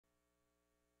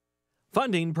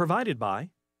Funding provided by...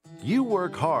 You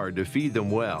work hard to feed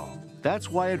them well. That's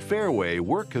why at Fareway,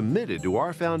 we're committed to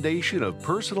our foundation of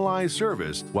personalized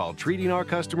service while treating our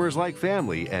customers like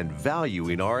family and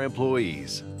valuing our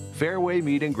employees. Fareway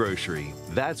Meat and Grocery.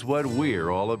 That's what we're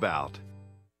all about.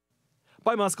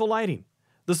 By Musco Lighting,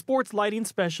 the sports lighting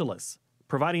specialists,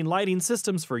 providing lighting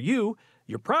systems for you,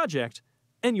 your project,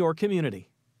 and your community.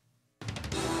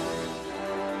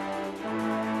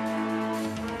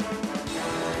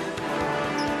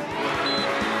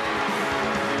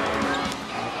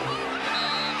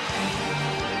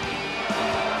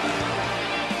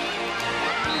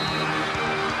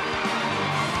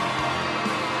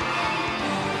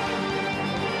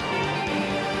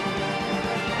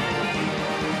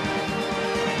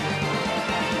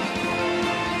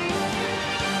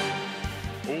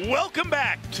 Welcome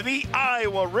back to the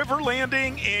Iowa River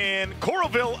Landing in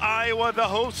Coralville, Iowa, the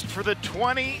host for the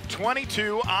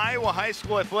 2022 Iowa High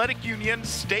School Athletic Union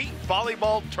State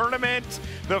Volleyball Tournament.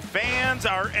 The fans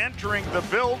are entering the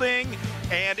building,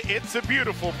 and it's a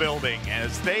beautiful building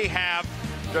as they have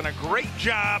done a great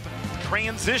job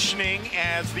transitioning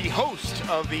as the host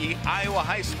of the Iowa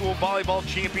High School Volleyball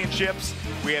Championships.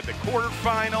 We had the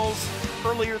quarterfinals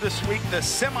earlier this week, the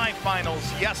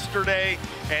semifinals yesterday,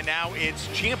 and now it's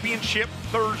Championship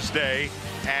Thursday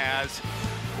as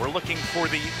we're looking for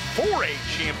the 4A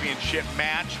championship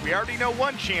match. We already know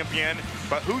one champion,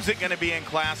 but who's it going to be in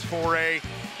Class 4A?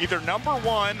 Either number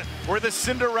 1 or the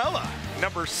Cinderella,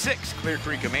 number 6, Clear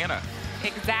Creek Amana.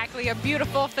 Exactly, a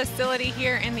beautiful facility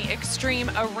here in the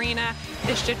Extreme Arena.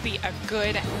 This should be a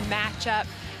good matchup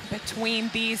between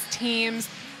these teams.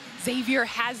 Xavier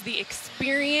has the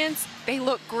experience. They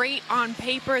look great on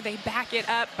paper. They back it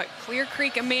up, but Clear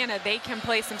Creek Amana, they can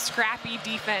play some scrappy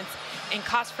defense and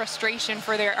cause frustration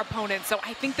for their opponents. So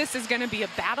I think this is going to be a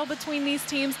battle between these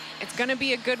teams. It's going to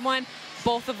be a good one.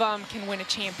 Both of them can win a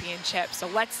championship. So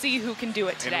let's see who can do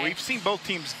it today. And we've seen both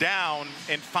teams down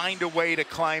and find a way to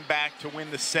climb back to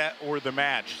win the set or the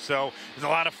match. So there's a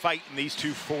lot of fight in these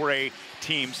two 4A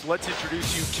teams. Let's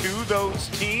introduce you to those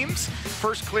teams.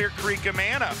 First, Clear Creek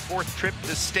Amana, 4th trip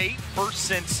to state, first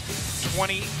since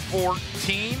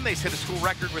 2014. They set a school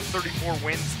record with 34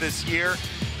 wins this year.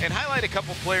 And highlight a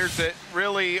couple players that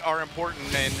really are important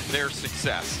in their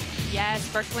success. Yes,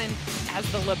 Brooklyn as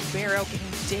the libero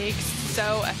getting digs,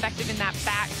 so effective in that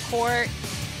back court.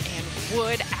 And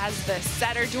Wood as the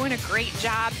setter doing a great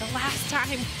job. The last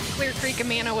time Clear Creek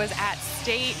Amana was at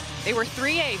state, they were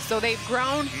 3A, so they've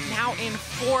grown now in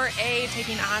 4A,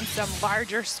 taking on some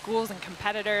larger schools and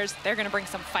competitors. They're going to bring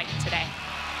some fight today.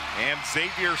 And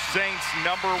Xavier Saints,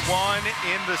 number 1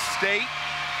 in the state.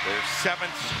 Their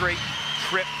 7th straight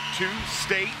trip to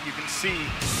state. You can see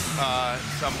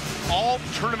some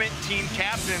all-tournament team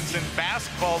captains in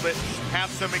basketball that have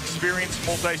some experienced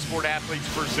multi-sport athletes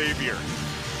for Xavier.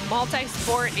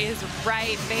 Multi-sport is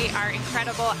right. They are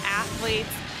incredible athletes.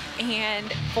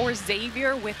 And for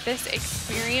Xavier, with this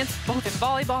experience, both in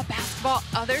volleyball, basketball,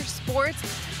 other sports,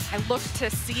 I look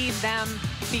to see them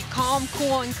be calm,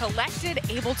 cool, and collected,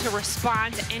 able to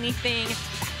respond to anything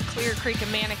Clear Creek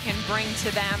Amana can bring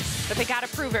to them, but they got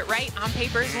to prove it, right? On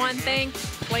paper is one thing,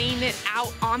 playing it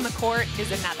out on the court is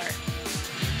another.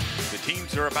 The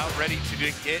teams are about ready to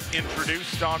get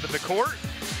introduced onto the court,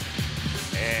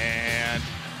 and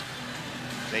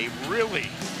they really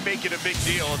make it a big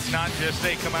deal. It's not just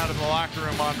they come out of the locker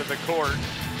room onto the court.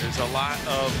 There's a lot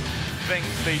of things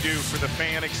they do for the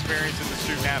fan experience and the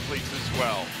student athletes as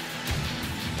well.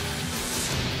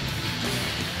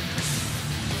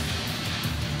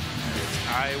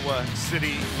 Iowa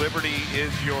City Liberty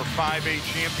is your 5A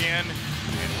champion,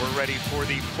 and we're ready for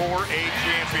the 4A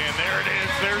champion. There it is,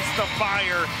 there's the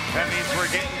fire. That means we're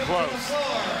getting close.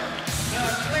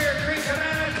 The Clear Creek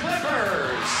Amana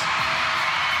Clippers.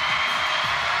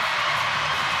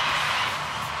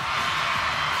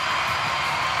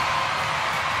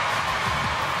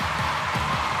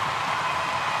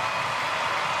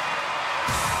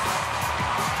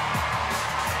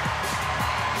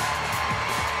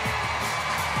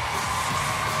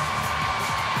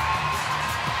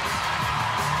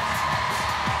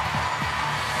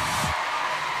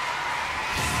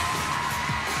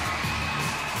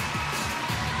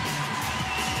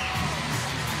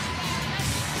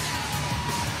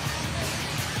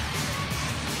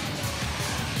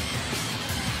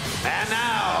 And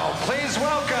now, please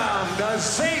welcome the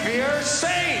Xavier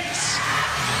Saints.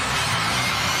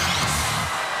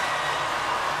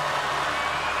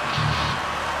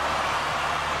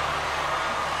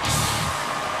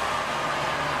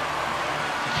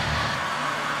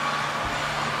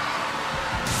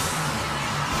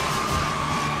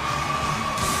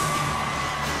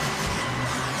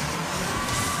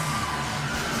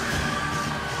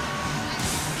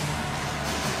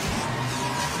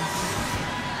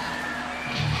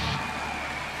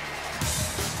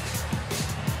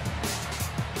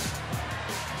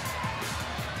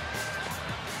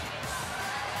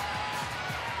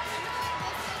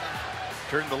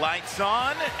 Turn the lights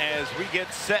on as we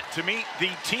get set to meet the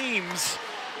teams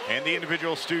and the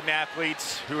individual student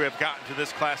athletes who have gotten to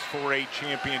this Class 4A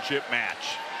championship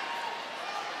match.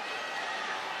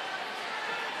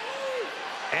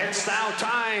 It's now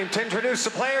time to introduce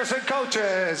the players and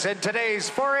coaches in today's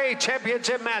 4A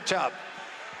championship matchup.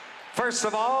 First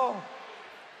of all,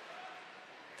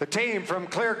 the team from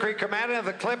Clear Creek Amana,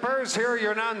 the Clippers. Here are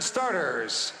your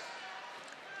non-starters.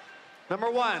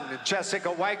 Number 1, Jessica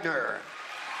Wagner.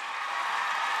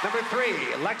 Number 3,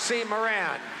 Lexi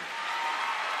Moran.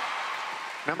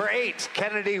 Number 8,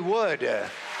 Kennedy Wood.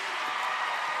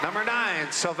 Number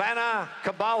 9, Savannah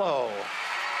Caballo.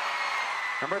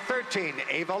 Number 13,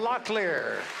 Ava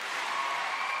Locklear.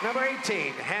 Number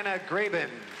 18, Hannah Graben.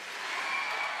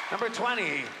 Number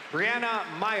 20, Brianna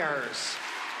Myers.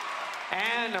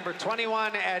 And number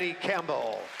 21, Addie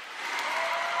Campbell.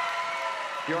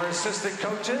 Your assistant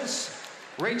coaches,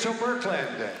 Rachel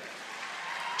Berkland,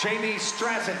 Jamie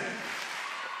Stratton,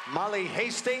 Molly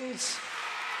Hastings,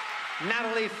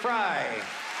 Natalie Fry,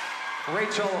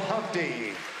 Rachel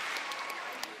Hovde.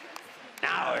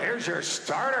 Now, here's your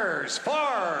starters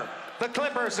for the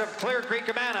Clippers of Clear Creek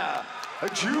Amana. A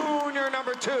junior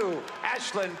number 2,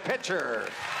 Ashlyn Pitcher.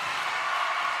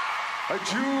 A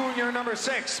junior number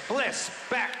 6, Bliss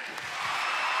Beck.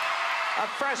 A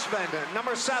freshman,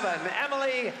 number 7,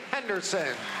 Emily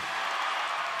Henderson.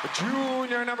 A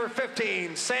junior number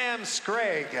 15, Sam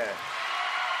Scragg.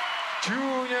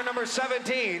 Junior number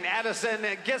 17, Addison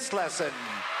Gislesen.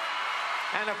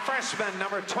 And a freshman,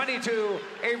 number 22,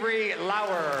 Avery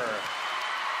Lauer.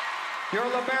 Your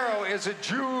libero is a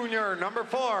junior, number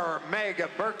 4, Meg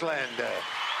Berkland.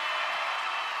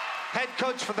 Head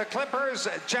coach for the Clippers,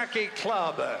 Jackie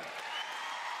Clubb.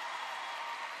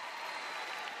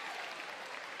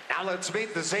 Now let's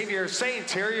meet the Xavier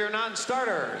Saints. Here are your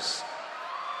non-starters.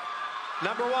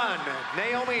 Number 1,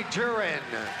 Naomi Durin.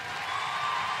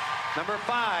 Number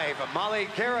 5, Molly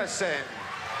Garrison.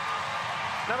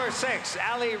 Number 6,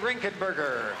 Allie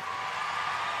Rinkenberger.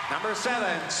 Number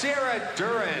 7, Sierra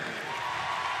Durin.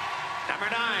 Number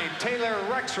 9, Taylor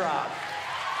Rexroth.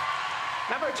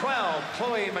 Number 12,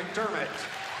 Chloe McDermott.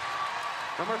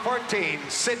 Number 14,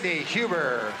 Sydney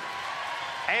Huber.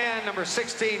 And number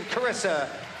 16, Carissa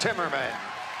Timmerman.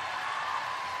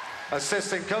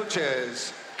 Assistant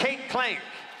coaches, Kate Plank,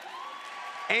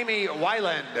 Amy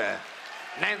Weiland,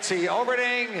 Nancy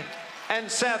Oberding, and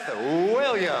Seth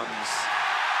Williams.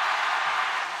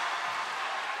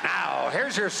 Now,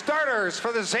 here's your starters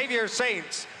for the Xavier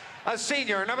Saints. A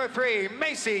senior, number 3,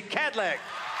 Macy Cadlick.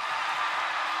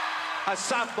 A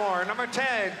sophomore, number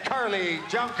 10, Carly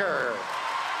Junker.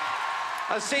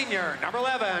 A senior, number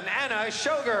 11, Anna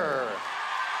Shoger.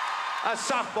 A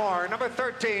sophomore, number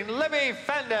 13, Libby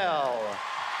Fendel.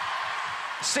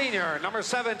 Senior, number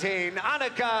 17,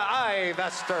 Annika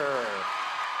Ivester.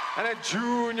 And a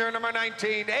junior, number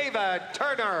 19, Ava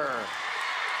Turner.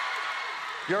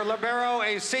 Your libero,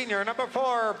 a senior, number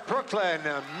 4, Brooklyn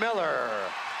Miller.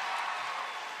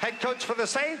 Head coach for the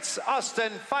Saints,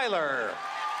 Austin Filer.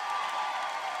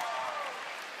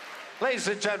 Ladies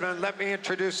and gentlemen, let me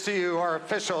introduce to you our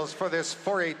officials for this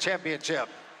 4A championship.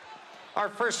 Our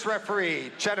first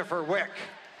referee, Jennifer Wick.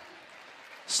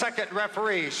 Second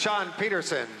referee, Sean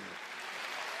Peterson.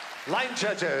 Line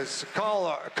judges,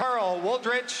 Carl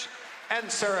Woldrich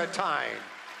and Sarah Tyne.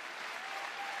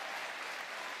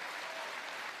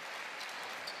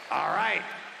 All right,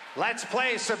 let's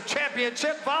play some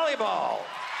championship volleyball.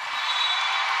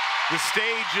 The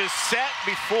stage is set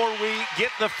before we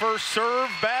get the first serve.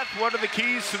 Beth, what are the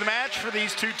keys to the match for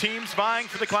these two teams vying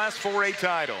for the Class 4A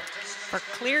title? For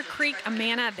Clear Creek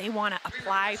Amana, they want to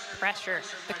apply pressure.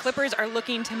 The Clippers are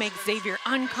looking to make Xavier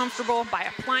uncomfortable by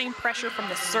applying pressure from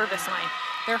the service line.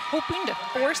 They're hoping to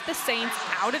force the Saints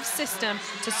out of system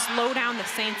to slow down the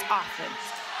Saints' offense.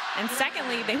 And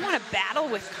secondly, they want to battle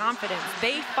with confidence.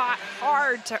 They fought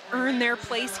hard to earn their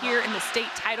place here in the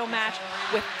state title match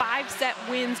with 5-set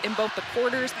wins in both the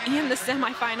quarters and the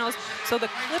semifinals. So the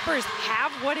Clippers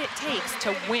have what it takes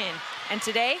to win. And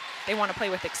today, they want to play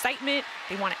with excitement,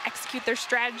 they want to execute their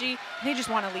strategy, and they just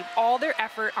want to leave all their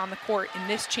effort on the court in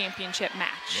this championship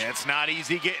match. Yeah, it's not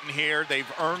easy getting here.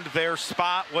 They've earned their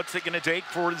spot. What's it going to take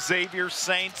for Xavier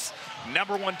Saints,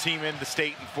 #1 team in the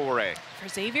state in 4A? For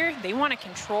Xavier, they want to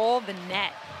control the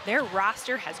net. Their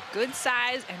roster has good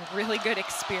size and really good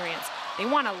experience. They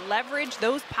want to leverage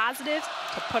those positives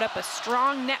to put up a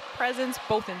strong net presence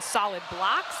both in solid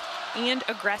blocks and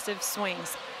aggressive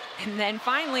swings. And then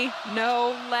finally,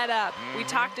 no let up. We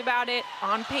talked about it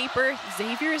on paper.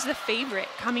 Xavier is the favorite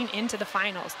coming into the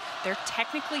finals. They're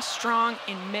technically strong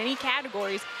in many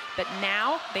categories, but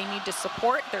now they need to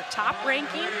support their top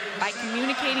ranking by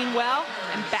communicating well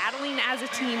and battling as a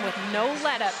team with no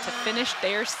let up to finish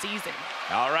their season.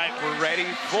 All right, we're ready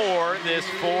for this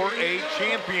 4A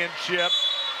championship.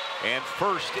 And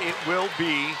first it will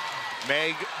be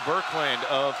Meg Birkland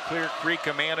of Clear Creek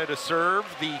Amana to serve,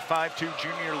 the 5'2"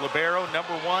 junior libero.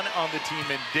 Number 1 on the team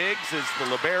in digs is the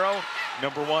libero.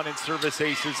 Number 1 in service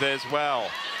aces as well.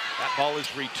 That ball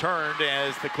is returned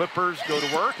as the Clippers go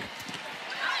to work.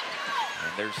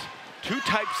 And there's 2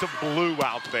 types of blue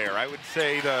out there. I would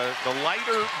say the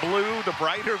lighter blue, the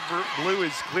brighter blue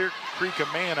is Clear Creek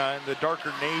Amana, and the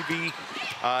darker navy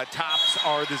tops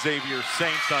are the Xavier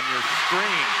Saints on your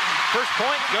screen. First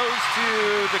point goes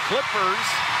to the Clippers,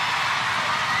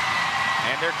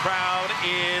 and their crowd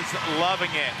is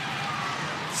loving it.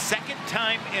 Second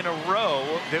time in a row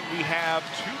that we have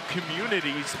 2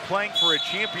 communities playing for a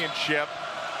championship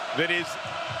that is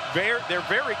they're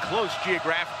very close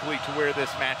geographically to where this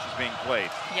match is being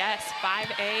played. Yes,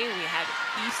 5A, we had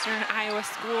Eastern Iowa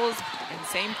schools, and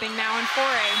same thing now in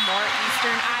 4A, more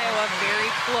Eastern Iowa,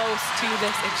 very close to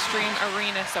this extreme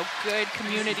arena. So good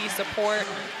community support,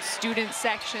 student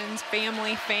sections,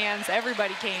 family, fans,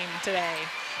 everybody came today.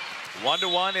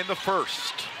 1-1 in the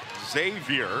first.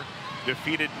 Xavier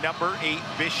defeated number 8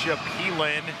 Bishop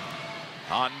Heelan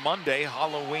on Monday,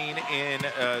 Halloween, in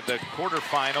the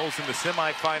quarterfinals. In the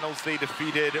semifinals, they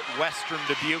defeated Western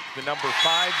Dubuque, the number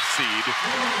 5 seed,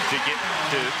 to get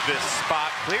to this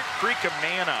spot. Clear Creek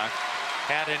Amana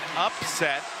had an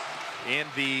upset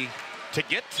to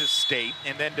get to state,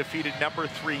 and then defeated number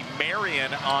 3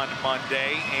 Marion on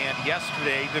Monday, and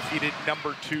yesterday defeated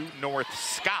number 2 North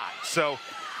Scott. So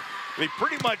they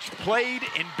pretty much played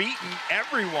and beaten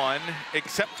everyone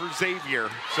except for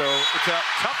Xavier. So it's a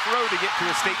tough road to get to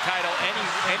a state title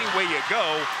any way you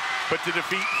go, but to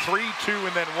defeat 3-2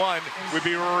 and then 1 would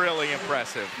be really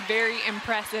impressive. Very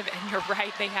impressive, and you're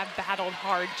right, they have battled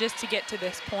hard just to get to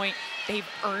this point. They've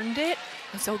earned it,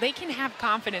 and so they can have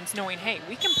confidence knowing, hey,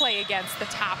 we can play against the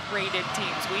top-rated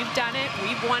teams. We've done it,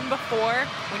 we've won before,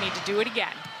 we need to do it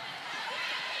again.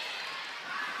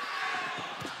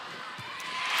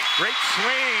 Great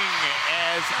swing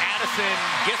as Addison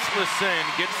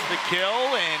Gislason gets the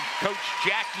kill, and Coach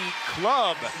Jackie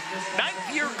Clubb,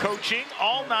 9th year coaching,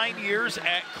 all 9 years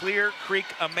at Clear Creek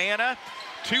Amana,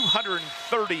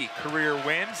 230 career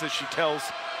wins as she tells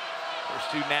her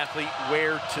student athlete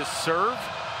where to serve,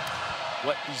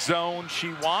 what zone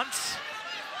she wants.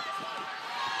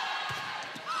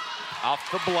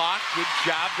 Off the block, good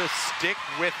job to stick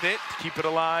with it. To keep it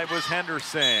alive was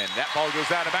Henderson. That ball goes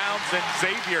out of bounds, and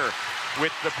Xavier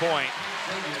with the point.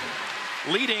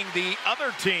 Leading the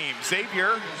other team,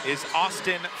 Xavier, is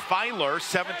Austin Filer,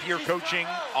 7th year coaching,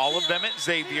 all of them at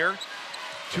Xavier.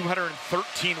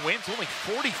 213 wins, only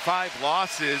 45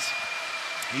 losses.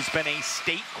 He's been a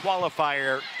state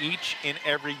qualifier each and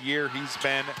every year he's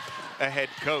been a head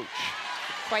coach.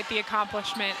 Quite the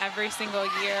accomplishment every single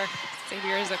year.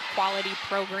 Xavier is a quality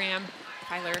program.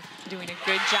 Tyler doing a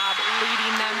good job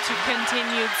leading them to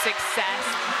continued success,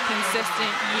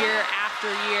 consistent year after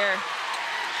year.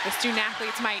 The student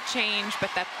athletes might change,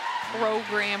 but that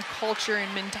program culture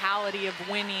and mentality of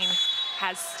winning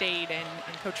has stayed, and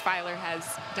Coach Filer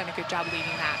has done a good job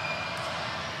leading that.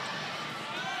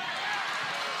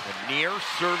 A near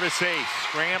service ace,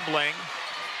 scrambling.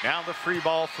 Now the free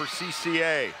ball for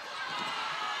CCA.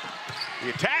 The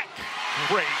attack.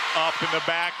 Great up in the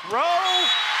back row,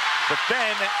 but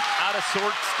then out of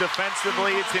sorts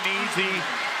defensively. It's an easy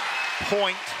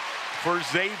point for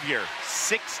Xavier.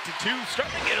 6-2,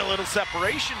 starting to get a little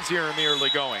separations here in the early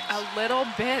goings. A little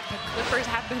bit. The Clippers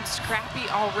have been scrappy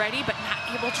already, but not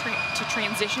able to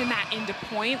transition that into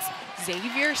points.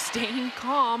 Xavier staying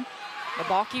calm. The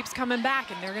ball keeps coming back,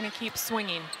 and they're going to keep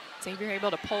swinging. Xavier able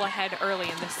to pull ahead early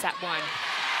in this set 1.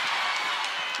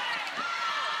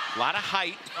 A lot of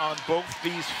height on both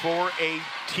these 4A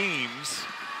teams.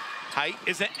 Height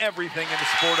isn't everything in the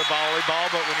sport of volleyball,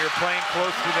 but when you're playing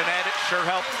close to the net, it sure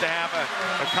helps to have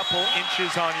a couple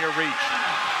inches on your reach.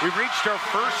 We've reached our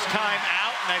first time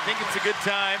out, and I think it's a good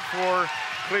time for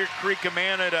Clear Creek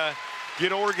Amana to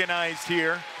get organized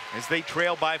here as they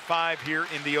trail by 5 here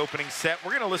in the opening set.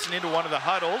 We're going to listen into one of the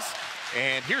huddles.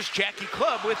 And here's Jackie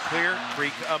Clubb with Clear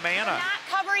Creek Amana. Not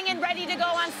covering and ready to go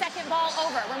on second ball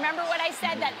over. Remember what I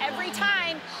said, that every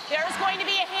time there's going to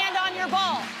be a hand on your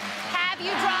ball. Have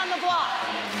you drawn the block?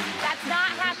 That's not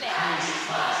happened.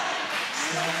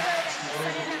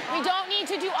 We don't need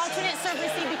to do alternate serve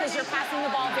receive because you're passing the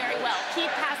ball very well. Keep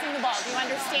passing the ball. Do you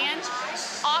understand?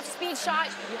 Off-speed shot,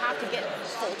 you have to get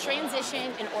full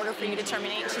transition in order for you to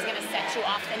terminate. She's going to set you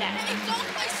off the net. Hey, don't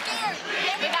play scared.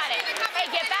 You got it. Hey,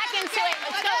 get back into it.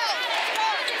 Let's go.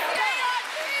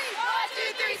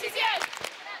 1, 2, 3, CCS.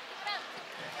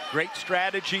 Great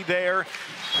strategy there,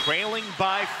 trailing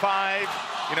by 5.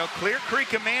 You know, Clear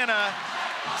Creek Amana,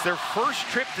 it's their first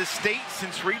trip to state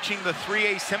since reaching the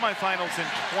 3A semifinals in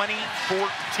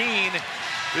 2014.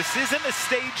 This isn't a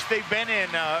stage they've been in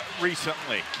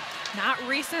recently. Not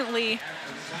recently,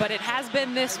 but it has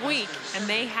been this week, and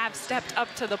they have stepped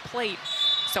up to the plate.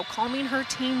 So calming her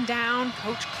team down,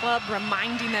 Coach Clubb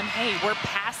reminding them, hey, we're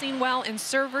passing well in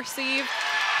serve receive.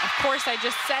 Of course, I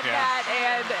just said that,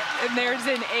 and there's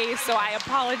an ace, so I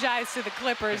apologize to the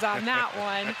Clippers on that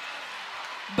one.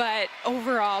 But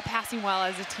overall, passing well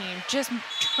as a team, just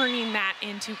turning that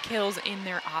into kills in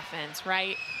their offense,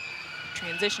 right?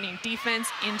 Transitioning defense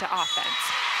into offense.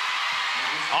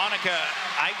 Annika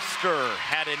Eister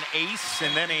had an ace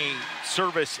and then a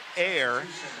service air.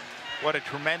 What a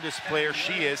tremendous player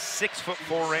she is.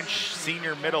 6'4"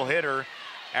 senior middle hitter.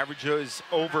 Averages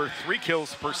over 3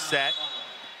 kills per set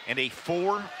and a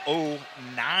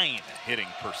 .409 hitting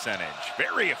percentage.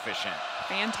 Very efficient.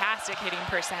 Fantastic hitting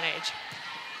percentage.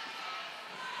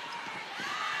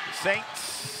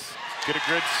 Saints get a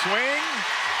good swing.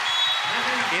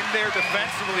 In there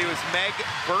defensively was Meg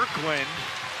Birkland.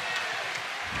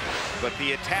 But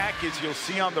the attack, as you'll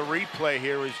see on the replay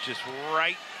here, is just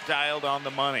right dialed on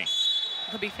the money.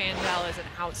 Libby Fandel is an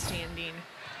outstanding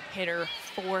hitter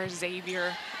for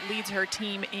Xavier, leads her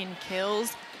team in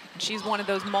kills. She's one of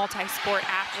those multi-sport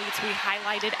athletes we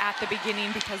highlighted at the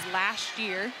beginning because last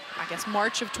year, I guess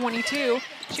March of 22,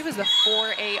 she was the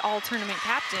 4A all-tournament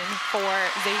captain for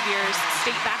Xavier's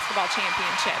state basketball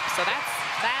championship. So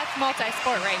that's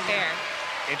multi-sport right there.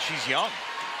 And she's young.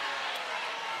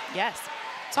 Yes,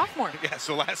 sophomore. Yeah,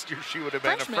 so last year she would have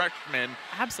been a freshman.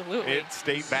 Absolutely. In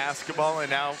state basketball, and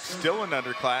now still an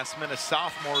underclassman, a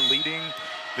sophomore leading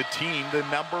the team, the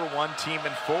 #1 team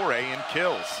in 4A in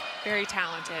kills. Very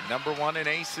talented. #1 in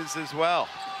aces as well.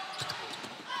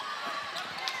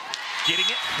 Getting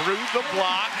it through the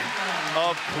block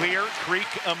of Clear Creek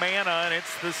Amana, and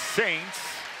it's the Saints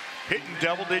hitting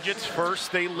double digits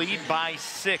first. They lead by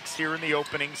 6 here in the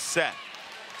opening set.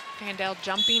 Fandel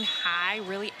jumping high,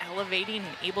 really elevating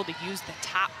and able to use the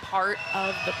top part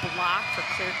of the block for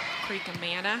Clear Creek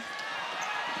Amana.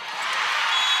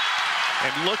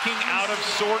 And looking out of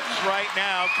sorts right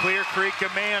now, Clear Creek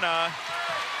Amana,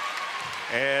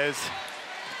 as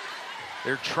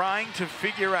they're trying to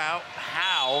figure out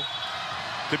how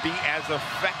to be as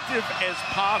effective as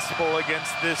possible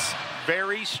against this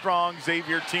very strong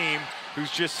Xavier team who's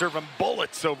just serving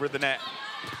bullets over the net.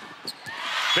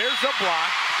 There's a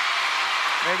block.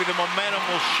 Maybe the momentum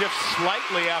will shift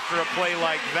slightly after a play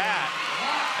like that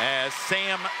as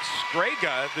Sam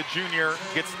Strega, the junior,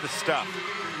 gets the stuff.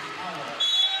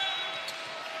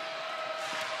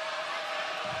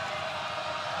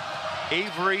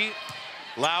 Avery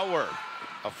Lauer,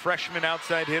 a freshman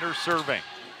outside hitter, serving.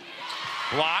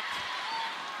 Blocked.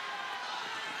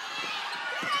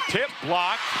 Tip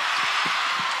blocked.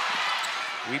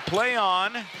 We play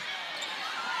on.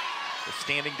 The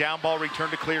standing down ball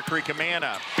returned to Clear Creek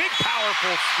Amana. Big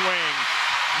powerful swing.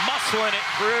 Muscling it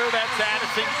through. That's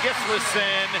Addison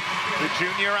Gislason, the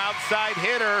junior outside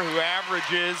hitter who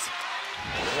averages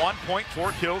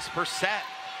 1.4 kills per set.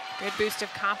 Good boost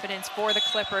of confidence for the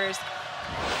Clippers,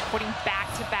 putting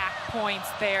back-to-back points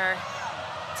there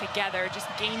together, just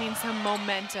gaining some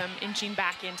momentum, inching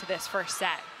back into this first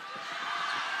set.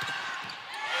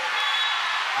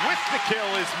 With the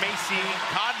kill is Macy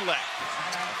Kodlek,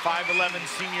 a 5'11"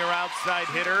 senior outside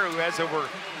hitter who has over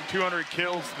 200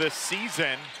 kills this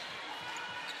season.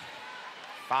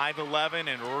 5'11"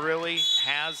 and really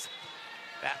has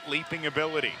that leaping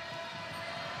ability.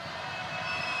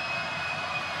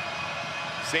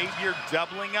 Xavier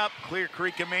doubling up Clear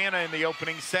Creek Amana in the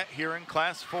opening set here in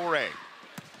Class 4A.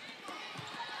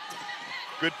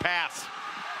 Good pass.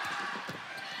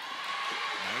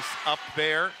 Nice up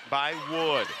there by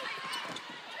Wood.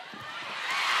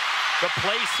 The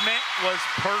placement was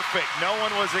perfect. No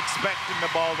one was expecting the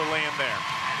ball to land there.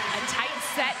 A tight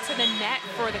set to the net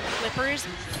for the Clippers,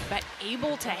 but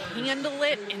able to handle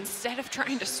it instead of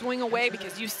trying to swing away,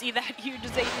 because you see that huge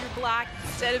Xavier block.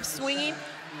 Instead of swinging,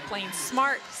 playing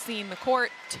smart, seeing the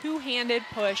court, two-handed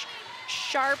push,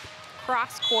 sharp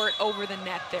cross court over the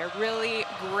net there. Really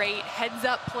great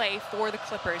heads-up play for the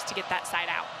Clippers to get that side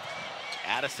out.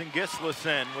 Addison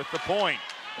Gislason with the point.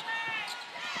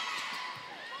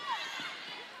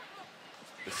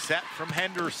 The set from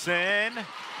Henderson.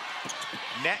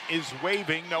 Net is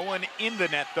waving. No one in the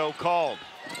net, though, called.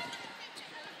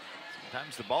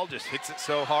 Sometimes the ball just hits it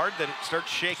so hard that it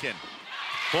starts shaking.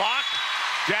 Block,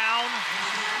 down.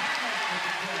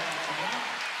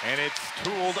 And it's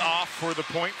tooled off for the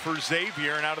point for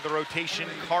Xavier. And out of the rotation,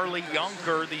 Carly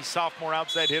Yonker, the sophomore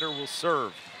outside hitter, will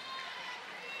serve.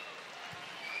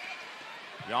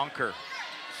 Yonker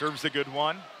serves a good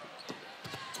one.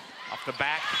 Off the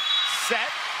back, set,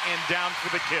 and down for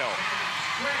the kill.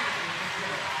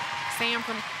 Sam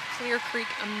from Clear Creek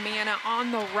Amana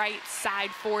on the right side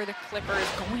for the Clippers,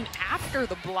 going after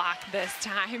the block this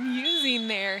time, using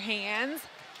their hands,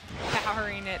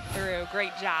 powering it through.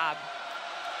 Great job.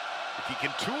 If you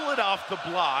can tool it off the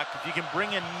block, if you can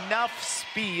bring enough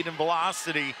speed and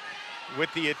velocity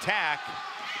with the attack,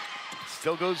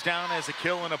 still goes down as a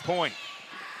kill and a point.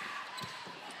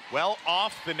 Well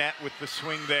off the net with the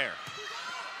swing there.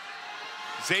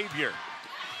 Xavier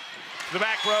to the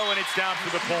back row, and it's down for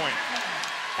the point.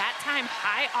 That time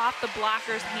high off the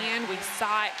blocker's hand. We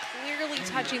saw it clearly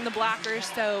touching the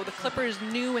blockers, so the Clippers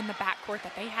knew in the backcourt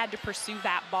that they had to pursue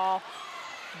that ball.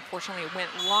 Unfortunately, it went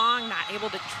long, not able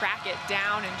to track it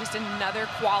down, and just another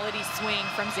quality swing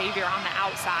from Xavier on the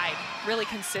outside. Really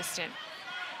consistent.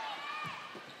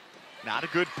 Not a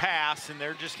good pass, and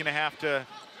they're just gonna have to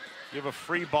give a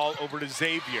free ball over to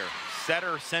Xavier.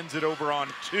 Setter sends it over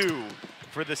on 2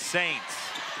 for the Saints.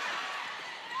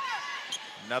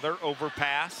 Another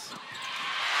overpass.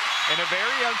 And a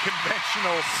very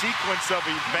unconventional sequence of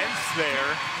events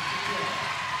there.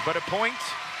 But a point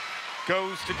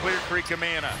goes to Clear Creek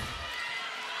Amana.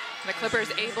 The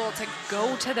Clippers able to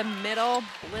go to the middle.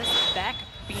 Bliss Beck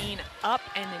being up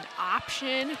and an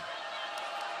option.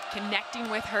 Connecting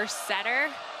with her setter.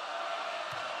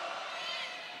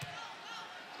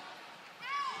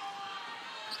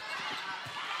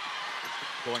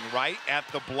 Going right at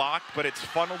the block, but it's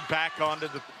funneled back onto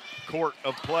the court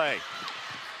of play.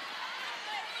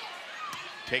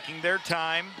 Taking their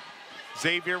time.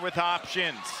 Xavier with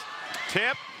options.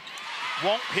 Tip,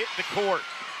 won't hit the court.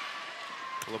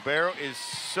 Libero is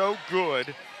so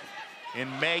good. And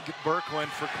Meg Birkeland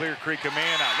for Clear Creek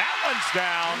Amana. That one's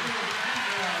down.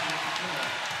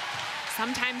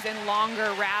 Sometimes in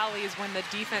longer rallies, when the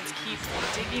defense keeps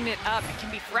digging it up, it can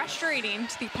be frustrating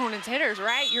to the opponent's hitters,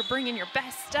 right? You're bringing your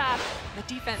best stuff. The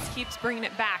defense keeps bringing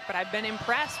it back, but I've been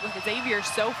impressed with Xavier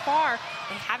so far.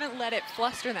 They haven't let it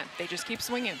fluster them. They just keep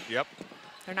swinging. Yep.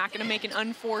 They're not going to make an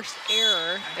unforced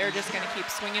error. They're just going to keep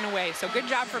swinging away. So good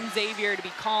job from Xavier to be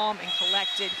calm and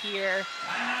collected here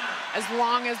as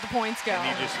long as the points go.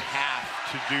 And you just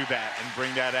have to do that and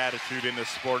bring that attitude in the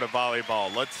sport of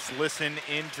volleyball. Let's listen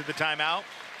into the timeout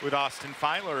with Austin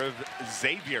Filer of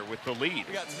Xavier with the lead.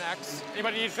 We got snacks.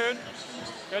 Anybody need food?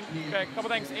 Good? Okay, couple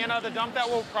things. Anna, the dump that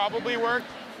will probably work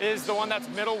is the one that's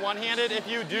middle one-handed. If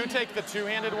you do take the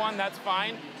two-handed one, that's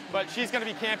fine. But she's going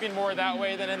to be camping more that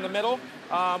way than in the middle.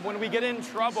 When we get in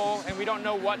trouble and we don't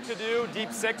know what to do,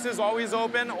 deep 6 is always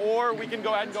open, or we can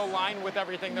go ahead and go line with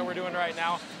everything that we're doing right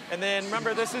now. And then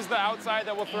remember, this is the outside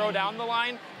that will throw down the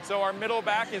line. So our middle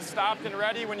back is stopped and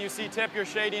ready. When you see tip, you're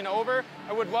shading over.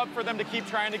 I would love for them to keep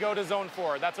trying to go to zone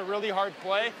 4. That's a really hard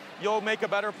play. You'll make a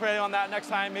better play on that next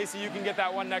time. Macy, you can get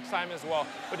that one next time as well.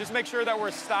 But just make sure that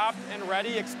we're stopped and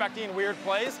ready, expecting weird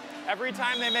plays. Every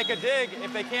time they make a dig,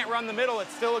 if they can't run the middle,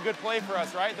 it's still a good play for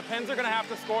us, right? The Pins are going to have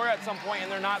to score at some point,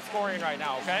 and they're not scoring right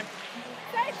now, okay?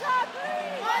 Stay top,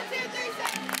 1, 2, 3,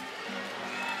 6.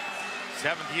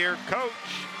 Seventh-year coach,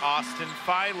 Austin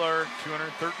Filer,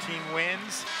 213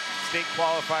 wins, state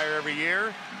qualifier every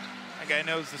year. That guy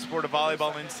knows the sport of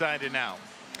volleyball inside and out.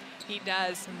 He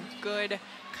does. Some good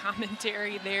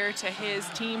commentary there to his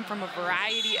team from a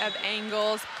variety of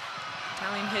angles,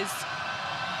 telling his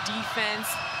defense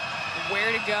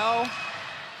where to go,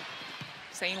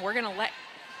 saying we're going to let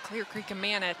Clear Creek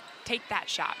Amana take that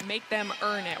shot, make them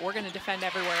earn it. We're going to defend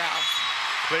everywhere else.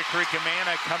 Clear Creek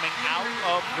Amana coming out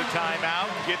of the timeout,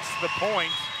 gets the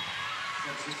point.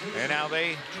 And now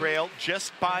they trail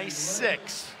just by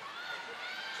 6.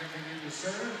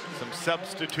 Some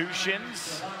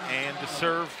substitutions, and to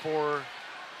serve for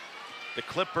the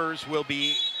Clippers will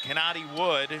be Kanati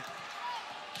Wood.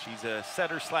 She's a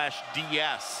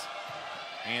setter/DS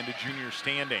and a junior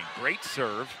standing. Great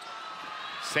serve.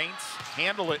 Saints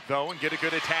handle it though and get a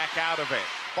good attack out of it.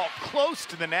 Ball close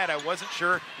to the net. I wasn't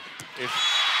sure if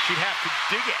she'd have to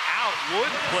dig it out.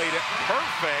 Wood played it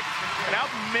perfect. And now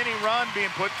mini run being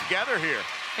put together here.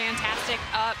 Fantastic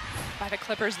up by the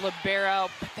Clippers libero,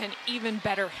 but then even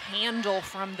better handle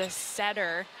from the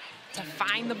setter. to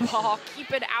find the ball,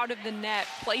 keep it out of the net,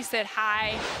 place it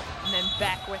high, and then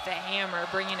Beck with the hammer,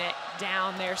 bringing it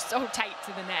down there so tight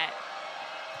to the net.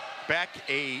 Beck,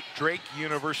 a Drake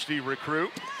University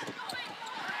recruit.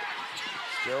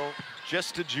 Still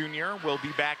just a junior, will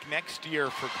be back next year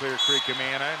for Clear Creek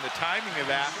Amana, and the timing of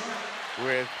that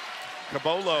with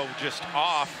Cabolo just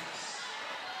off.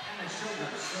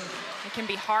 It can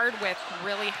be hard with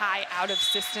really high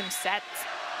out-of-system sets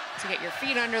to get your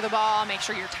feet under the ball, make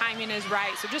sure your timing is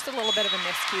right. So just a little bit of a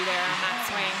miscue there on that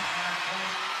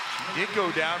swing. Did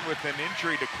go down with an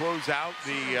injury to close out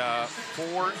the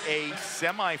 4A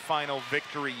semifinal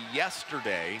victory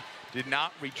yesterday. Did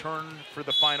not return for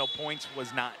the final points,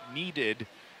 was not needed.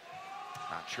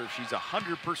 Not sure if she's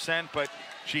 100%, but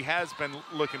she has been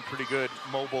looking pretty good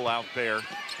mobile out there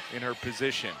in her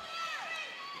position.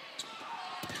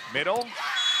 Middle,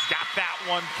 got that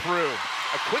one through.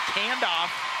 A quick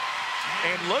handoff,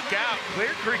 and look out,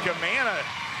 Clear Creek Amana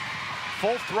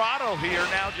full throttle here,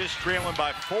 now just trailing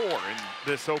by 4 in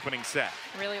this opening set.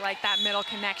 Really like that middle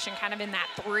connection, kind of in that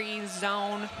 3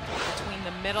 zone between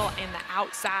the middle and the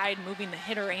outside, moving the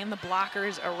hitter and the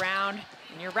blockers around.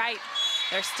 And you're right,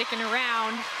 they're sticking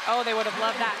around. Oh, they would have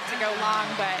loved that to go long,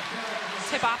 but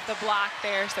tip off the block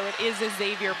there, so it is a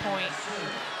Xavier point.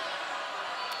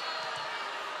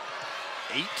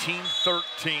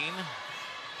 18-13.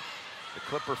 The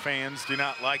Clipper fans do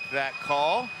not like that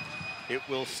call. It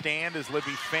will stand as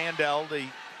Libby Fandel, the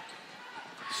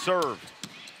serve.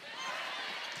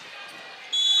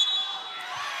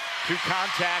 2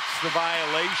 contacts, the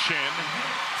violation.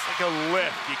 It's like a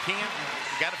lift. You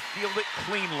got to field it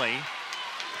cleanly.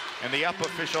 And the up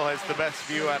official has the best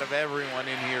view out of everyone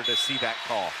in here to see that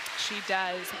call. She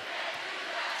does.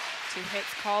 2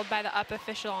 hits called by the up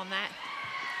official on that.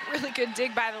 Really good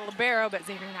dig by the libero, but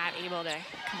Xavier not able to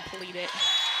complete it.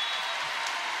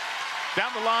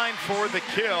 Down the line for the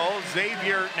kill.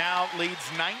 Xavier now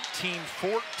leads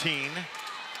 19-14.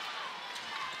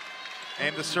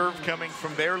 And the serve coming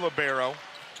from their libero.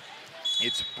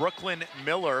 It's Brooklyn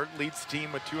Miller, leads the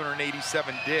team with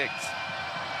 287 digs.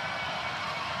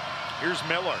 Here's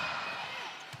Miller.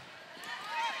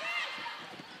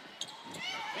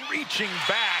 Reaching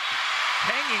back,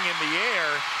 hanging in the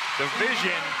air. The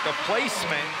vision, the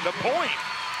placement, the point.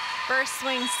 First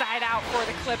swing side out for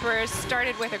the Clippers.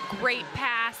 Started with a great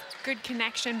pass, good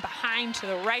connection behind to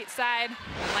the right side.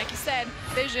 And like you said,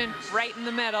 vision right in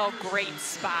the middle, great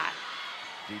spot.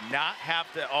 Do not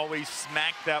have to always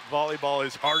smack that volleyball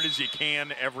as hard as you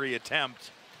can every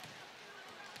attempt.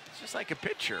 It's just like a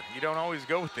pitcher. You don't always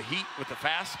go with the heat with the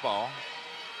fastball.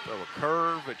 Throw a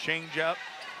curve, a changeup,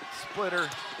 splitter.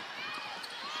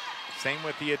 Same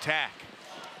with the attack.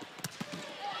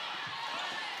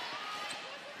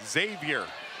 Xavier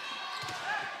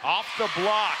off the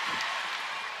block.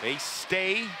 They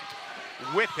stay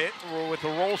with it with a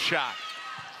roll shot.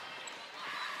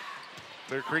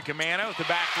 Clear Creek Amana with the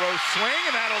back row swing,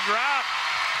 and that'll drop.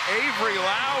 Avery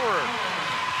Lauer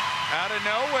out of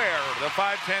nowhere, the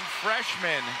 5'10"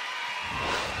 freshman.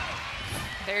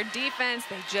 Their defense,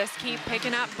 they just keep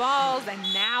picking up balls, and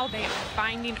now they are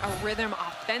finding a rhythm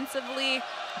offensively.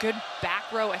 Good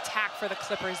back row attack for the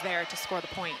Clippers there to score the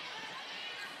point.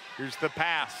 Here's the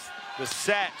pass, the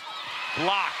set,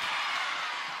 block.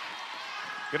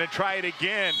 Gonna try it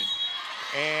again.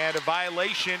 And a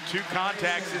violation, 2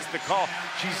 contacts is the call.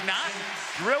 She's not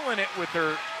drilling it with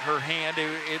her hand.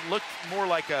 It looked more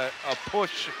like a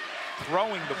push,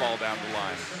 throwing the ball down the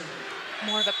line.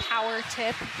 More of a power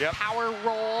tip, yep. Power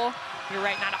roll. You're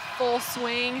right, not a full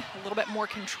swing, a little bit more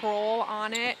control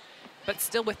on it, but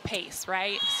still with pace,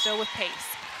 right? Still with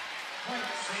pace.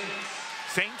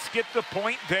 Saints get the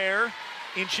point there,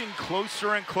 inching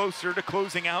closer and closer to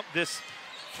closing out this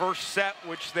first set,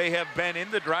 which they have been in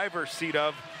the driver's seat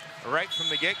of right from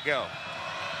the get-go.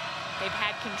 They've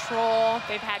had control,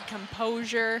 they've had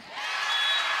composure,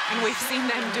 and we've seen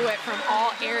them do it from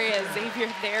all areas. Xavier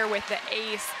there with the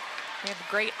ace. They have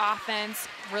great offense,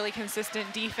 really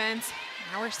consistent defense.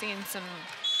 Now we're seeing some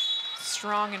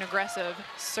strong and aggressive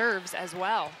serves as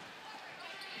well.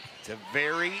 It's a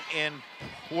very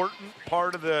important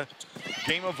part of the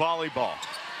game of volleyball.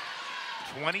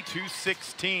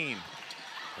 22-16.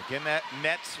 Again, that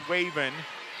net's waving.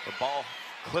 The ball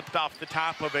clipped off the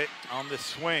top of it on the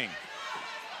swing.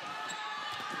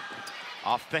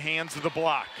 Off the hands of the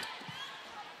block.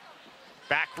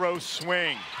 Back row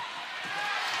swing.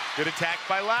 Good attack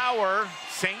by Lauer.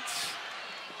 Saints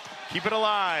keep it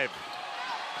alive.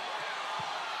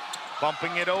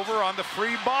 Bumping it over on the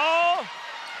free ball.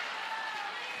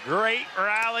 Great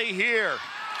rally here.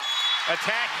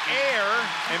 Attack air,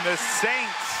 and the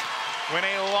Saints win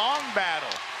a long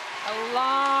battle A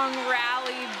long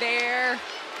rally there.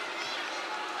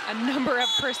 A number of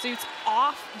pursuits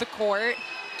off the court,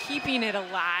 keeping it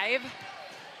alive.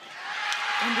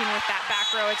 Ending with that back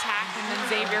row attack, and then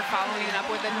Xavier following it up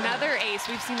with another ace.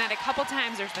 We've seen that a couple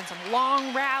times. There's been some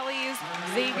long rallies.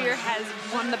 Xavier has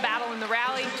won the battle in the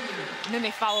rally, and then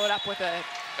they follow it up with an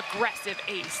aggressive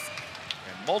ace.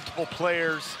 And multiple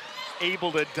players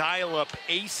able to dial up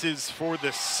aces for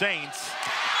the Saints.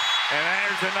 And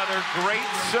there's another great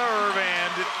serve,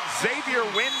 and Xavier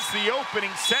wins the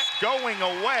opening set going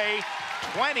away.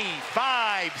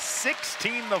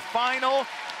 25-16 the final.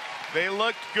 They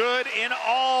looked good in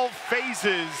all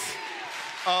phases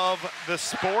of the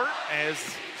sport, as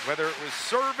whether it was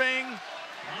serving,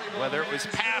 whether it was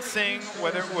passing,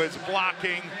 whether it was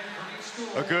blocking,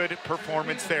 a good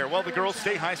performance there. Well, the girls'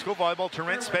 state high school volleyball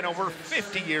tournament spent over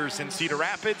 50 years in Cedar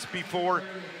Rapids before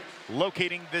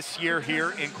locating this year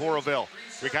here in Coralville.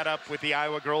 We got up with the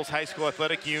Iowa Girls High School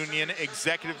Athletic Union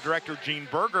Executive Director Gene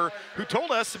Berger, who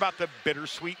told us about the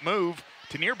bittersweet move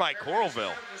to nearby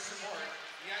Coralville.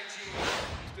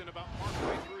 About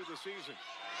partway through the season.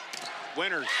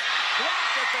 Winners.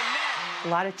 A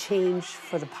lot of change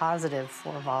for the positive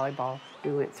for volleyball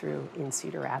we went through in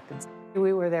Cedar Rapids.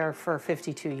 We were there for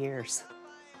 52 years.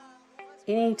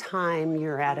 Anytime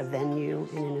you're at a venue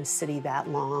and in a city that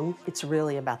long, it's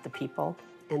really about the people,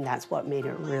 and that's what made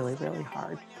it really, really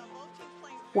hard.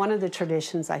 One of the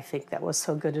traditions I think that was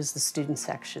so good is the student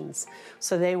sections.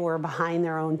 So they were behind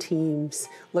their own teams,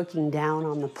 looking down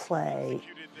on the play.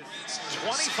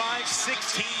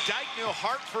 25-16, Dyke New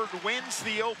Hartford wins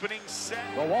the opening set.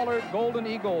 The Wahlert Golden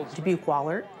Eagles. Dubuque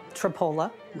Wahlert,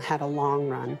 Tripola had a long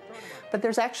run. But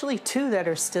there's actually two that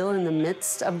are still in the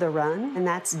midst of the run, and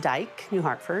that's Dyke, New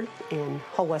Hartford, and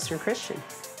Hull Western Christian.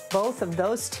 Both of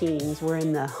those teams were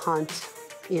in the hunt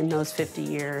in those 50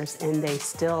 years, and they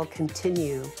still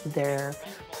continue their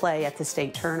play at the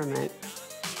state tournament.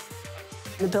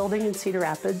 The building in Cedar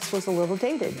Rapids was a little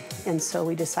dated, and so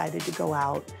we decided to go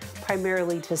out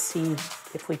primarily to see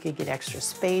if we could get extra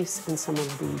space and some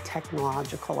of the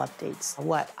technological updates.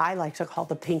 What I like to call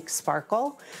the pink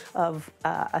sparkle of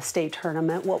a state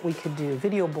tournament, what we could do,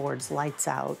 video boards, lights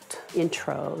out,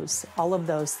 intros, all of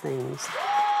those things.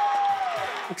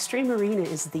 Extreme Arena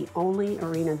is the only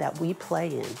arena that we play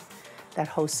in that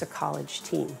hosts a college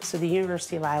team. So the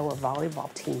University of Iowa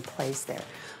volleyball team plays there.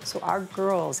 So our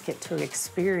girls get to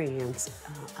experience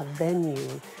a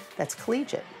venue that's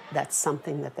collegiate. That's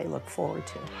something that they look forward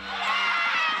to.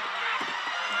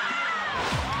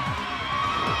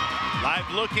 Live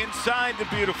look inside the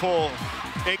beautiful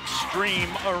Extreme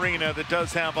Arena that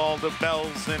does have all the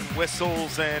bells and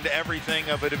whistles and everything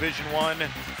of a Division I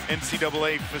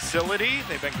NCAA facility.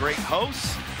 They've been great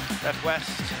hosts. Beth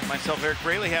West, myself, Eric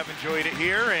Braley have enjoyed it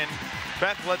here. And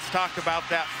Beth, let's talk about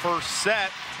that first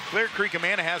set. Clear Creek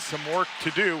Amana has some work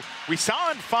to do. We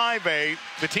saw in 5A,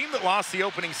 the team that lost the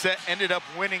opening set ended up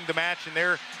winning the match, and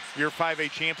they're your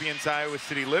 5A champions, Iowa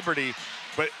City Liberty.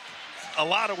 But a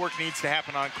lot of work needs to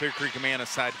happen on Clear Creek Amana's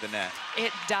side of the net.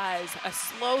 It does. A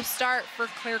slow start for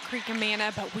Clear Creek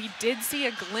Amana, but we did see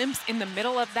a glimpse in the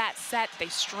middle of that set. They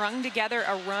strung together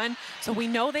a run, so we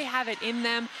know they have it in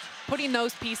them, putting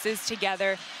those pieces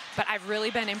together. But I've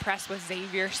really been impressed with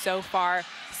Xavier so far,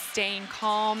 staying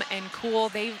calm and cool.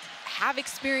 They have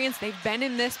experience. They've been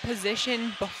in this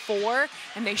position before,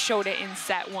 and they showed it in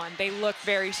set one. They look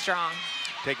very strong.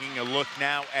 Taking a look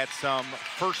now at some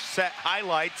first set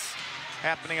highlights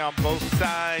happening on both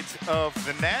sides of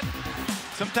the net.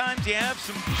 Sometimes you have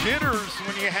some jitters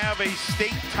when you have a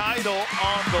state title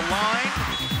on the line.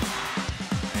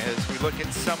 As we look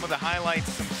at some of the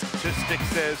highlights, some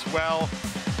statistics as well.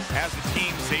 As a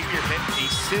team, Xavier hit a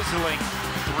sizzling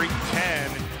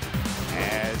 310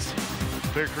 as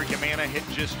Clear Creek Amana hit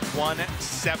just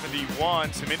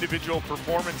 171. Some individual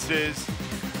performances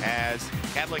as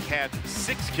Cadlick had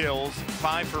 6 kills,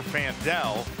 5 for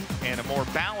Fandel, and a more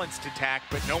balanced attack,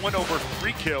 but no one over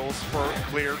 3 kills for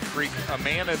Clear Creek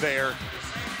Amana there.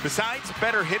 Besides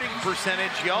better hitting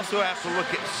percentage, you also have to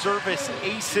look at service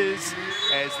aces,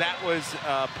 as that was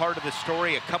part of the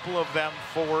story. A couple of them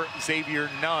for Xavier,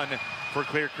 none for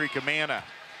Clear Creek Amana.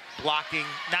 Blocking,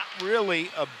 not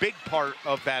really a big part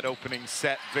of that opening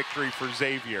set victory for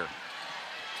Xavier.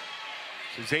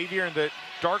 So Xavier in the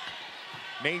dark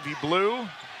navy blue.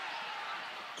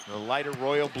 The lighter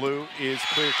royal blue is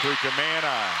Clear Creek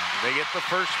Amana. They get the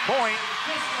first point,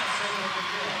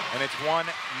 and it's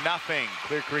 1-0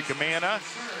 Clear Creek Amana.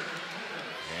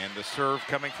 And the serve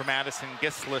coming from Addison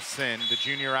Gislason, the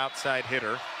junior outside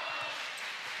hitter.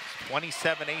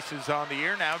 27 aces on the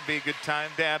year. Now would be a good time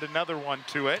to add another one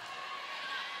to it.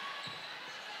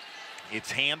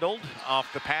 It's handled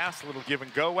off the pass, a little give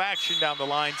and go action down the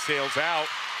line, sails out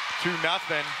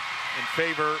 2-0 in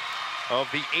favor of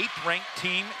the 8th ranked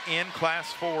team in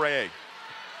Class 4A.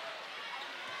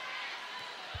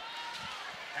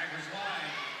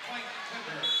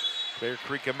 Clear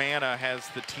Creek Amana has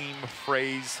the team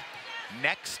phrase,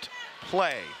 next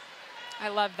play. I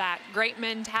love that. Great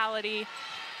mentality,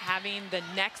 having the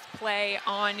next play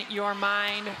on your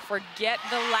mind. Forget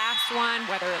the last one,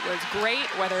 whether it was great,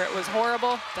 whether it was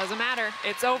horrible, doesn't matter.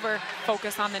 It's over.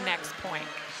 Focus on the next point.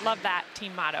 Love that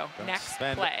team motto, Don't next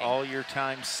spend play. all your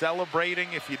time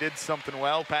celebrating if you did something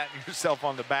well, patting yourself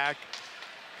on the back,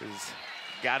 because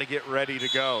got to get ready to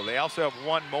go. They also have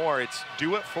one more. It's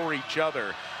do it for each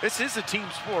other. This is a team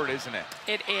sport, isn't it?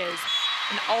 It is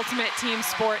an ultimate team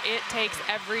sport. It takes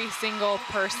every single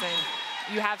person.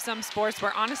 You have some sports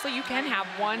where honestly you can have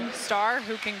one star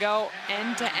who can go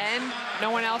end to end.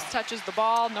 No one else touches the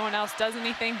ball, no one else does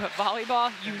anything, but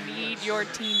volleyball, you need your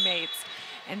teammates.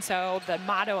 And so the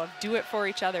motto of do it for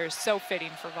each other is so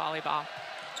fitting for volleyball.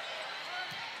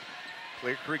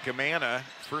 Clear Creek Amana,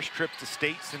 first trip to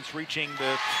state since reaching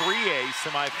the 3A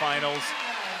semifinals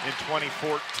in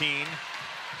 2014.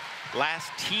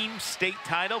 Last team state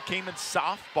title came in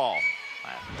softball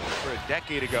over a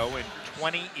decade ago in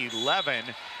 2011.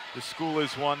 The school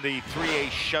has won the 3A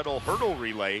shuttle hurdle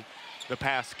relay the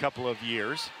past couple of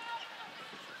years.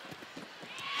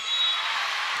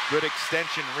 Good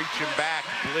extension, reaching back,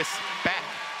 Bliss back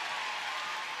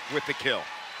with the kill.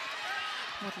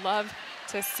 Would love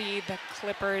to see the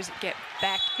Clippers get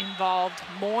Beck involved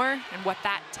more, and what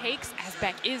that takes, as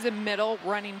Beck is a middle,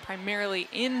 running primarily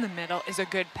in the middle, is a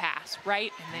good pass,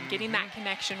 right? And then getting that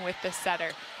connection with the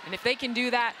setter. And if they can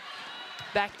do that,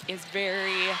 Beck is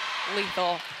very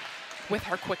lethal with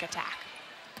her quick attack.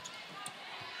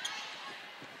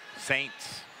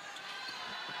 Saints.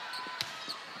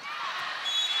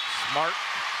 Smart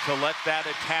to let that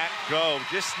attack go,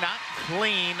 just not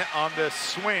clean on the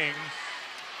swing.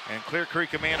 And Clear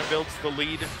Creek Amana builds the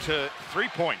lead to 3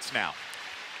 points now.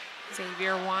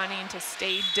 Xavier wanting to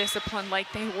stay disciplined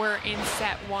like they were in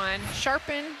set 1.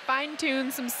 Sharpen, fine-tune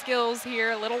some skills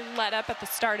here. A little let up at the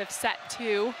start of set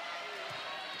 2.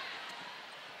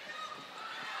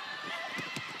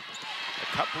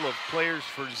 A couple of players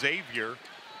for Xavier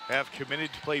have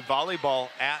committed to play volleyball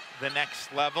at the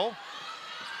next level.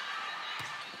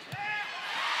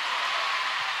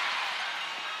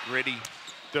 Gritty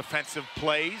defensive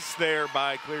plays there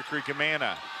by Clear Creek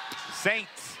Amana.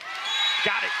 Saints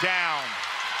got it down.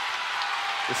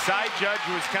 The side judge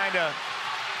was kind of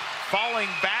falling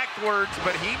backwards,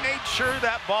 but he made sure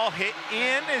that ball hit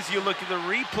in. As you look at the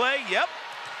replay, yep,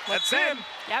 that's in.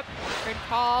 Yep, good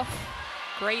call,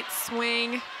 great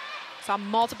swing. Saw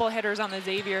multiple hitters on the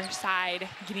Xavier side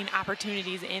getting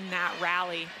opportunities in that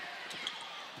rally.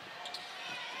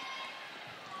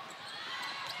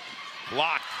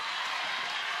 Blocked.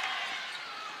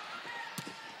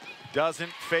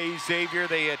 Doesn't phase Xavier.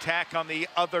 They attack on the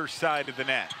other side of the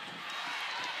net.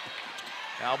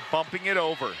 Now bumping it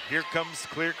over. Here comes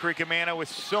Clear Creek Amana with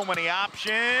so many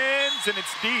options, and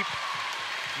it's deep.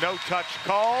 No touch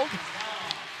called,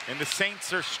 and the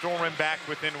Saints are storming back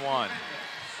within 1.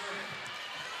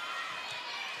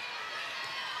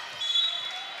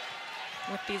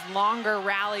 With these longer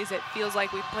rallies, it feels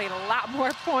like we played a lot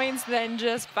more points than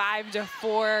just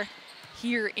 5-4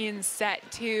 here in set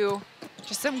 2.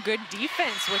 Just some good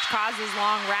defense, which causes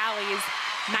long rallies.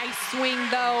 Nice swing,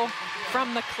 though,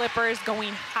 from the Clippers,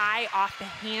 going high off the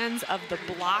hands of the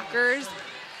blockers,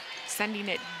 sending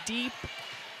it deep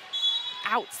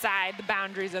outside the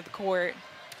boundaries of the court.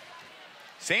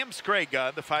 Sam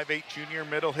Scraga, the 5'8" junior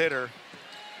middle hitter,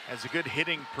 has a good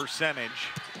hitting percentage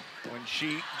when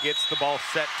she gets the ball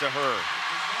set to her.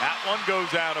 That one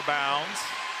goes out of bounds.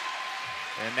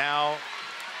 And now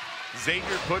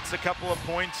Xavier puts a couple of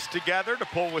points together to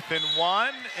pull within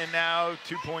 1, and now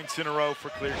 2 points in a row for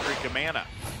Clear Creek Amana.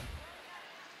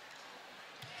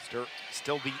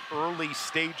 Still the early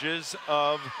stages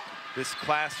of this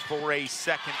Class 4A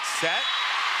second set.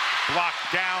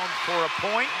 Blocked down for a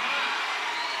point.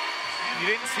 You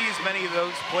didn't see as many of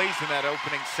those plays in that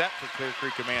opening set for Clear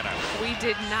Creek Amana. We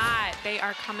did not. They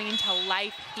are coming to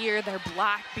life here. Their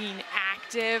block being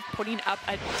active, putting up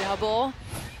a double,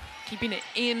 keeping it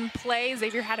in play.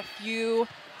 Xavier had a few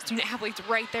student athletes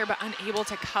right there, but unable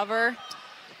to cover.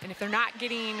 And if they're not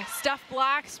getting stuff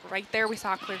blocks, right there we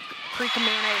saw Clear Creek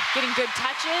Amana getting good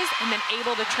touches and then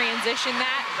able to transition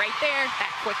that right there,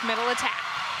 that quick middle attack.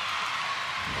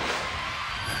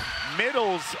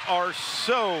 Middles are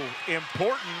so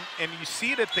important, and you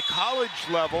see it at the college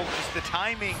level, just the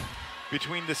timing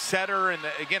between the setter and,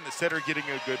 again, the setter getting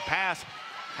a good pass.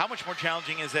 How much more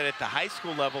challenging is it at the high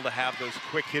school level to have those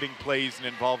quick hitting plays and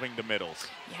involving the middles?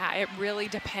 Yeah, it really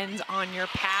depends on your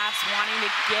pass, wanting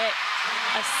to get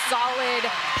a solid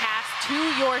pass to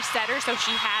your setter so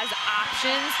she has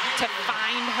options to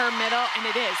find her middle, and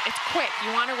it is. It's quick.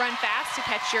 You want to run fast to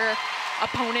catch your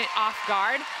opponent off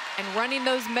guard, and running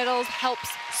those middles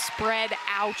helps spread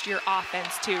out your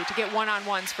offense too, to get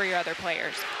one-on-ones for your other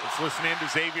players. Let's listen in to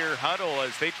Xavier huddle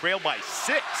as they trail by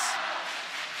 6.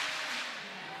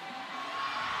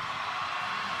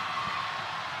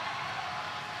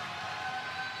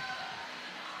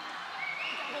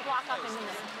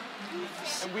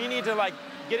 And we need to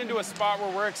get into a spot where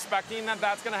we're expecting that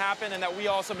that's going to happen and that we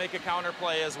also make a counter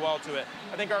play as well to it.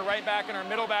 I think our right back and our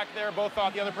middle back there both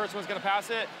thought the other person was going to pass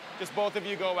it. Just both of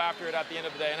you go after it at the end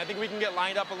of the day. And I think we can get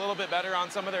lined up a little bit better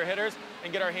on some of their hitters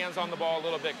and get our hands on the ball a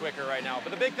little bit quicker right now.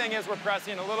 But the big thing is we're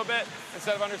pressing a little bit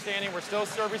instead of understanding. We're still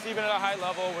serve receiving at a high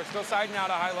level. We're still siding out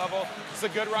at a high level. It's a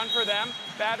good run for them.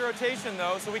 Bad rotation,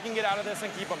 though, so we can get out of this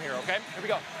and keep them here, okay? Here we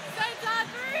go. Saints on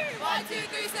 3. 1, 2,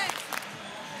 3, Saints.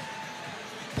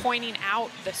 Pointing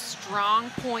out the strong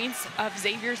points of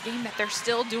Xavier's game, that they're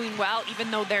still doing well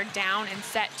even though they're down in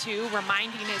set 2,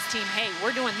 reminding his team, hey,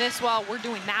 we're doing this well, we're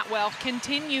doing that well.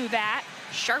 Continue that,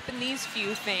 sharpen these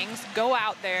few things, go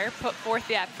out there, put forth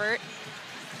the effort,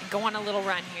 and go on a little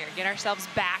run here. Get ourselves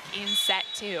back in set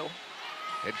 2.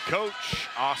 Head coach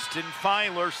Austin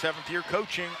Filer, 7th year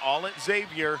coaching, all at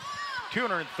Xavier.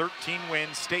 213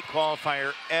 wins, state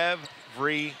qualifier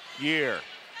every year.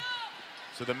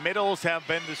 So the middles have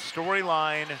been the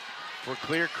storyline for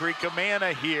Clear Creek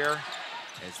Amana here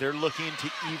as they're looking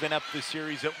to even up the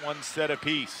series at 1 set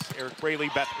apiece. Eric Braley,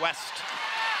 Beth West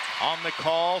on the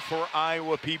call for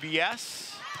Iowa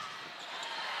PBS.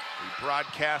 We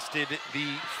broadcasted the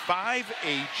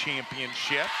 5A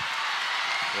championship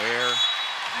where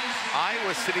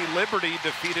Iowa City Liberty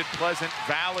defeated Pleasant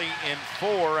Valley in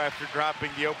 4 after dropping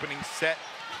the opening set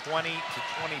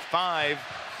 20-25.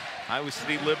 Iowa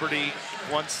City Liberty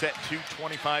won set 2,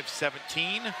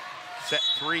 25-17, set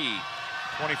 3,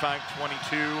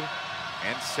 25-22,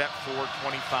 and set 4,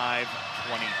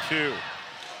 25-22.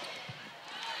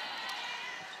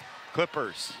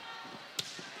 Clippers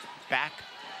back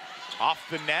off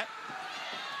the net,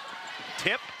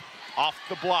 tip off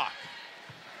the block.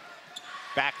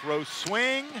 Back row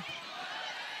swing,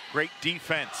 great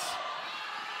defense.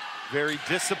 Very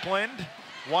disciplined,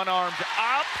 one-armed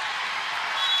up.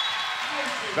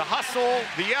 The hustle,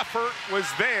 the effort was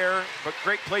there, but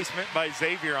great placement by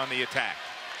Xavier on the attack.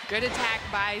 Good attack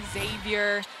by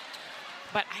Xavier,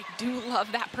 but I do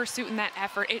love that pursuit and that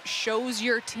effort. It shows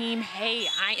your team, hey,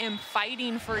 I am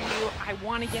fighting for you. I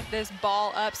want to get this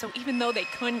ball up. So even though they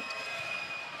couldn't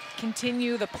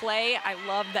continue the play, I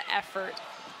love the effort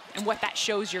and what that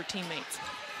shows your teammates.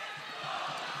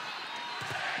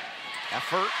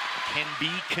 Effort can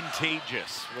be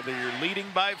contagious, whether you're leading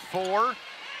by 4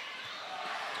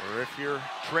 or if you're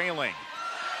trailing.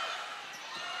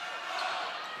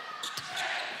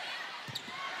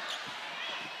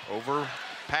 Over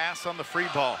pass on the free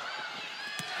ball.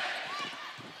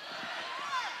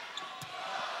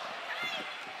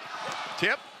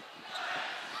 Tip.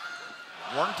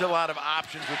 Weren't a lot of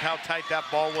options with how tight that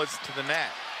ball was to the net.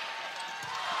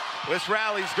 This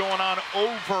rally's going on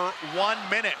over 1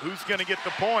 minute. Who's going to get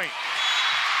the point?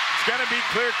 It's going to be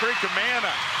Clear Creek Amana.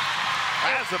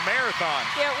 That's a marathon.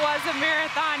 It was a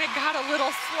marathon. It got a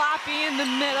little sloppy in the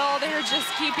middle. They're just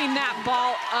keeping that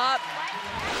ball up,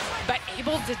 but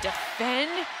able to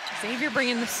defend. Xavier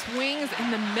bringing the swings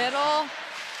in the middle.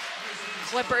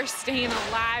 Clippers staying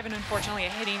alive, and unfortunately a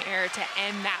hitting error to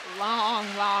end that long,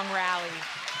 long rally.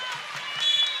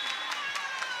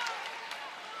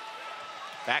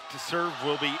 Back to serve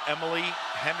will be Emily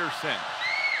Henderson,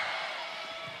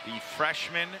 the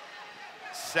freshman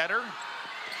setter.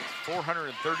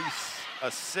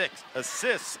 436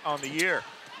 assists on the year.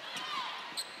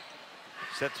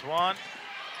 Sets 1.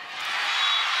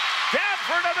 Down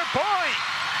for another point.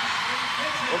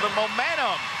 Well, the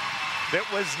momentum that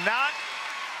was not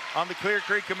on the Clear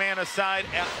Creek Amana side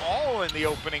at all in the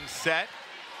opening set.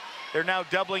 They're now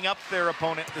doubling up their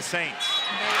opponent, the Saints.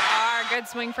 They are. Good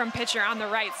swing from pitcher on the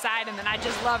right side, and then I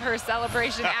just love her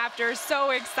celebration after.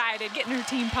 So excited, getting her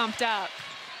team pumped up.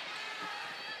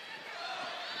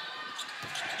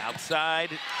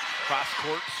 Outside,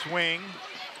 cross-court swing,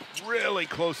 really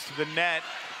close to the net.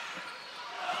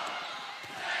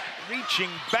 Reaching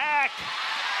back,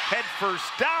 head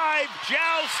first dive,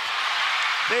 joust.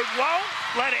 They won't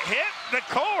let it hit the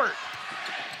court.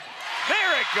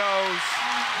 There it goes.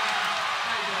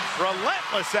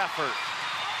 Relentless effort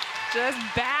Just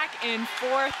back and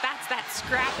forth. That's that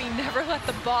scrappy, never let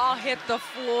the ball hit the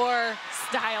floor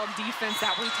style defense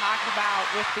that we talked about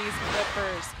with these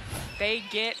Clippers. They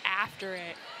get after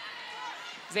it.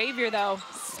 Xavier, though,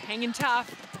 hanging tough.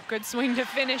 Good swing to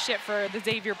finish it for the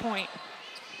Xavier point.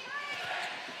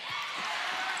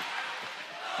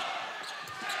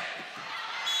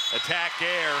 Attack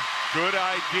air, good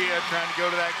idea, trying to go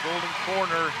to that golden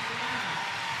corner.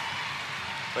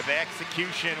 But the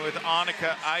execution with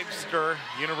Annika Eibster,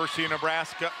 University of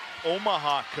Nebraska,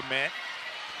 Omaha commit,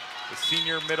 the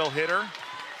senior middle hitter.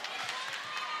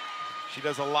 She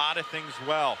does a lot of things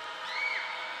well.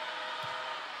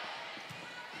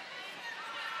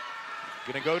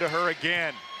 Gonna go to her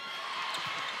again.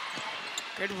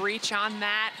 Good reach on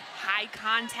that, high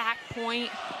contact point.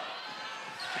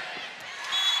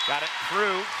 Got it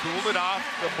through, cooled it off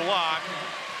the block.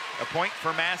 A point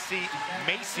for Macy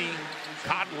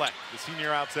Kodlek, the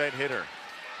senior outside hitter.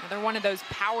 Another one of those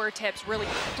power tips, really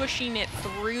pushing it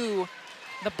through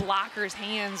the blocker's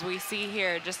hands we see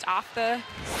here, just off the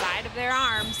side of their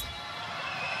arms.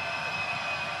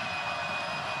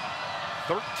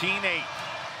 13-8.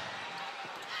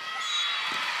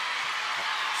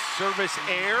 Service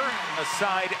air, a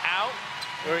side out,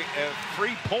 a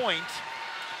free point.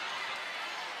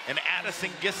 And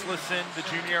Addison Gislason, the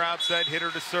junior outside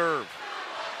hitter, to serve.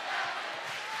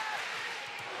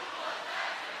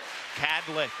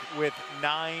 Kadlik with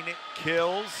 9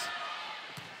 kills.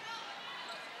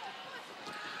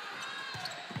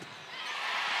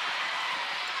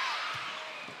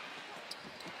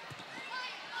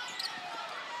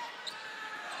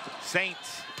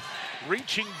 Saints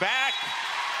reaching back.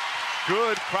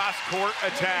 Good cross-court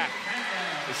attack.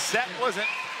 The set wasn't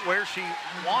where she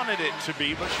wanted it to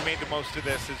be, but she made the most of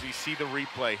this as you see the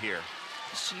replay here.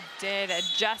 She did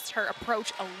adjust her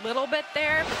approach a little bit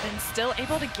there, but then still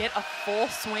able to get a full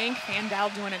swing.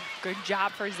 Fandel doing a good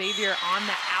job for Xavier on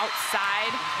the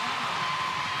outside.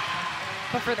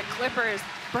 But for the Clippers,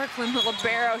 Brooklyn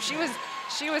Libero, she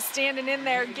was standing in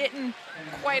there getting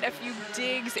quite a few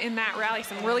digs in that rally,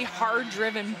 some really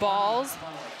hard-driven balls.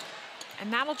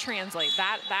 And that'll translate.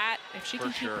 That if she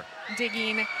can keep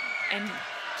digging and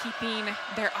keeping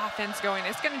their offense going,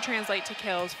 it's going to translate to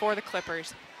kills for the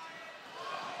Clippers.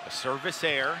 A service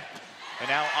air, and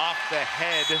now off the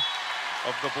head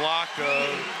of the block of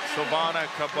Silvana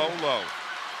Cabolo.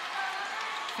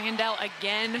 Fandel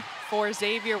again for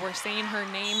Xavier. We're saying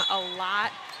her name a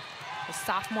lot. The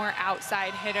sophomore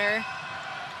outside hitter.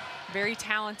 Very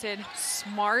talented,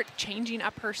 smart, changing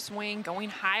up her swing, going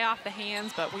high off the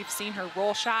hands, but we've seen her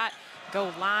roll shot,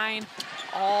 go line,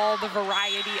 all the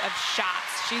variety of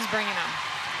shots she's bringing them.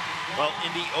 Well,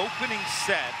 in the opening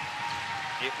set,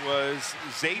 it was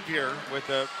Xavier with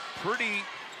a pretty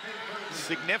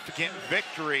significant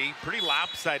victory, pretty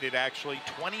lopsided actually,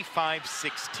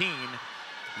 25-16.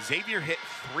 Xavier hit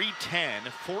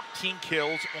 310, 14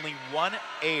 kills, only 1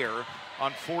 air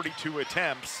on 42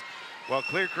 attempts. While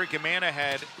Clear Creek Amana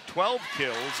had 12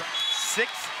 kills,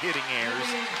 6 hitting airs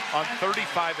on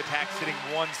 35 attacks, hitting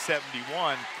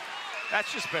 171.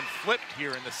 That's just been flipped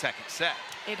here in the second set.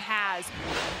 It has.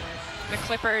 The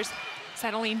Clippers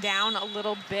settling down a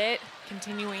little bit,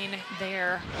 continuing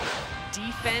their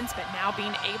defense, but now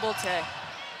being able to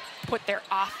put their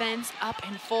offense up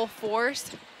in full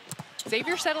force.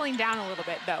 Xavier settling down a little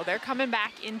bit, though. They're coming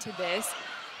back into this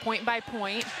point by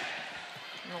point.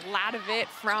 And a lot of it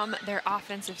from their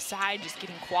offensive side, just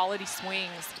getting quality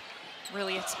swings,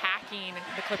 really attacking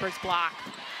the Clippers block.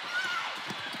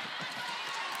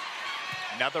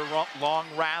 Another long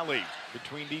rally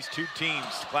between these two teams.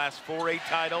 Class 4A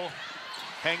title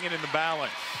hanging in the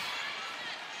balance.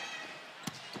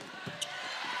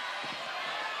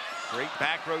 Great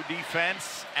back row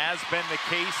defense, as been the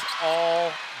case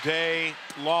all day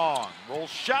long. Roll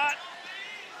shot,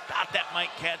 thought that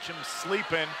might catch him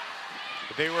sleeping,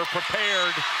 but they were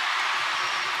prepared.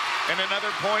 And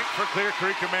another point for Clear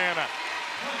Creek Amana.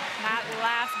 That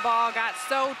last ball got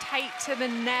so tight to the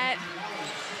net.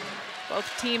 Both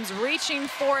teams reaching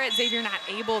for it. Xavier not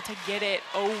able to get it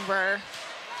over.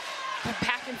 But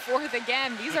back and forth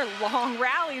again. These are long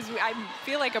rallies. I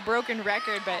feel like a broken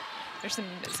record, but there's some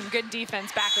good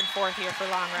defense back and forth here for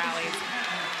long rallies.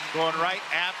 Going right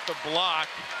at the block.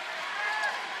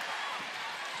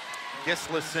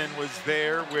 Gislason was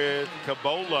there with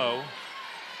Cabolo.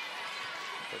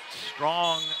 But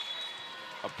strong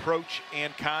approach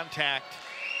and contact.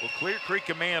 Well, Clear Creek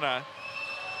Amana,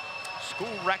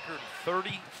 school record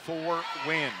 34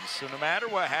 wins. So no matter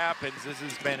what happens, this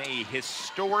has been a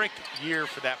historic year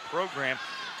for that program.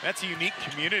 That's a unique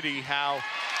community, how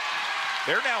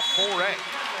They're now 4A.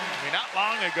 I mean, not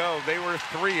long ago, they were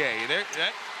 3A. The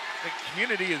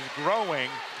community is growing.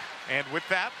 And with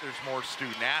that, there's more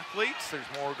student athletes. There's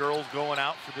more girls going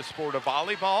out for the sport of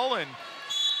volleyball.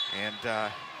 And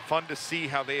fun to see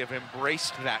how they have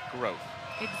embraced that growth.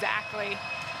 Exactly.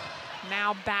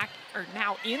 Now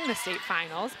in the state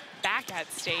finals, back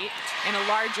at state in a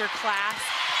larger class,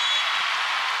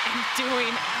 and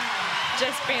doing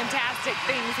just fantastic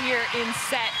things here in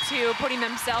set 2, putting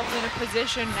themselves in a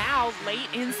position now late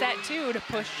in set 2 to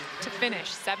push to finish.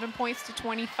 7 points to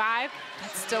 25.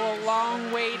 That's still a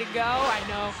long way to go. I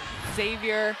know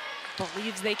Xavier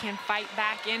believes they can fight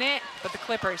back in it, but the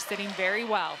Clippers sitting very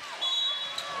well.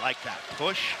 I like that.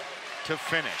 Push to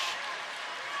finish.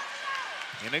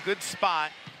 In a good spot.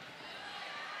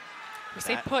 We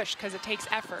say push because it takes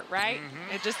effort, right?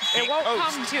 Mm-hmm. It won't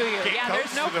come to you. Can't yeah,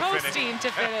 there's no coasting finish.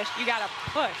 to finish. You got to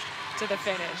push to the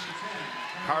finish.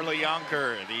 Carla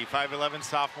Yonker, the 5'11"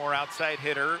 sophomore outside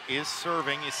hitter, is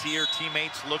serving. You see her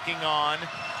teammates looking on.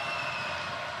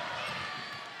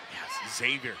 Yes,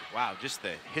 Xavier. Wow, just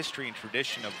the history and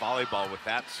tradition of volleyball with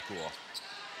that school.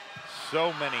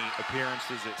 So many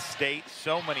appearances at state,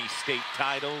 so many state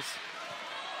titles.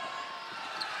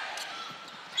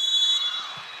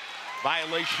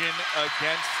 Violation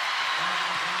against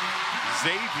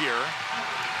Xavier.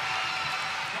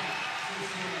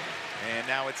 And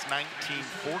now it's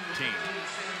 19-14.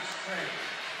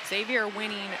 Xavier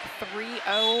winning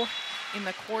 3-0 in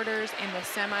the quarters, in the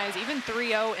semis, even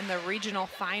 3-0 in the regional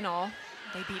final.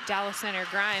 They beat Dallas Center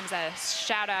Grimes. A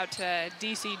shout out to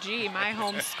DCG, my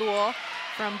home school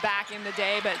from back in the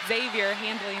day, but Xavier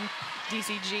handling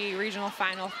DCG regional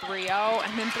final 3-0,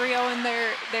 and then 3-0 in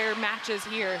their matches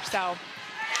here, so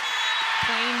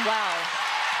playing well.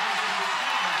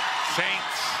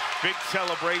 Saints, big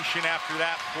celebration after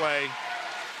that play.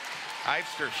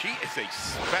 IGHSAU, she is a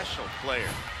special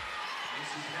player.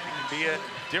 She can be a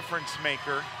difference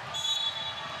maker.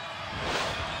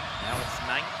 Now it's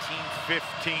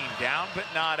 19-15, down but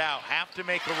not out. Have to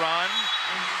make a run.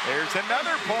 There's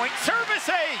another point, service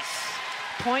ace.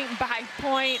 Point by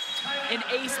point, an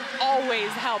ace always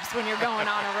helps when you're going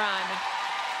on a run.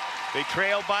 They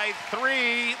trail by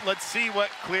 3. Let's see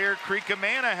what Clear Creek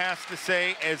Amana has to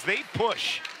say as they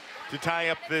push to tie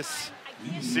up this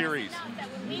series.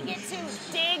 When we get to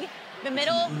dig the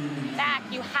middle back,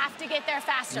 you have to get there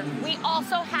faster. We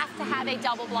also have to have a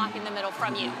double block in the middle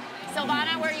from you.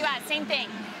 Silvana, where are you at? Same thing.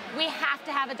 We have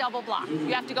to have a double block.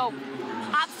 You have to go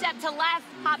hop step to left,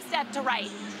 hop step to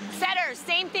right. Setters,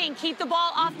 same thing. Keep the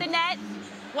ball off the net.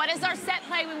 What is our set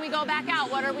play when we go back out?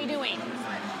 What are we doing?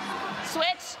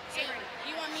 Switch?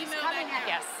 You want me She's middle coming back at,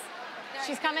 yes.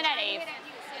 She's coming at Ave.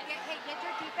 Get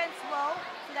your defense low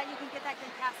so that you can get that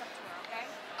good pass up to her, okay?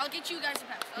 I'll get you guys a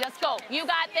pass. Let's go. You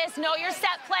got this. Know your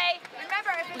set play.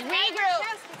 Remember, if it's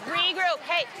Regroup.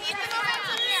 Hey.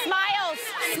 Smiles.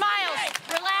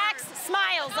 Relax.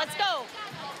 Smiles. Let's go.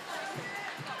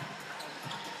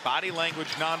 Body language,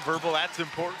 nonverbal, that's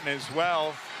important as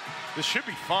well. This should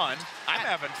be fun. I'm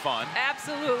having fun.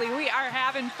 Absolutely, we are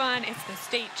having fun. It's the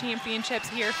state championships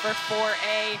here for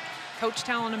 4A. Coach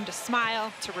telling them to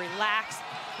smile, to relax,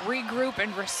 regroup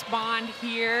and respond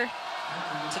here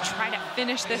to try to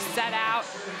finish this set out.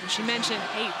 She mentioned,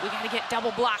 hey, we got to get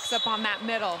double blocks up on that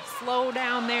middle. Slow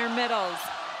down their middles.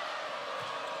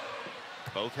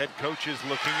 Both head coaches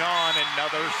looking on.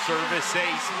 Another service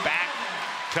ace,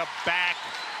 back-to-back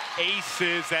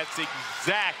aces. That's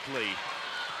exactly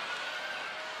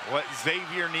what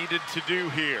Xavier needed to do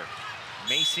here.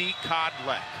 Macy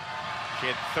Kodlek. She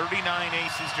had 39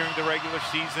 aces during the regular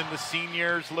season. The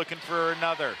seniors looking for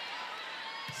another.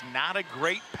 It's not a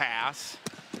great pass.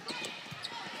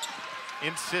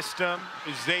 In system,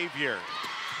 Xavier.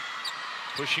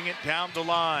 Pushing it down the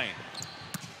line.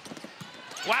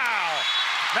 Wow,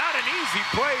 not an easy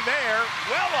play there.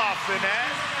 Well off the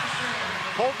net.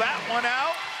 Pulled that one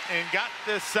out and got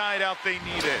the side out they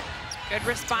needed. Good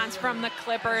response from the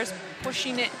Clippers,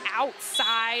 pushing it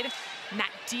outside in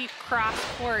that deep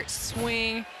cross-court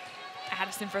swing.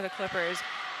 Addison for the Clippers.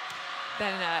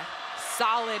 Then a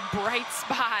solid, bright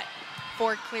spot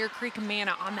for Clear Creek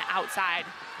Amana on the outside.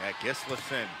 Yeah,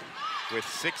 Gislason with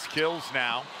 6 kills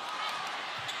now.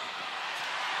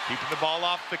 Keeping the ball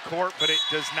off the court, but it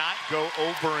does not go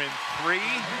over in 3.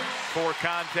 4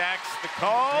 contacts, the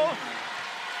call.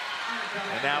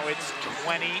 And now it's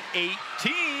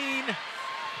 20-18.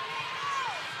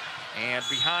 And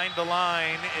behind the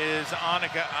line is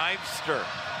Annika IGHSAU.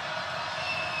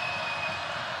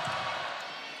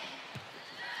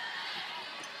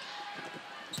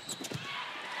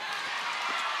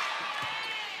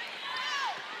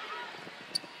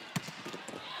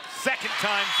 Second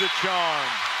time's the charm.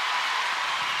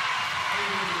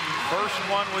 First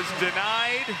one was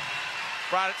denied.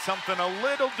 Brought it something a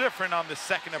little different on the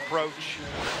second approach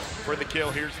for the kill.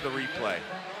 Here's the replay.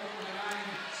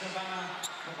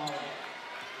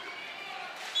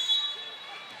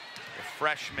 The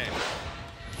freshman,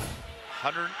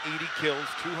 180 kills,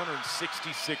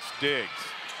 266 digs.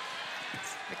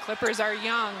 The Clippers are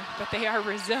young, but they are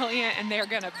resilient, and they're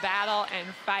going to battle and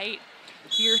fight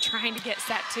here, trying to get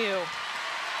set two.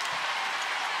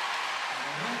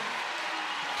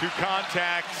 2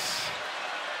 contacts,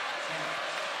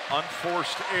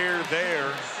 unforced error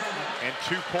there, and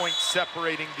 2 points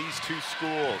separating these 2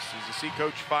 schools. As you see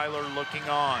Coach Filer looking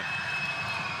on.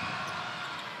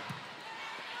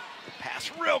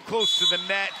 Pass real close to the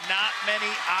net, not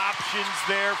many options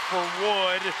there for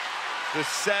Wood. The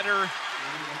setter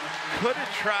could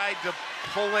have tried to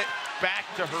pull it back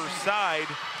to her side,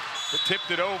 but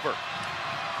tipped it over.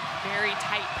 Very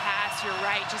tight pass, you're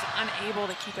right, just unable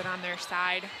to keep it on their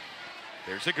side.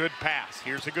 There's a good pass.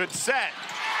 Here's a good set.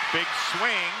 Big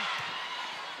swing.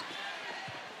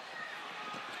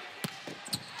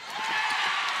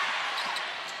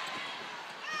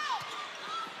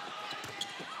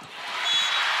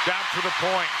 Down for the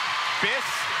point.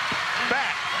 Biss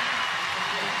back.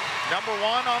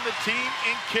 #1 on the team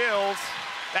in kills.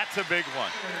 That's a big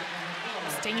one.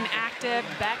 Staying active,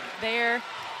 Beck there.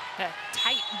 A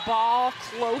tight ball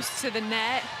close to the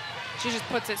net. She just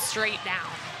puts it straight down.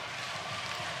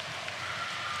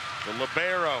 The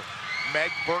libero,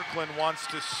 Meg Berkland, wants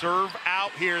to serve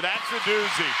out here. That's a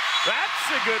doozy.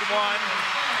 That's a good one.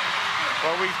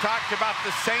 Well, we've talked about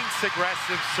the Saints'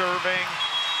 aggressive serving.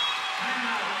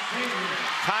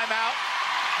 Timeout.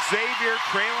 Xavier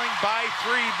trailing by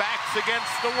 3, backs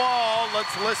against the wall.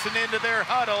 Let's listen into their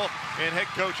huddle and head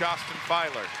coach Austin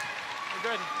Filer.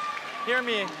 Good. Hear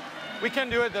me. We can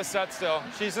do it this set still.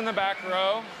 She's in the back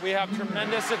row. We have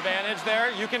tremendous advantage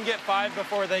there. You can get 5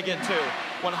 before they get 2.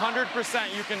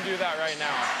 100% you can do that right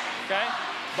now, okay?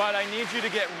 But I need you to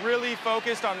get really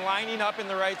focused on lining up in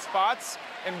the right spots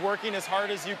and working as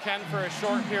hard as you can for a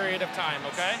short period of time,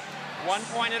 okay? 1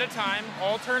 point at a time,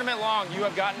 all tournament long. You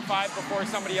have gotten 5 before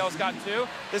somebody else got 2.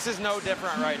 This is no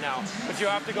different right now. But you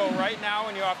have to go right now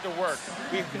and you have to work.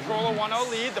 We control a 1-0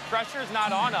 lead. The pressure is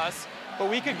not on us, but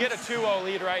we could get a 2-0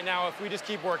 lead right now if we just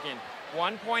keep working.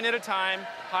 1 point at a time,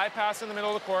 high pass in the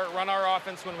middle of the court, run our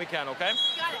offense when we can, okay?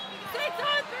 Got it. 6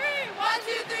 on 3. 1,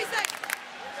 2, 3, 6.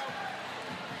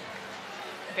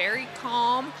 Very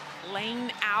calm,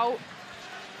 laying out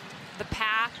the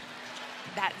path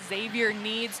that Xavier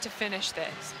needs to finish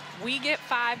this. We get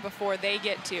 5 before they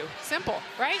get 2. Simple,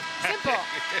 right? Simple.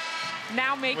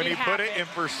 Now make it happen. When you put it in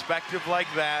perspective like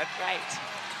that. Right.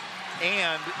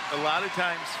 And a lot of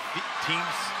times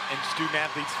teams and student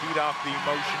athletes feed off the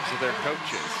emotions of their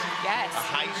coaches. Yes. A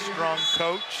high-strung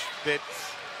coach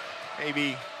that's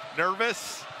maybe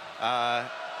nervous,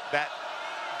 that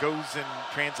goes and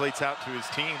translates out to his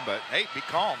team. But hey, be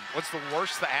calm. What's the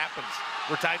worst that happens?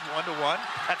 We're tied 1-1.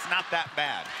 That's not that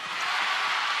bad.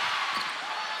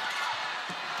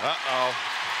 Uh-oh.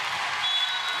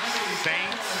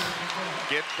 Saints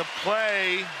get the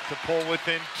play to pull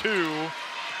within 2.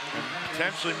 And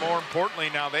potentially more importantly,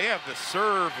 now they have the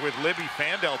serve with Libby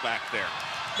Fandel back there.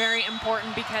 Very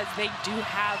important because they do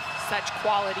have such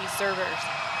quality servers.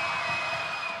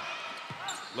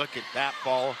 Look at that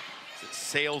ball as it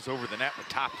sails over the net with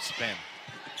top spin.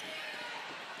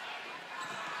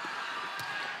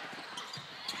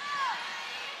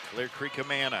 Clear Creek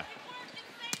Amana.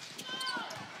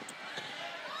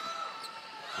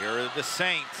 Here are the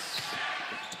Saints.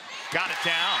 Got it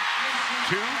down.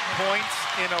 2 points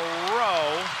in a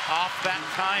row off that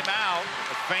timeout.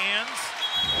 The fans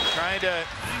trying to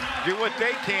do what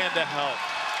they can to help.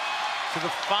 So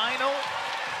the final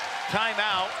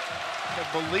timeout, I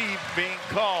believe, being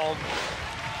called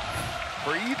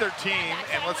for either team.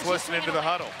 And let's listen into the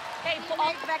huddle. Hey,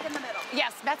 back in the middle.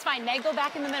 Yes, that's fine. Meg, go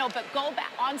back in the middle, but go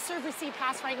back on serve, receive,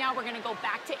 pass right now. We're going to go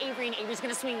back to Avery, and Avery's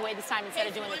going to swing away this time instead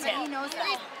of doing the tip. He knows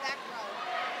that.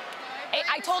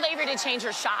 I told Avery to change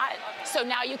her shot, so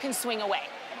now you can swing away.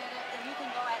 And you can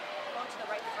go to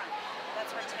the right front.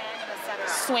 That's where 10 and the center.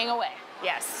 Swing away.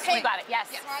 Yes, you got it.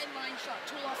 Yes. Sideline shot.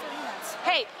 2 off of hands.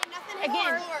 Hey,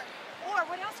 again. Or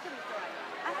what else can we throw?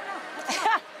 I don't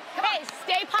know. Hey,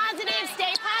 stay positive,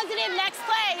 stay positive. Next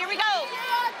play, here we go. 3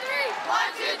 on 3. 1,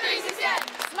 2, 3, 6,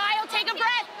 7. Smile, take a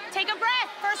breath, take a breath.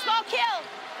 First ball kill.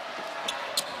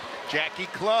 Jackie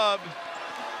Clubb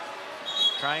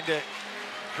trying to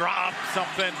drop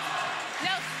something.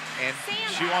 No, and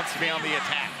she wants to be on the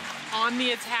attack. on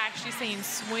the attack. She's saying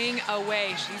swing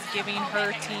away. She's giving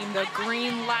her team the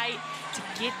green light to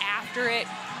get after it,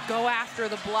 go after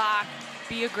the block,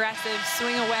 be aggressive,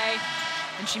 swing away.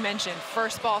 And she mentioned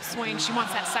first ball swing. She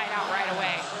wants that side out right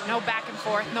away. No back and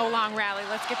forth, no long rally.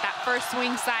 Let's get that first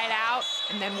swing side out,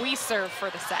 and then we serve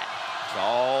for the set. It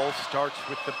all starts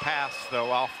with the pass, though,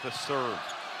 off the serve.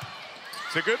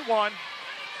 It's a good one.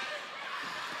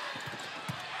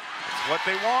 It's what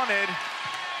they wanted.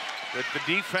 But the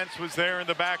defense was there in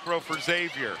the back row for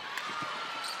Xavier.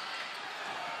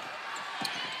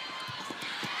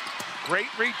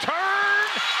 Great return.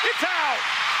 It's out.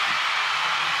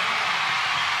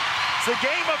 It's a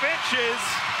game of inches.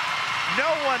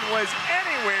 No one was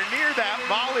anywhere near that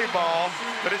volleyball,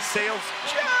 but it sails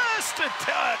just a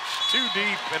touch too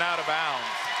deep and out of bounds.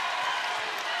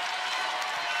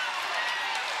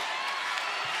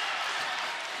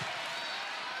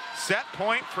 Set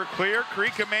point for Clear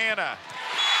Creek Amana.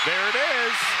 There it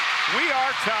is. We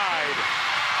are tied.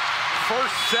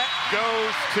 First set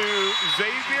goes to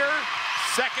Xavier.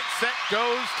 Second set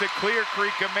goes to Clear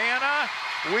Creek Amana.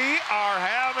 We are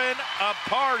having a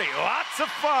party. Lots of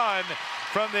fun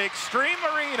from the Extreme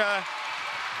Arena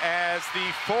as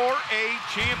the 4A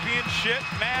championship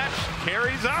match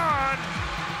carries on.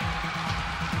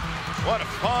 What a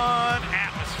fun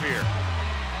atmosphere.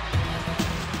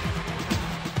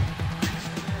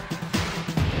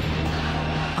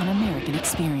 An American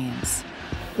experience.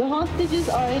 The hostages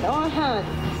are in our hands.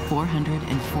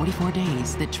 444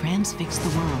 days that transfixed the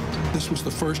world. This was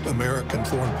the first American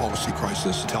foreign policy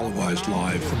crisis televised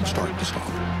live from start to stop.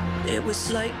 It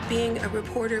was like being a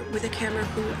reporter with a camera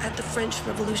crew at the French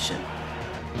Revolution.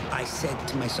 I said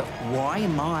to myself, why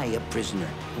am I a prisoner?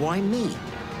 Why me?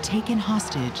 Taken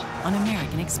hostage on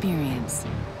American experience.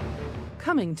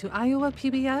 Coming to Iowa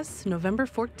PBS November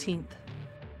 14th.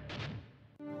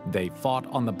 They fought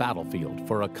on the battlefield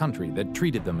for a country that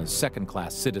treated them as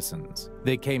second-class citizens.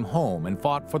 They came home and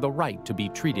fought for the right to be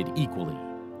treated equally.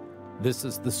 This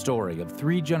is the story of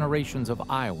 3 generations of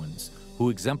Iowans who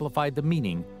exemplified the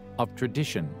meaning of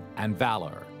tradition and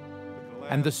valor.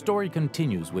 And the story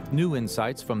continues with new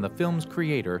insights from the film's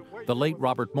creator, the late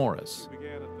Robert Morris.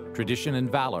 Tradition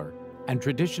and valor, and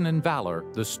Tradition and Valor,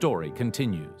 the story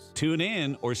continues. Tune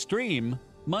in or stream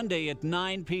Monday at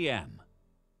 9 p.m.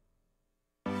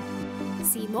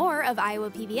 See more of Iowa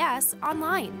PBS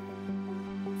online.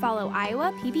 Follow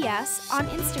Iowa PBS on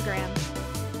Instagram.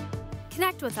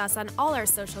 Connect with us on all our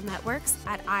social networks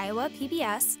at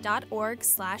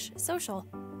iowapbs.org/social.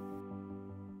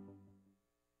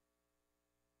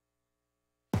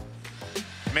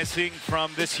 Missing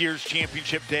from this year's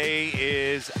championship day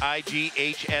is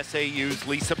IGHSAU's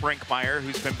Lisa Brinkmeyer,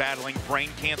 who's been battling brain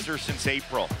cancer since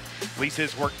April. Lisa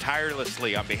has worked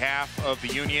tirelessly on behalf of the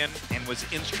union and was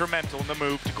instrumental in the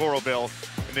move to Coralville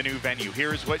in the new venue.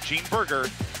 Here's what Jean Berger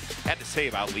had to say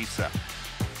about Lisa.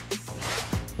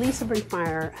 Lisa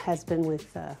Brinkmeyer has been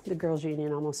with the Girls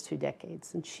Union almost 2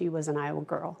 decades, and she was an Iowa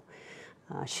girl.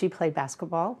 She played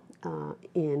basketball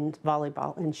and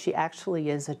volleyball, and she actually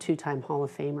is a 2-time Hall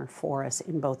of Famer for us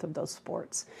in both of those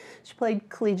sports. She played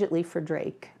collegiately for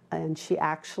Drake, and she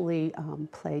actually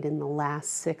played in the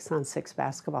last 6-on-6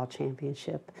 basketball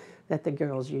championship that the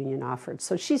Girls Union offered.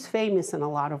 So she's famous in a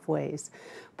lot of ways,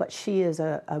 but she is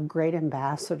a great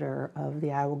ambassador of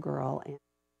the Iowa girl.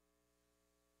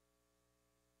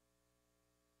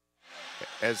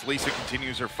 As Lisa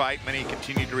continues her fight, many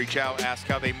continue to reach out, ask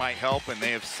how they might help, and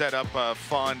they have set up a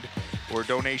fund where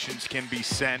donations can be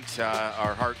sent.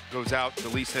 Our heart goes out to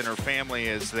Lisa and her family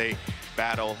as they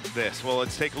battle this. Well,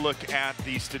 let's take a look at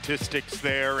the statistics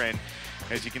there, and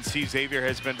as you can see, Xavier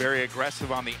has been very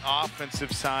aggressive on the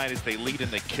offensive side as they lead in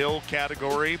the kill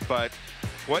category, but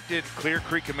what did Clear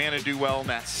Creek Amana do well in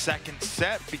that second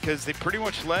set? Because they pretty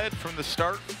much led from the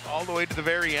start all the way to the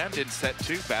very end in set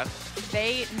 2, Beth.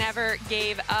 They never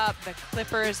gave up. The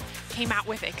Clippers came out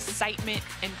with excitement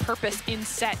and purpose in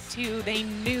set 2. They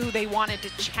knew they wanted to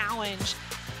challenge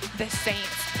the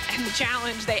Saints, and the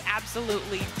challenge they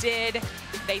absolutely did.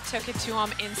 They took it to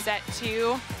them in set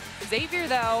 2. Xavier,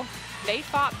 though, they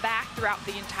fought back throughout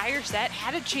the entire set,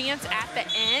 had a chance at the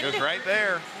end. It was right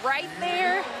there. Right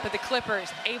there, but the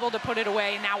Clippers able to put it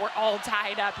away. Now we're all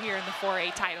tied up here in the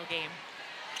 4A title game.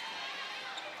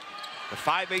 The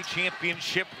 5A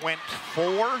championship went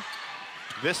 4.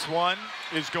 This one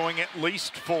is going at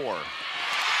least 4.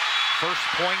 First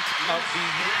point of the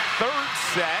 3rd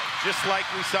set, just like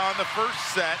we saw in the first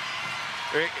set.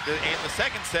 And the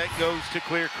second set goes to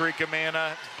Clear Creek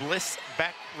Amana. Bliss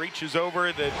Beck reaches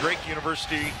over. The Drake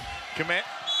University commit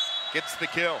gets the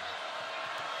kill.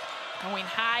 Going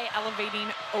high,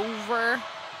 elevating over.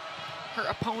 her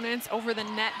opponents over the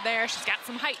net there. She's got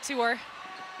some height to her.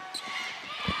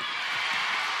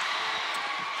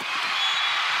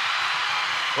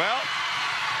 Well,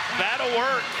 that'll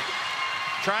work.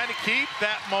 Trying to keep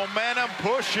that momentum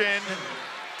pushing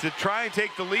to try and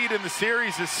take the lead in the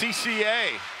series is CCA.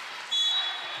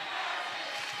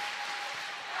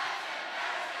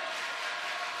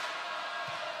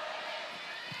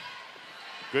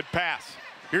 Good pass.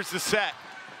 Here's the set.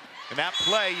 In that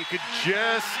play, you could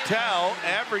just tell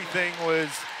everything was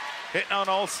hitting on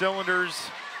all cylinders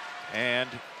and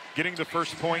getting the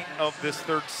first point of this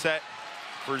third set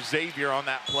for Xavier on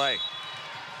that play.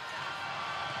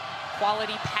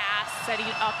 Quality pass, setting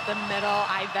up the middle.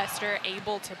 Ivester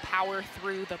able to power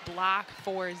through the block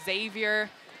for Xavier.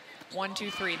 1,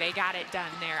 2, 3. They got it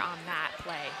done there on that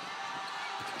play.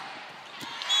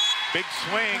 Big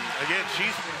swing. Again,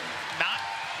 she's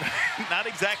not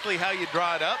exactly how you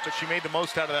draw it up, but she made the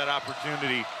most out of that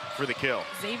opportunity for the kill.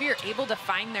 Xavier able to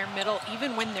find their middle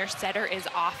even when their setter is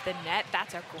off the net.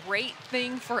 That's a great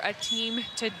thing for a team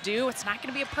to do. It's not going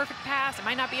to be a perfect pass. It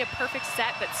might not be a perfect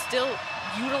set, but still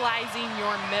utilizing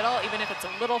your middle, even if it's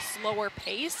a little slower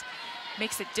pace,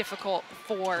 makes it difficult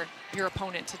for your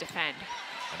opponent to defend.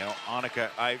 I know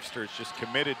Annika Ivester has just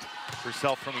committed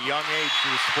herself from a young age to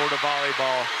the sport of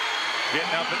volleyball.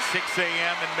 Getting up at 6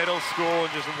 a.m. in middle school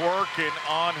and just working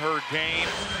on her game.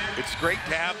 It's great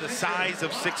to have the size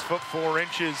of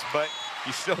 6'4", but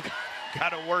you still got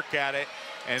to work at it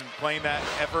and playing that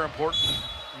ever important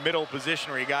middle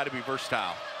position where you got to be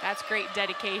versatile. That's great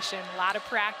dedication. A lot of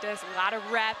practice, a lot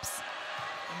of reps.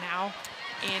 And now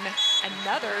in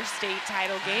another state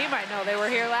title game. I know they were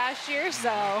here last year,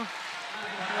 so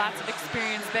lots of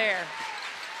experience there.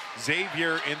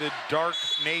 Xavier in the dark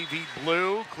navy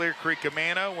blue. Clear Creek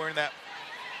Amana wearing that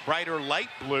brighter light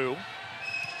blue.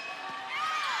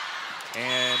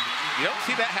 And you don't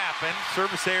see that happen.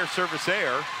 Service air, service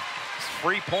air. It's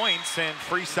free points and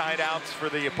free side outs for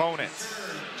the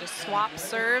opponents. Just swap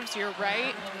serves, you're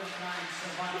right.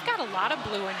 We've got a lot of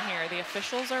blue in here. The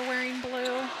officials are wearing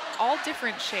blue, all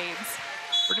different shades.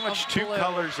 Pretty much two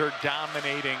colors are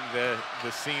dominating the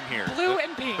scene here. Blue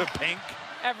and pink. The pink.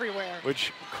 Everywhere.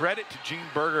 Which, credit to Jean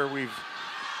Berger, we've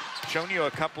shown you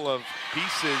a couple of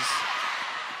pieces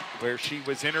where she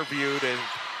was interviewed and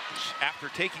after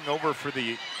taking over for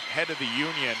the head of the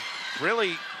union,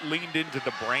 really leaned into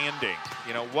the branding.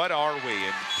 You know, what are we?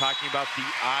 And talking about the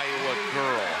Iowa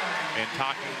girl and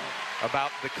talking about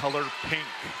the color pink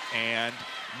and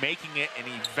making it an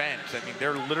event. I mean,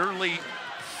 they're literally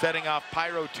setting off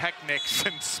pyrotechnics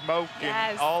and smoke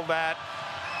and all that.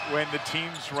 When the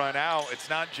teams run out, it's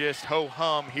not just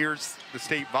ho-hum, here's the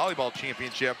state volleyball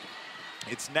championship.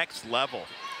 It's next level.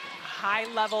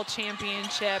 High-level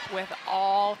championship with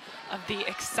all of the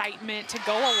excitement to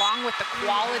go along with the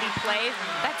quality play.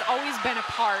 That's always been a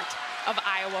part of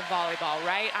Iowa volleyball,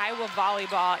 right? Iowa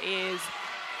volleyball is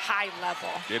high level.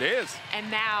 It is.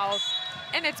 And now,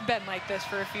 and it's been like this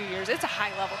for a few years, it's a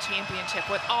high-level championship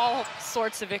with all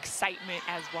sorts of excitement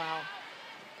as well.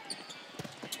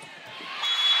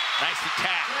 Nice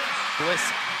attack.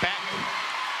 Bliss Beck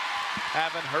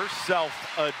having herself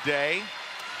a day.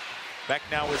 Beck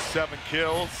now with 7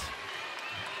 kills.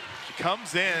 She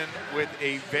comes in with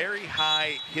a very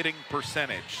high hitting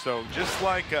percentage. So just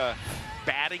like a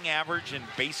batting average in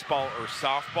baseball or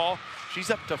softball,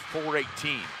 she's up to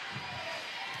 .418.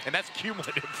 And that's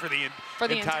cumulative for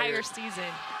the entire season.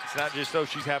 It's not just, oh,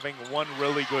 she's having one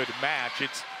really good match.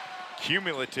 It's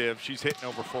cumulative. She's hitting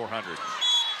over 400.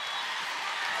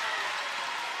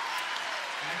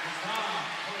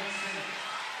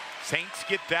 Saints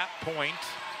get that point.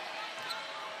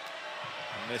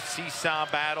 And the seesaw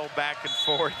battle back and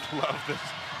forth. Love this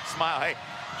smile. Hey,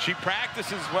 she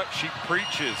practices what she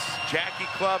preaches. Jackie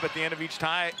Clubb at the end of each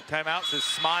timeout says,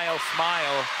 smile,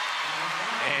 smile.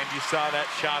 And you saw that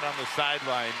shot on the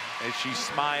sideline as she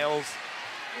smiles.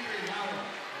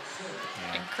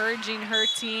 Encouraging her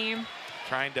team.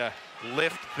 Trying to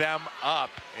lift them up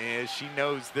as she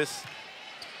knows this.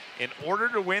 In order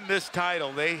to win this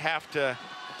title, they have to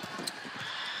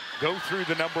go through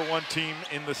the #1 team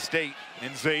in the state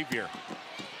in Xavier.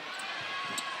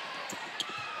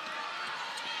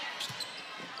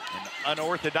 An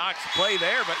unorthodox play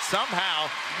there, but somehow,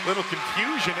 little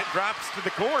confusion, it drops to the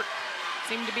court.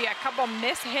 Seemed to be a couple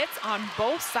miss hits on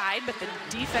both sides, but the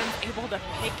defense able to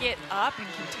pick it up and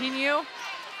continue.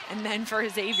 And then for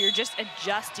Xavier, just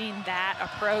adjusting that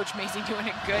approach. Macy doing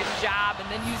a good job, and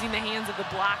then using the hands of the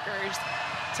blockers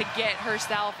to get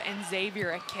herself and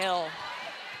Xavier a kill.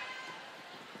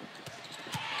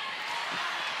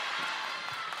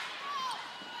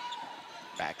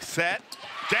 Back set,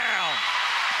 down.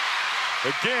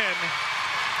 Again,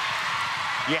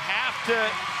 you have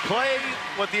to play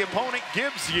what the opponent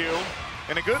gives you.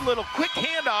 And a good little quick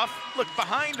handoff. Look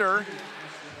behind her.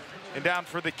 And down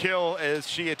for the kill as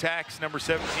she attacks number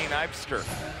 17, Ibster.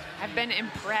 I've been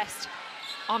impressed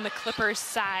on the Clippers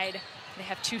side. They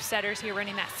have two setters here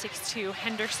running that 6-2,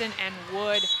 Henderson and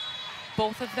Wood.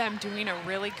 Both of them doing a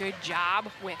really good job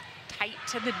with tight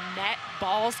to the net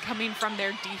balls coming from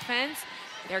their defense.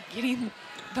 They're getting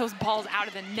those balls out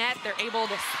of the net. They're able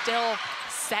to still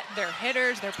set their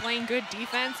hitters. They're playing good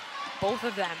defense, both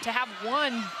of them. To have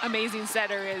one amazing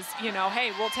setter is, you know,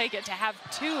 hey, we'll take it. To have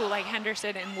two like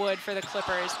Henderson and Wood for the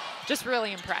Clippers, just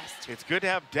really impressed. It's good to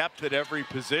have depth at every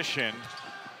position,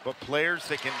 but players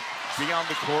that can be on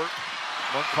the court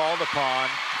when called upon.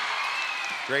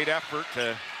 Great effort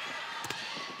to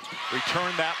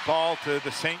return that ball to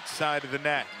the Saints side of the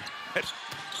net.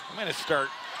 I'm going to start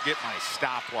get my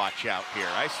stopwatch out here.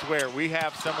 I swear we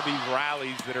have some of these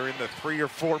rallies that are in the 3 or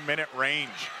 4 minute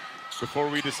range before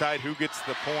we decide who gets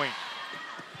the point.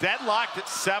 Deadlocked at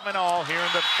 7-all here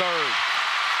in the third.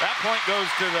 That point goes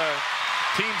to the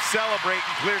team celebrating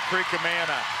Clear Creek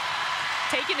Amana.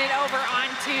 Taking it over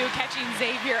onto catching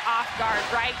Xavier off guard,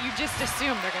 right? You just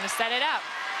assume they're going to set it up.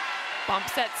 Bump,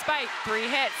 set, spike, 3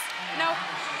 hits. Nope.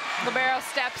 Libero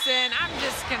steps in. I'm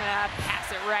just going to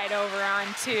pass it right over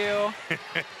onto.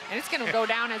 And it's going to go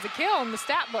down as a kill in the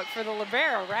stat book for the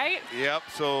Libero, right? Yep,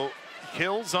 so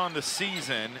kills on the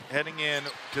season heading in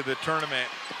to the tournament,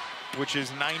 which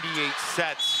is 98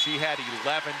 sets. She had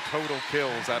 11 total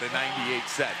kills out of 98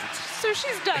 sets. So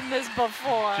she's done this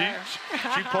before.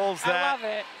 She pulls that I love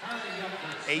it.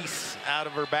 ace out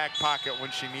of her back pocket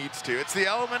when she needs to. It's the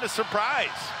element of surprise.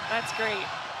 That's great.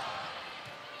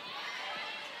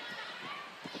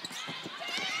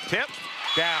 Tip,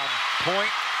 down, point,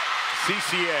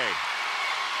 CCA.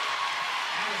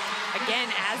 Again,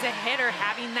 as a hitter,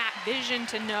 having that vision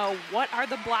to know what are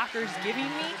the blockers giving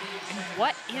me and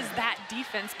what is that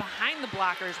defense behind the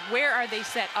blockers? Where are they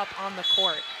set up on the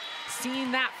court?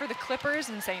 Seeing that for the Clippers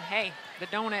and saying, hey, the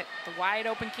donut, the wide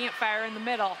open campfire in the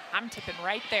middle, I'm tipping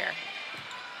right there.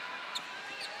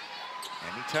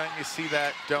 Anytime you see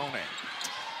that donut,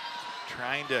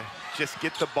 trying to just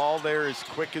get the ball there as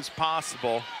quick as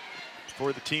possible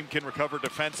before the team can recover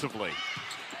defensively.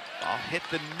 Ball hit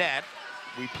the net.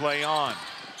 We play on.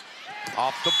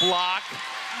 Off the block,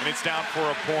 and it's down for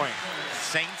a point.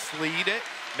 Saints lead it.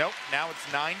 Nope, now it's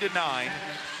 9-9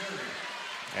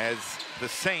 as the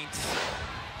Saints'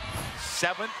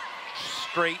 7th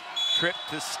straight trip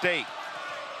to state.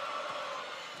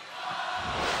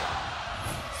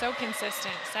 So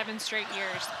consistent, 7 straight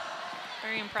years.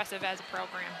 Very impressive as a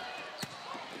program.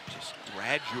 Just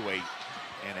graduate,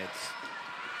 and it's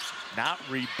not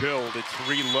rebuild, it's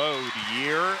reload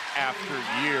year after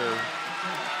year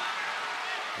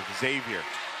with Xavier.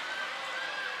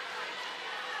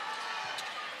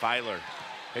 Filer,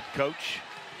 head coach,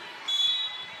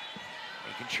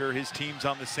 making sure his team's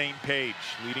on the same page,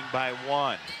 leading by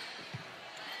 1.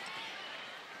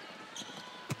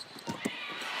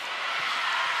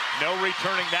 No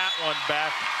returning that one,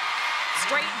 Beth.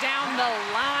 Straight down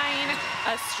the line,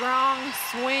 a strong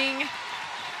swing.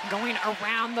 Going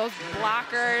around those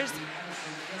blockers.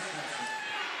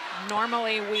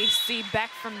 Normally we see Beck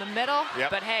from the middle,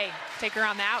 but hey, take her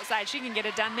on the outside. She can get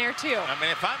it done there too. I mean,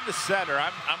 if I'm the setter,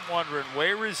 I'm wondering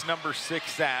where is number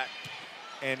 6 at?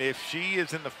 And if she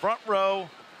is in the front row,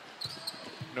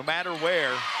 no matter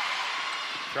where,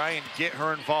 try and get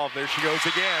her involved. There she goes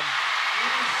again.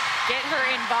 Get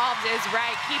her involved is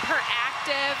right. Keep her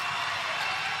active.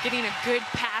 Getting a good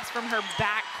pass from her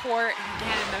backcourt.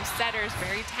 Again, those setters,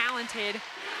 very talented.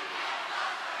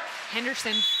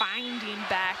 Henderson finding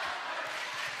Beck.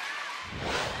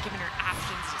 Giving her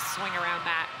options to swing around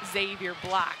that Xavier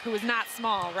block, who is not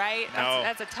small, right? No.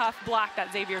 That's a tough block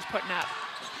that Xavier's putting up.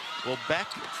 Well, Beck,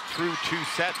 through 2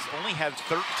 sets, only has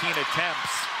 13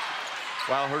 attempts,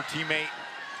 while her teammate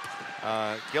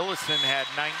Gillison had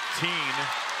 19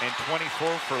 and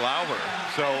 24 for Lauer.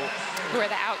 So, who are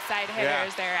the outside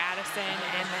hitters there, Addison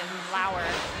and then Lauer.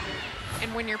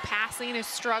 And when your passing is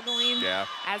struggling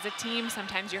as a team,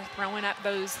 sometimes you're throwing up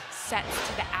those sets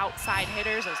to the outside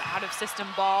hitters, those out-of-system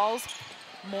balls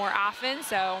more often.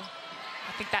 So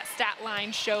I think that stat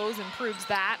line shows and proves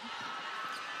that.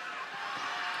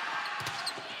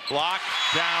 Block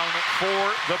down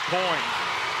for the point.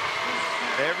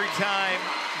 Every time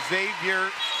Xavier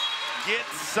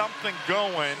gets something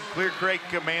going, Clear Creek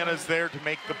Amana's there to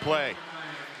make the play.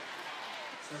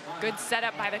 Good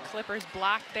setup by the Clippers,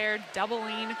 block there,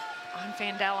 doubling on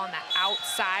Fandel on the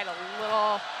outside, a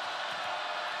little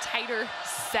tighter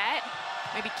set.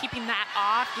 maybe keeping that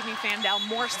off, giving Fandel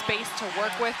more space to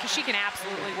work with, because she can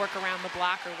absolutely work around the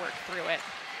block or work through it.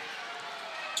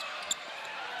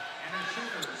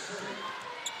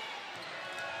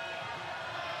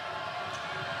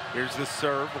 Here's the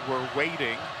serve. We're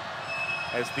waiting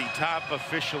as the top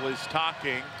official is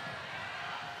talking.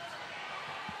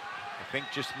 I think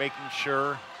just making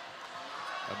sure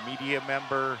a media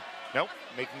member, nope,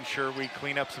 making sure we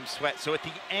clean up some sweat. So at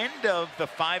the end of the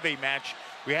 5A match,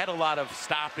 we had a lot of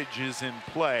stoppages in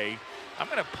play. I'm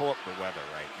going to pull up the weather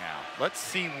right now. Let's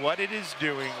see what it is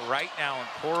doing right now in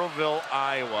Coralville,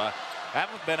 Iowa. I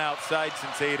haven't been outside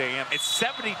since 8 a.m. It's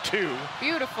 72.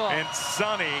 Beautiful. And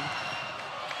sunny.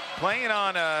 Playing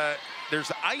on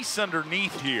there's ice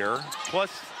underneath here.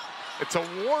 Plus, it's a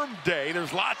warm day.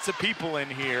 There's lots of people in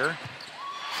here.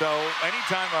 So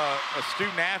anytime a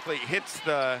student athlete hits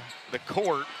the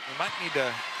court, we might need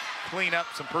to clean up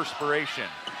some perspiration.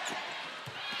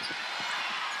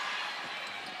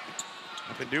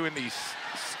 I've been doing these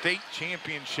state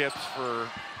championships for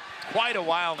quite a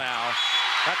while now.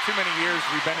 Not too many years.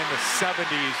 We've been in the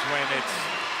 70s when it's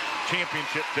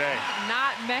championship day.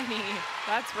 Not many.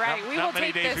 That's right. Not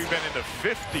many days we've been in the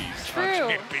 50s on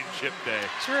championship day.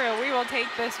 True. We will take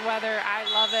this weather. I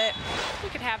love it. We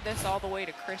could have this all the way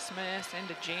to Christmas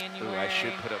into January. Ooh, I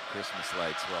should put up Christmas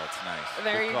lights. Well, it's nice.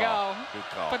 There you go. Good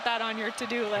call. Put that on your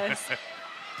to-do list.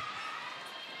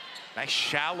 Nice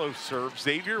shallow serve.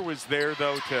 Xavier was there,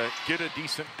 though, to get a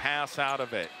decent pass out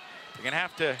of it. You're going to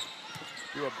have to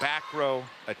do a back row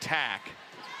attack.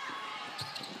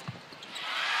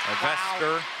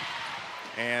 Vester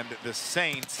and the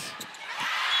Saints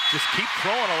just keep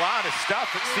throwing a lot of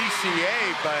stuff at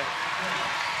CCA, but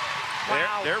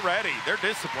they're ready. They're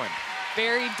disciplined.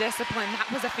 Very disciplined.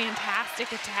 That was a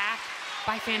fantastic attack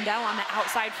by Fandel on the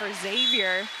outside for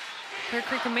Xavier. Clear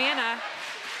Creek Amana,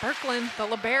 Birkeland, the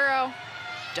libero,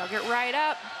 dug it right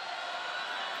up.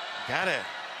 Gotta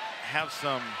have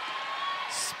some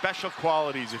special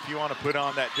qualities if you want to put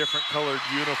on that different colored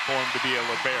uniform to be a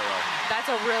libero. That's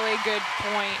a really good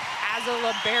point. As a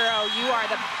libero, you are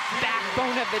the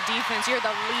backbone of the defense. You're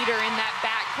the leader in that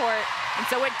backcourt. And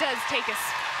so it does take a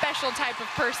special type of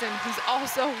person who's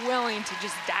also willing to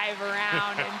just dive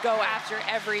around and go after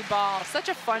every ball. Such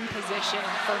a fun position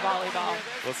for volleyball.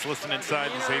 Let's listen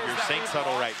inside the Xavier Saints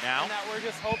huddle right now. We're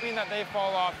just hoping that they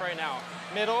fall off right now.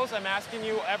 Middles, I'm asking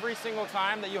you every single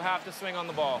time that you have to swing on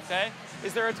the ball, okay?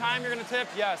 Is there a time you're going to tip?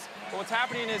 Yes. But what's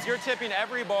happening is you're tipping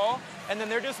every ball, and then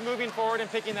they're just moving forward and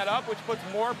picking that up, which puts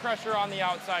more pressure on the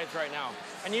outsides right now.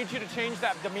 I need you to change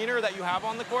that demeanor that you have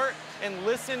on the court and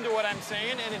listen to what I'm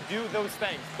saying and do those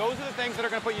things. Those are the things that are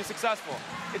going to put you successful.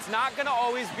 It's not going to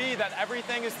always be that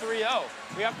everything is 3-0.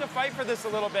 We have to fight for this a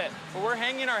little bit, but we're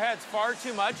hanging our heads far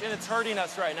too much, and it's hurting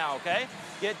us right now, okay?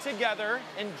 Get together,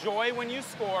 enjoy when you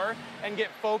score, and get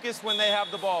focused when they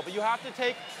have the ball. But you have to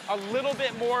take a little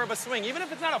bit more of a swing. Even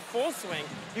if it's not a full swing,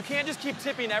 you can't just keep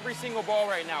tipping every single ball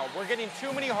right now. We're getting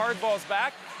too many hard balls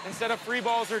back instead of free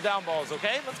balls or down balls,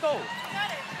 okay? Let's go.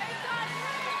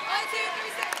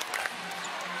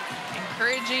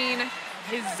 Encouraging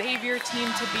his Xavier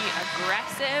team to be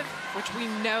aggressive, which we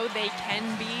know they can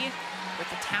be with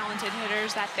the talented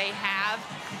hitters that they have.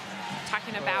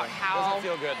 Talking about how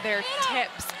their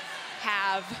tips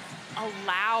have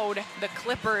allowed the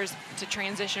Clippers to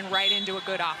transition right into a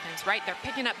good offense, right? They're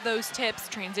picking up those tips,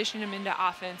 transitioning them into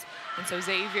offense. And so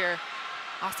Xavier,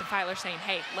 Austin Filer saying,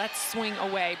 hey, let's swing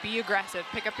away, be aggressive,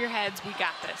 pick up your heads, we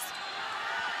got this.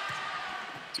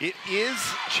 It is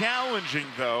challenging,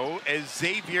 though, as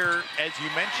Xavier, as you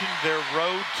mentioned, their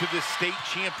road to the state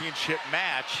championship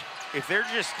match. If they're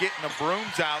just getting the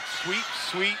brooms out,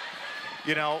 sweep,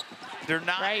 you know, they're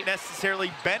not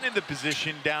necessarily been in the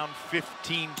position down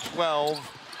 15-12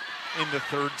 in the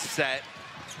third set.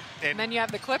 And then you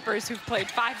have the Clippers who've played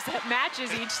 5-set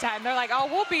matches each time. They're like, oh,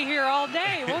 we'll be here all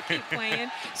day. We'll keep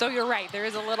playing. So you're right. There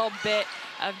is a little bit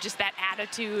of just that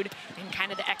attitude and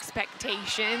kind of the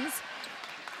expectations.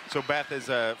 So Beth, as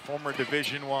a former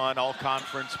Division I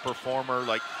all-conference performer,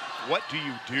 like, what do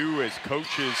you do as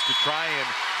coaches to try and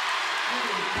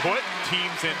put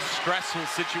teams in stressful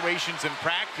situations in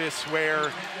practice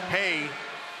where, hey,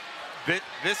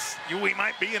 we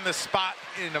might be in the spot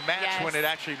in a match when it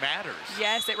actually matters?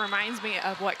 Yes, it reminds me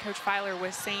of what Coach Filer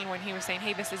was saying when he was saying,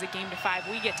 hey, this is a game to 5.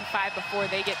 We get to 5 before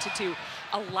they get to 2.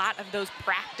 A lot of those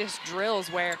practice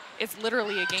drills where it's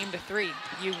literally a game to 3.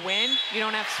 You win, you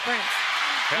don't have sprints.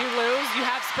 You lose, you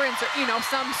have sprints, or, you know,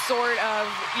 some sort of,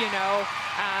 you know,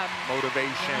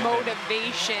 motivation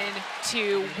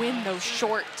to win those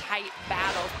short, tight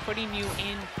battles, putting you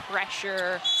in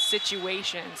pressure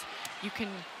situations. You can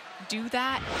do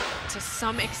that to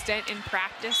some extent in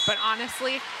practice, but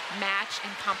honestly, match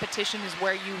and competition is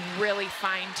where you really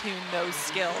fine-tune those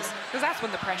skills, because that's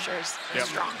when the pressure is the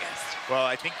strongest. Well,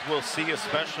 I think we'll see,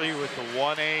 especially with the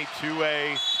 1A,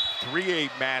 2A, 3A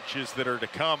matches that are to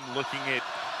come, looking at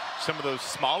some of those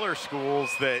smaller schools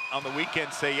that on the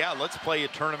weekend say, yeah, let's play a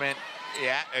tournament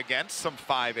against some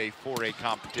 5A, 4A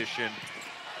competition.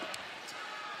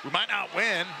 We might not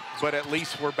win, but at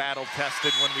least we're battle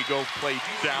tested when we go play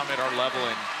down at our level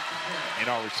in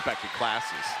our respective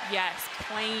classes. Yes,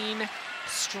 playing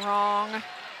strong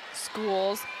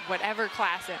schools, whatever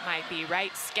class it might be,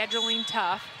 right? Scheduling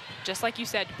tough, just like you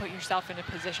said, to put yourself in a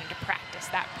position to practice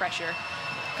that pressure.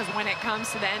 Because when it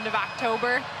comes to the end of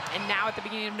October and now at the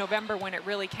beginning of November, when it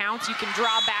really counts, you can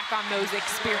draw back on those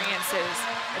experiences.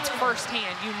 It's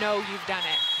firsthand, you know you've done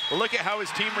it. Well, look at how his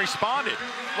team responded.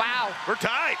 Wow. We're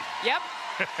tied. Yep.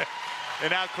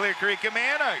 And now Clear Creek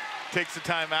Amana takes a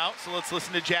timeout. So let's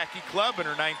listen to Jackie Clubb in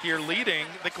her 9th year leading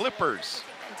the Clippers.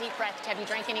 Deep breath. Have you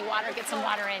drank any water? Get some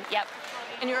water in. Yep.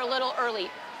 And you're a little early.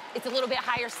 It's a little bit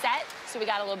higher set, so we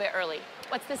got a little bit early.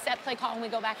 What's the set play call when we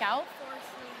go back out?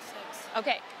 4-3-6.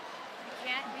 Okay.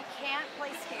 We can't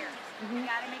play scared. We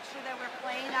got to make sure that we're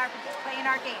playing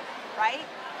our game, right?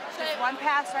 Just one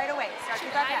pass right away. Start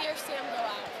with that pass. Sam go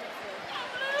out.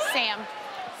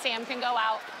 Sam can go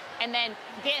out, and then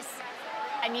this.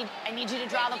 I need you to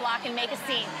draw the block and make a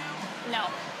scene. No,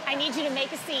 I need you to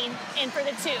make a scene in for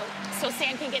the 2, so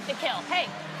Sam can get the kill. Hey,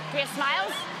 do we have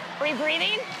smiles? Are we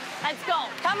breathing? Let's go.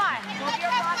 Come on. Move your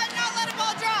block. Not let the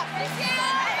ball drop. 1, 2,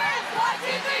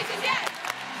 3, together.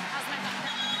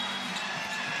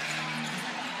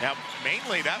 Now,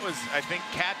 mainly that was, I think,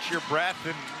 catch your breath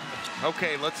and,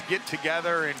 okay, let's get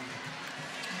together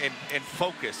and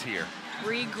focus here.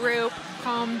 Regroup,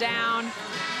 calm down,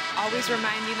 always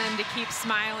reminding them to keep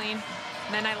smiling.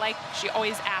 And then she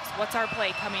always asks, what's our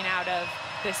play coming out of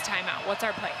this timeout? What's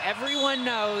our play? Everyone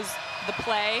knows the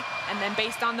play, and then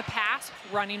based on the pass,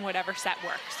 running whatever set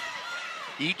works.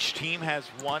 Each team has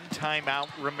 1 timeout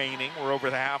remaining. We're over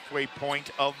the halfway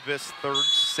point of this 3rd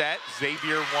set.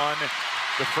 Xavier won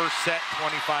the first set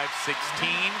 25-16.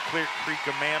 Clear Creek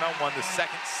Amana won the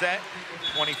 2nd set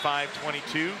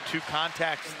 25-22. 2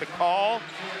 contacts the call.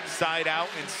 Side out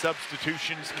and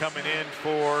substitutions coming in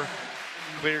for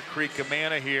Clear Creek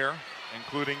Amana here,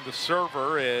 including the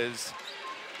server is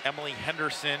Emily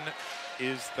Henderson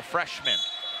is the freshman.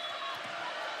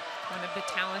 One of the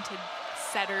talented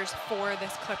setters for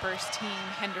this Clippers team,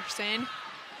 Henderson,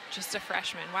 just a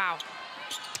freshman. Wow.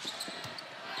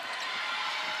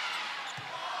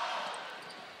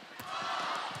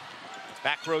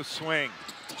 Back row swing,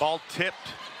 ball tipped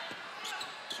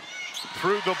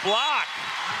through the block.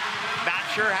 Not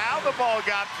sure how the ball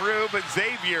got through, but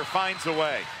Xavier finds a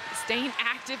way. Staying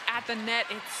active at the net,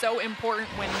 it's so important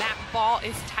when that ball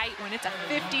is tight, when it's a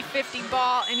 50-50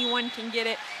 ball, anyone can get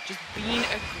it. Just being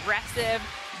aggressive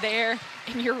there.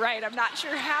 And you're right, I'm not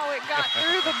sure how it got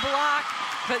through the block,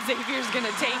 but Xavier's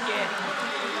gonna take it.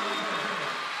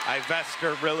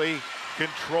 Ivester really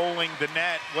controlling the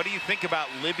net. What do you think about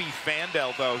Libby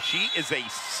Fandel, though? She is a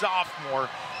sophomore,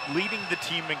 leading the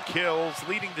team in kills,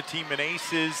 leading the team in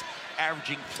aces,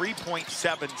 averaging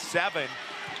 3.77.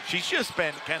 She's just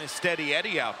been kind of steady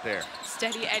Eddie out there.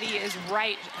 Steady Eddie is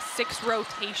right. 6th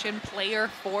rotation player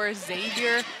for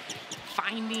Xavier,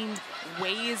 finding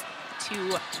ways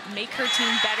to make her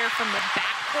team better from the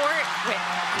backcourt with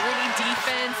gritty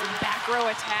defense and back row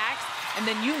attacks. And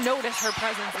then you notice her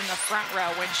presence in the front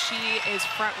row when she is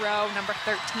front row, number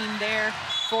 13 there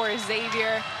for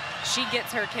Xavier. She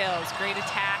gets her kills, great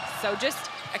attacks. So just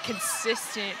a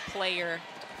consistent player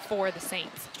for the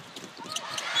Saints.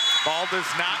 Ball does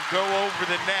not go over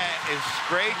the net as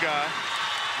Strega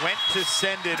went to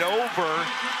send it over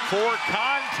for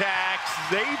contacts.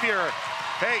 Xavier,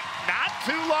 hey, not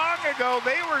too long ago,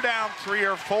 they were down 3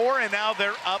 or 4, and now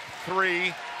they're up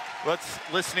 3. Let's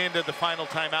listen into the final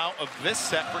timeout of this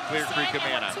set for Clear Creek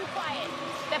Amana. Too quiet.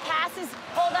 The passes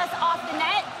hold us off the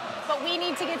net, but we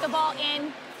need to get the ball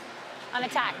in on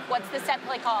attack. What's the set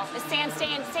play call? Is Sam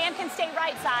staying? Sam can stay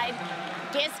right side.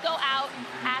 Gis go out.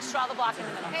 Ash draw the block in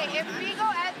the middle. Hey, if we go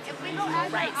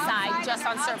at right side, just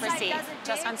on surface C.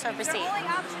 Just on surface C. Your only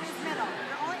option is middle.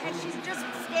 And she's just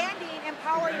standing and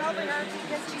powering over her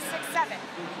because she's 6'7".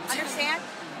 Understand?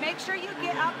 Make sure you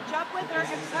get up, jump with her,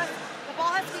 and press. The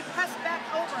ball has to be pressed back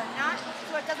over, not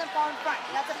so it doesn't fall in front.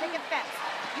 That's a picket fence.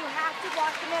 You have to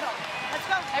block the middle. Let's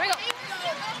go. There we go.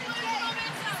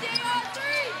 Stay on 3.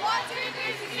 1, 2,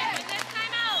 3, yeah, with this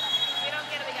timeout. We don't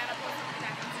get it. We got to pull it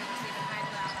back and behind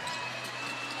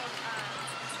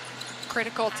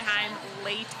Critical time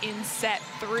late in set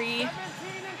 3.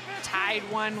 tied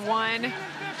 1-1.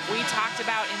 We talked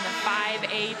about in the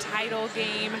 5A title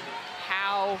game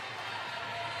how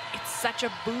it's such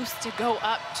a boost to go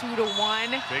up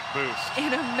 2-1. Big boost.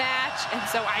 In a match, and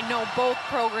so I know both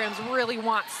programs really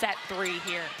want set 3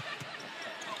 here.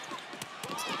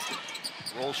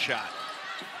 Roll shot.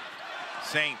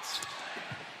 Saints.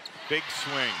 Big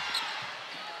swing.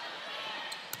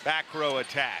 Back row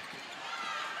attack.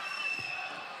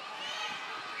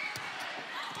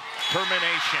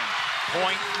 Termination.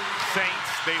 Point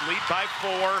Saints. They lead by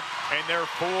 4, and they're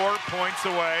 4 points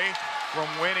away from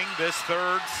winning this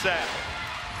third set.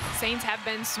 Saints have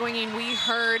been swinging. We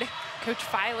heard Coach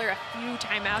Filer a few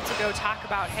timeouts ago talk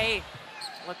about, hey,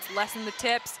 let's lessen the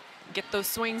tips, get those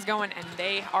swings going, and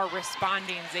they are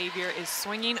responding. Xavier is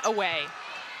swinging away.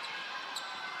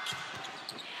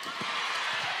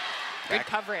 Good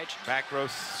coverage. Back row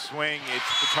swing.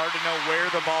 It's hard to know where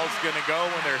the ball's going to go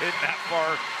when they're hitting that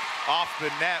far off the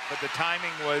net, but the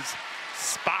timing was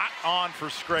spot on for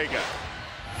Screga.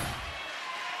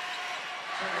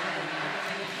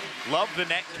 Love the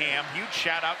net cam. Huge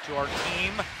shout out to our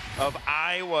team of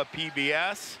Iowa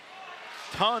PBS.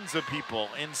 Tons of people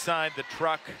inside the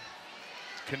truck,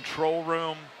 control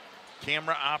room,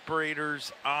 camera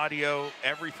operators, audio,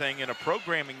 everything. And a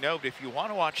programming note, if you want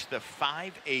to watch the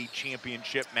 5A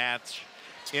championship match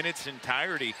in its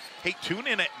entirety, hey, tune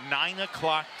in at 9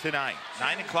 o'clock tonight.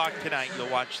 9 o'clock tonight, you'll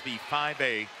watch the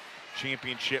 5A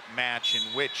championship match in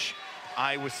which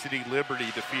Iowa City Liberty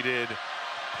defeated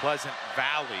Pleasant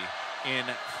Valley in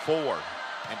 4.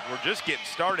 And we're just getting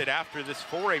started. After this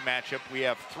 4A matchup, we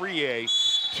have 3A,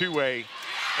 2A,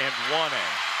 and 1A.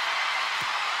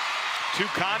 2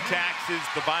 contacts is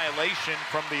the violation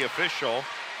from the official.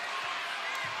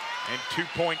 And 2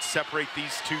 points separate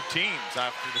these 2 teams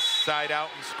after the side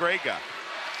out in Screga.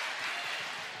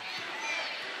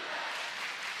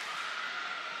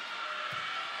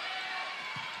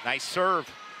 Nice serve.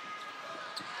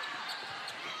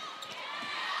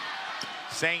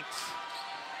 Saints.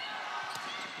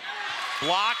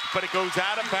 Blocked, but it goes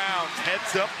out of bounds.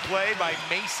 Heads up play by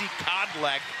Macy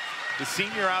Kodlek, the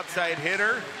senior outside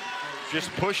hitter.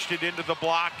 Just pushed it into the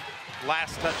block.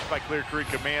 Last touch by Clear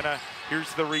Creek Amana.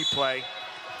 Here's the replay.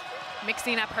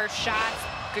 Mixing up her shots.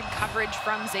 Good coverage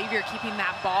from Xavier, keeping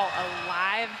that ball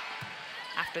alive.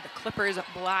 After the Clippers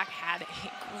block had a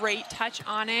great touch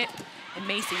on it. And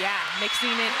Macy, yeah,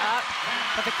 mixing it up.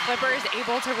 But the Clippers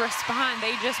able to respond.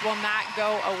 They just will not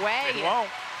go away. They won't.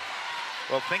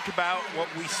 Well, think about what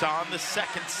we saw in the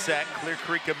second set. Clear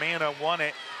Creek Amana won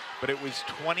it, but it was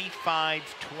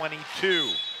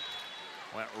 25-22.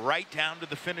 Went right down to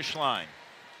the finish line.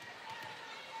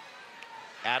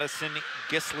 Addison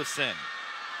Gislason,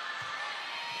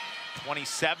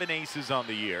 27 aces on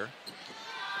the year.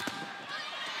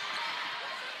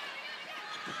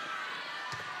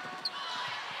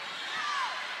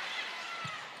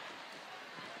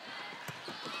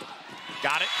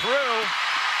 Got it through.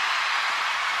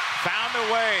 Found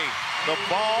a way. The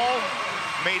ball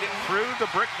made it through the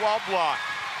brick wall block.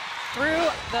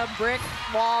 Through the brick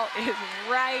wall is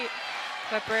right.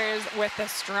 Clippers with a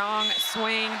strong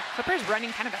swing. Clippers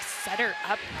running kind of a setter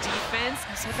up defense,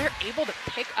 and so they're able to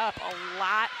pick up a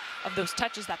lot of those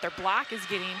touches that their block is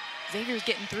getting. Xavier's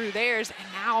getting through theirs, and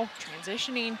now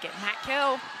transitioning, getting that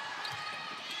kill.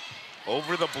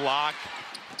 Over the block,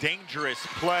 dangerous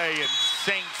play, and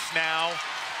Saints now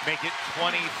make it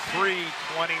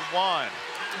 23-21.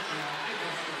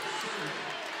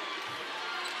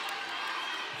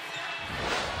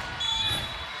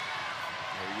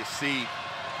 There you see,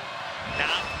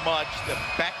 not much that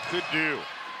Beck could do.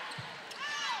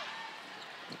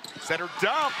 Center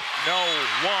dump. No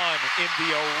one in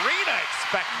the arena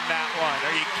expecting that one.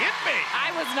 Are you kidding me?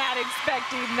 I was not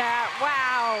expecting that.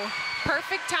 Wow.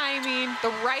 Perfect timing, the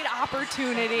right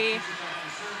opportunity.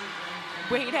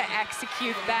 Way to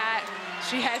execute that.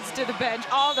 She heads to the bench.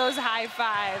 All those high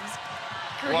fives.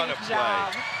 Great what a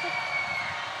job. Play.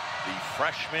 The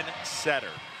freshman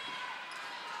setter.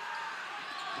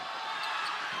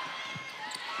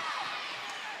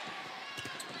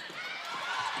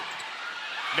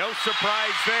 No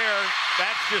surprise there.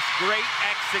 That's just great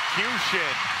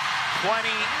execution.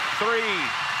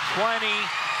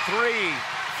 23-23.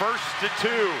 First to 2.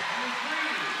 You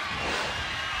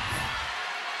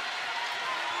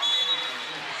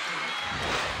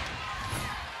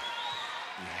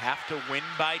have to win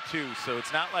by 2, so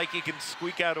it's not like you can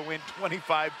squeak out a win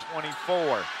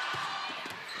 25-24.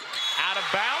 Out of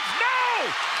bounds.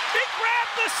 No! He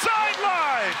grabbed the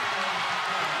sideline!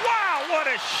 Wow, what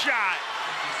a shot!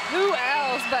 Who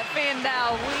else but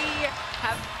Fandel? We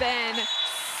have been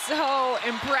so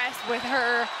impressed with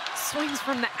her swings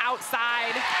from the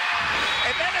outside.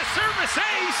 And then a service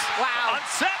ace. Wow. On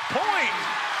set point.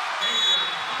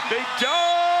 They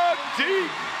dug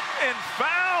deep and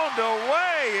found a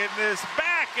way in this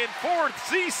back and forth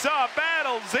seesaw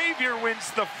battle. Xavier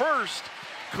wins the first.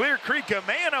 Clear Creek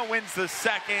Amana wins the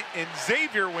second, and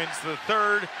Xavier wins the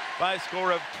third by a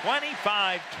score of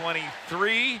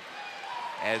 25-23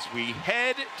 as we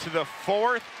head to the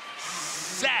fourth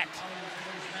set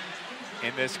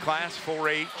in this Class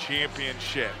 4A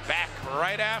championship. Back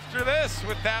right after this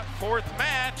with that fourth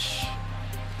match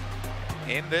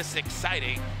in this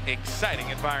exciting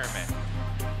environment.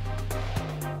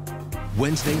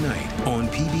 Wednesday night on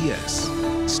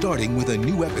PBS, starting with a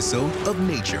new episode of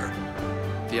Nature.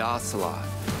 The ocelot,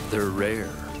 they're rare,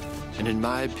 and in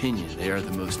my opinion, they are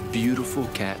the most beautiful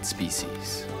cat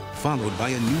species. Followed by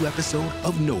a new episode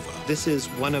of Nova. This is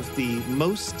one of the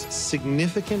most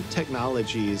significant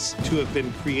technologies to have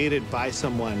been created by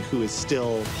someone who is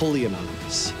still wholly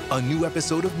anonymous. A new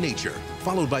episode of Nature,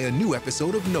 followed by a new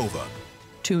episode of Nova.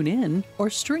 Tune in or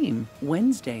stream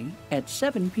Wednesday at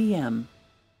 7 p.m.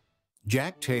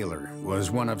 Jack Taylor was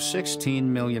one of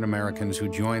 16 million Americans who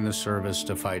joined the service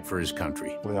to fight for his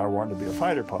country. I wanted to be a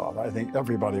fighter pilot. I think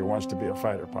everybody wants to be a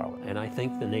fighter pilot. And I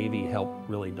think the Navy helped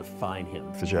really define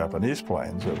him. The Japanese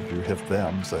planes, if you hit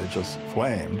them, they just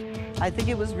flamed. I think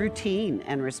it was routine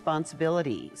and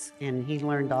responsibilities, and he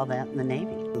learned all that in the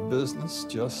Navy. The business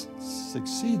just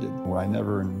succeeded. I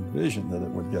never envisioned that it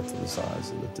would get to the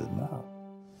size that it did now.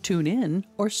 Tune in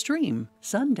or stream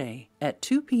Sunday at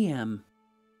 2 p.m.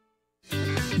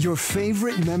 Your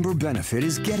favorite member benefit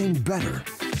is getting better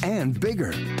and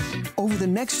bigger. Over the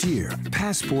next year,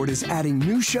 Passport is adding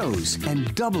new shows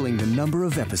and doubling the number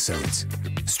of episodes.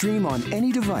 Stream on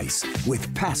any device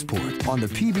with Passport on the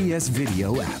PBS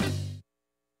Video app.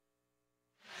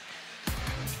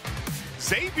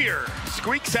 Xavier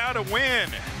squeaks out a win,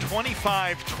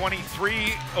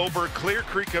 25-23 over Clear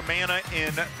Creek Amana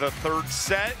in the third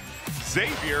set.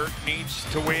 Xavier needs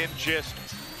to win just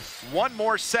one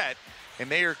more set, and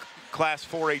they are Class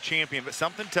 4A champion. But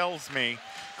something tells me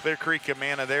Clear Creek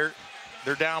Amana, they're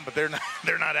down, but they're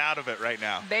not out of it right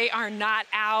now. They are not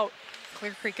out.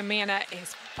 Clear Creek Amana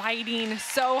is fighting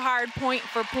so hard, point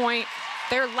for point.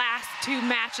 Their last two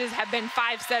matches have been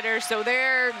five-setters, so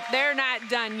they're not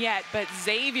done yet. But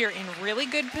Xavier in really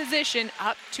good position,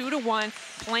 up 2-1,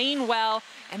 playing well,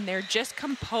 and they're just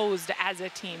composed as a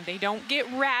team. They don't get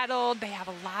rattled. They have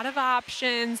a lot of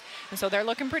options, and so they're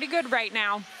looking pretty good right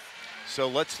now. So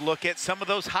let's look at some of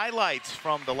those highlights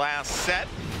from the last set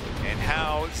and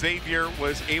how Xavier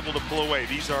was able to pull away.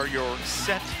 These are your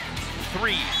set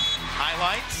 3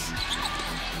 highlights.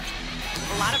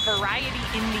 A lot of variety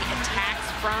in the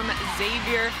attacks from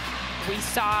Xavier. We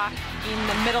saw in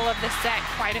the middle of the set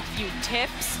quite a few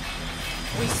tips.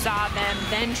 We saw them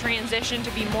then transition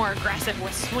to be more aggressive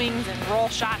with swings and roll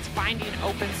shots, finding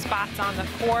open spots on the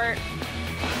court.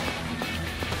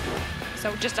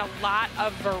 So just a lot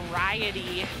of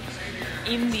variety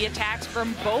in the attacks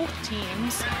from both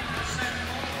teams.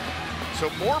 So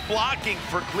more blocking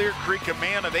for Clear Creek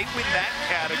Amana. They win that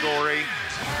category,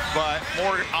 but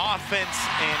more offense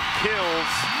and kills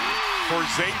for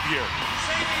Xavier.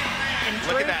 And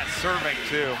look at that serving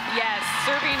too. Yes,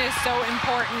 serving is so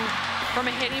important. From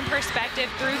a hitting perspective,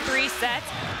 through 3 sets,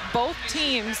 both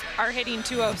teams are hitting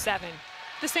 207.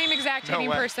 The same exact hitting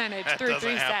percentage through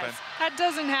 3 sets. That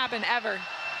doesn't happen ever.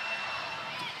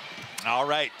 All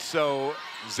right, so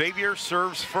Xavier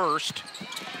serves first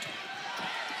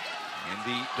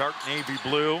in the dark navy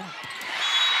blue, and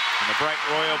the bright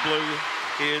royal blue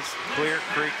is Clear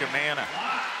Creek Amana.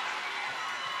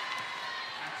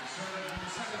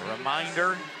 A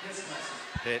reminder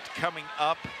that coming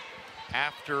up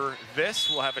after this,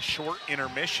 we'll have a short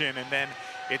intermission, and then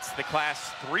it's the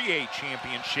Class 3A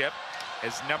championship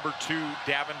as number 2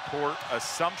 Davenport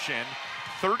Assumption,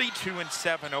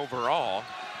 32-7 overall,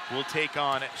 will take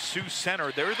on Sioux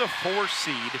Center. They're the 4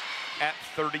 seed at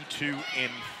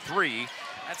 32-3.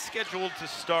 That's scheduled to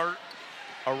start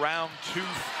around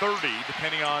 2:30,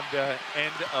 depending on the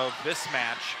end of this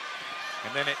match.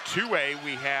 And then at 2A,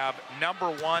 we have number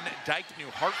 1 Dike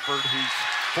New Hartford, who's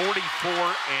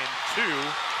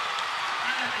 44-2.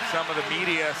 Some of the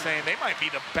media saying they might be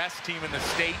the best team in the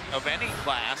state of any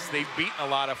class. They've beaten a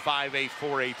lot of 5A,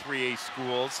 4A, 3A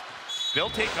schools.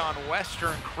 They'll take on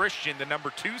Western Christian, the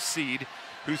number 2 seed,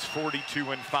 who's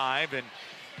 42-5. And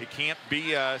it can't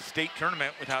be a state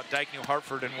tournament without Dike New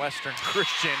Hartford and Western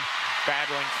Christian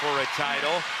battling for a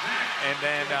title. And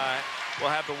then we'll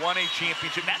have the 1A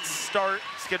championship. That's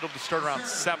scheduled to start around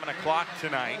 7 o'clock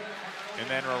tonight. And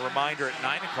then a reminder at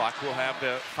 9 o'clock, we'll have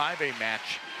the 5A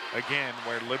match again,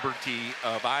 where Liberty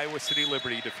of Iowa City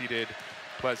Liberty defeated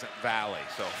Pleasant Valley.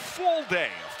 So full day,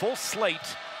 a full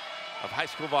slate of high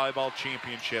school volleyball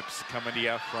championships coming to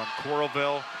you from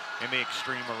Coralville in the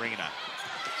Extreme Arena.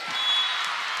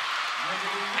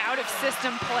 Out of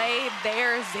system play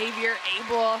there, Xavier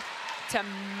able to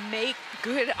make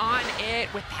good on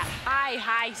it with that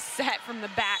high set from the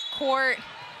back court.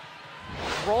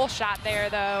 Roll shot there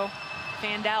though.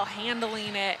 Fandel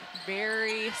handling it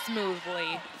very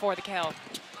smoothly for the kill.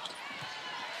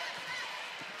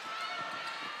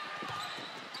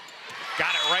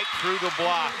 Got it right through the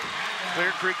block.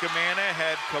 Clear Creek Amana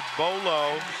had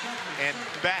Cabolo and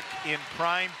Beck in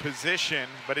prime position,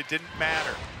 but it didn't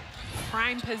matter.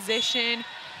 Prime position,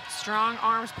 strong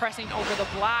arms pressing over the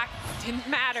block. Didn't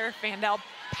matter, Fandel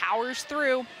powers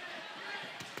through.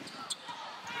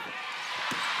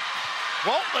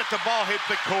 Won't let the ball hit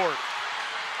the court.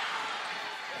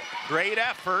 Great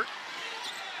effort.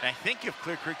 And I think if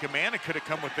Clear Creek Amana could have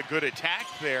come with a good attack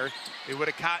there, it would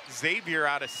have caught Xavier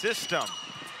out of system.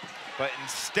 But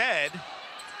instead,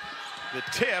 the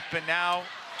tip, and now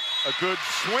a good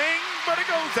swing, but it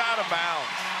goes out of bounds.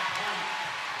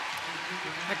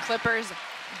 The Clippers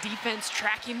defense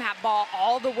tracking that ball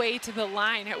all the way to the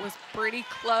line. It was pretty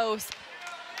close.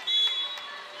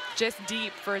 Just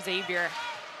deep for Xavier.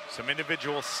 Some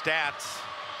individual stats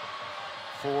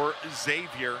for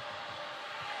Xavier.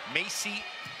 Macy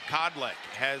Kodlik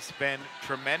has been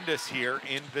tremendous here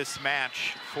in this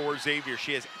match for Xavier.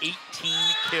 She has 18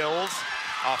 kills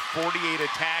off 48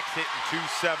 attacks, hitting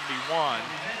 271.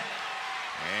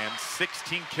 And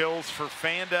 16 kills for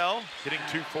Fandel, hitting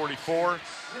 244,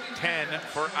 10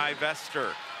 for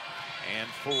Ivester. And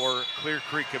for Clear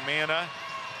Creek Amana,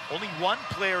 only one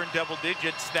player in double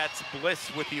digits, that's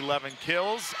Bliss with 11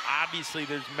 kills. Obviously,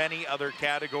 there's many other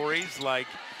categories like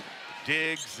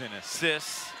digs and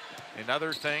assists and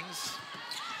other things.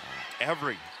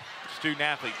 Every student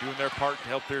athlete doing their part to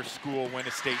help their school win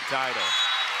a state title.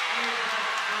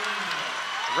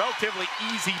 Relatively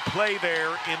easy play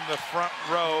there in the front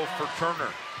row for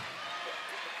Turner.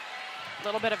 A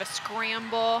little bit of a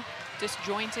scramble,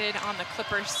 disjointed on the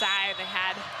Clippers side. They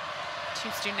had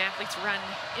two student athletes run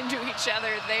into each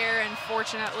other there.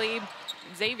 Unfortunately,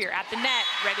 Xavier at the net,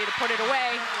 ready to put it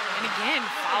away. And again,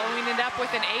 following it up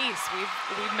with an ace.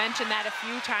 We've mentioned that a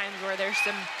few times where there's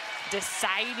some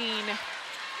deciding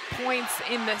points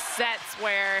in the sets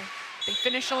where they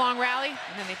finish a long rally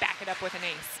and then they back it up with an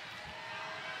ace.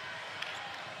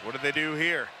 What do they do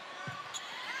here?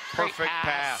 Perfect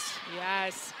pass.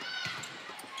 Yes.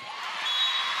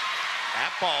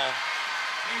 That ball,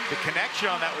 the connection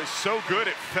on that was so good,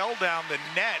 it fell down the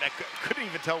net. I couldn't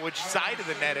even tell which side of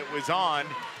the net it was on.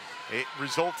 It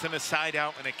results in a side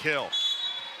out and a kill.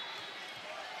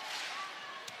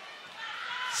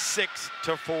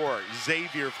 6-4.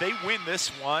 Xavier, if they win this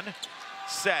one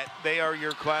set, they are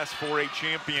your Class 4A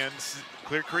champions.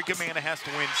 Clear Creek Amana has to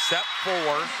win set 4,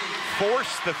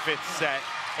 force the 5th set,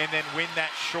 and then win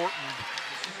that shortened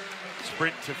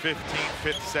sprint to 15,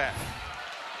 5th set.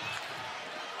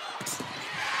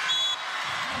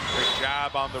 Great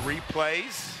job on the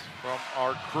replays from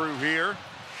our crew here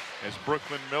as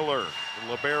Brooklyn Miller,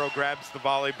 the libero, grabs the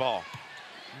volleyball.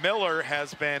 Miller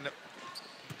has been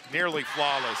nearly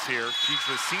flawless here. She's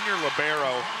the senior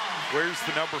libero, wears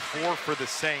the number 4 for the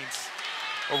Saints.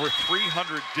 Over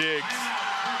 300 digs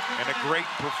and a great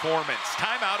performance.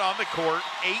 Timeout on the court,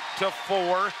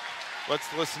 8-4.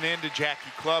 Let's listen in to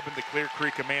Jackie Clubb and the Clear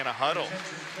Creek Amana huddle.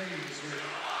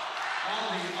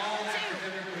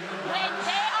 When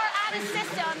they are out of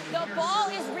system, the ball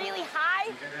is really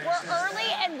high. We're early,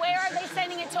 and where are they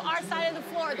sending it to our side of the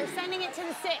floor? They're sending it to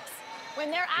the 6. When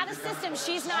they're out of system,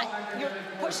 she's not, you're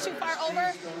pushed too far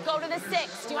over, go to the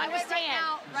 6. Do you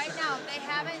understand? Right now, they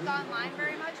haven't gone line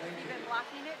very much because you've been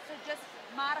blocking it, so just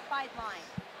modified line.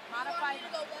 Modified.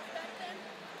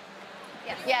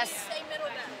 Yes.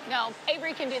 No,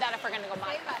 Avery can do that if we're going to go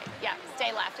modified. Yeah,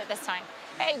 stay left at this time.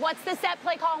 Hey, what's the set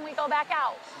play call when we go back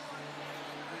out?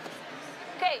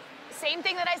 Okay, same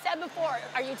thing that I said before.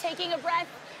 Are you taking a breath?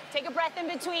 Take a breath in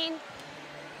between.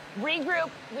 Regroup.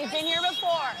 We've been here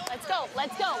before. Let's go.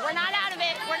 Let's go. We're not out of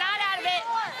it. We're not out of it.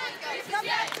 Let's go.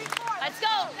 You got it.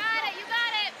 You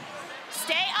got it.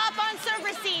 Stay up on serve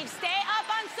receive. Stay up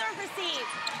on serve receive.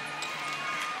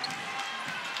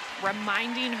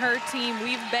 Reminding her team,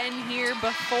 we've been here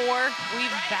before.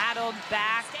 We've battled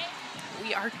back.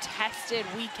 We are tested.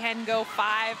 We can go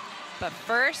 5. But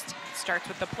first, starts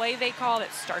with the play they called.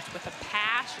 It starts with a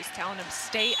pass. She's telling them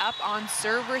stay up on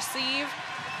serve receive.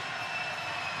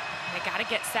 They got to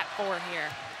get set 4 here.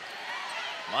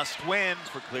 Must win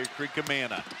for Clear Creek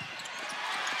Amana.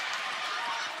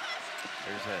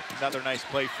 There's another nice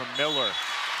play from Miller.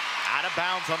 Out of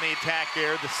bounds on the attack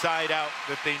there, the side out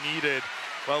that they needed.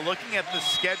 Well, looking at the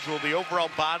schedule, the overall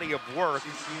body of work,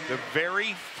 the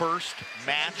very first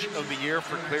match of the year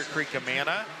for Clear Creek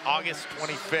Amana, August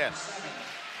 25th.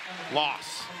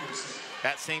 Loss.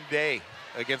 That same day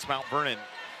against Mount Vernon,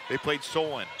 they played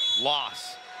Solon,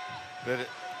 loss.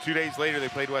 2 days later, they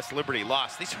played West Liberty,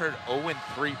 loss. These are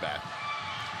 0-3, Beth.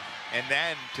 And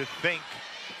then to think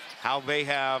how they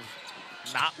have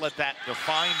not let that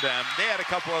define them. They had a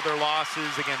couple other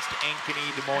losses against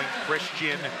Ankeny, Des Moines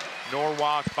Christian,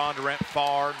 Norwalk, Bondurant,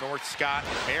 Farr, North Scott,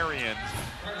 and Marion.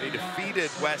 They defeated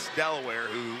West Delaware,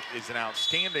 who is an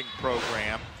outstanding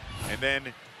program. And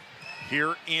then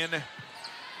here in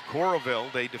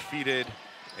Coralville, they defeated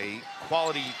a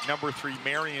quality #3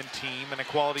 Marion team and a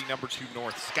quality #2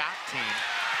 North Scott team.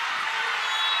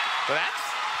 So that's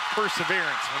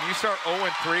perseverance. When you start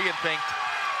 0-3 and think,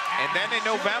 and then in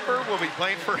November, we'll be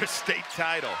playing for a state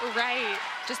title. Right.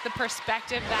 Just the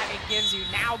perspective that it gives you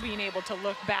now, being able to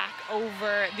look back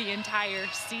over the entire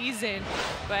season.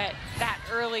 But that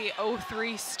early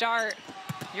 0-3 start,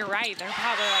 you're right. They're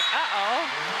probably like,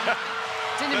 uh-oh.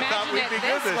 Didn't imagine it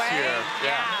this way. Year.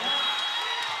 Yeah.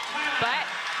 But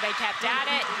they kept at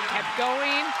it, kept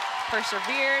going,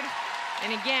 persevered,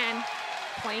 and again,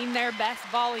 playing their best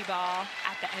volleyball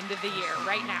at the end of the year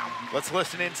right now. Let's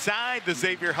listen inside the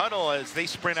Xavier huddle as they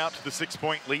sprint out to the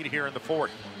 6-point lead here in the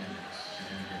fourth.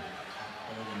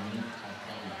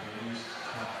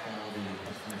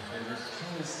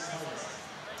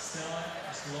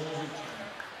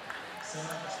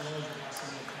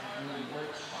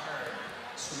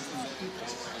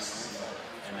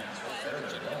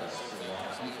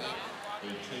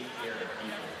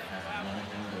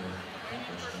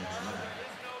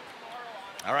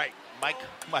 All right, Mike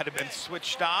might have been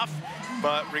switched off,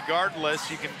 but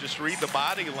regardless, you can just read the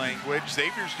body language.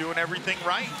 Xavier's doing everything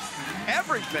right.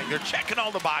 Everything. They're checking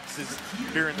all the boxes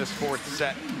here in this fourth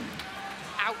set.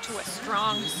 Out to a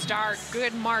strong start.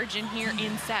 Good margin here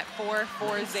in set 4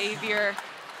 for Xavier.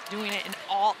 Doing it in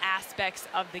all aspects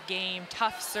of the game.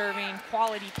 Tough serving,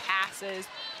 quality passes,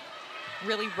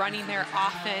 really running their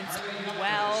offense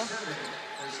well.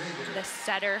 The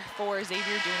setter for Xavier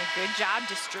doing a good job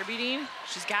distributing.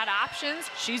 She's got options.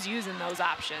 She's using those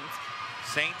options.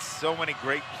 Saints, so many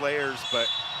great players, but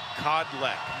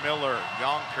Kodlek, Miller,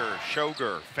 Yonker,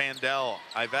 Shoger, Fandel,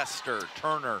 Ivester,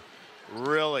 Turner,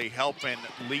 really helping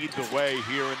lead the way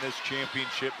here in this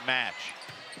championship match.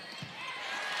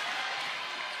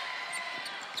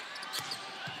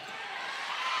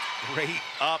 Great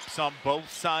ups on both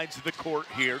sides of the court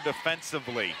here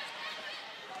defensively.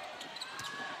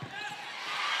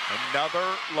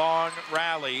 Another long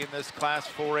rally in this Class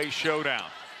 4A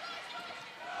showdown.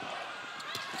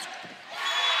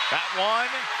 That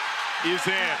one is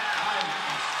in.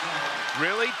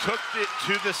 Really took it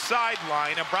to the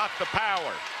sideline and brought the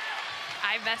power.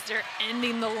 Ivester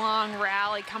ending the long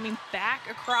rally, coming back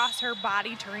across her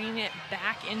body, turning it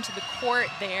back into the court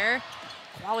there.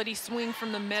 Quality swing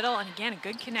from the middle, and again, a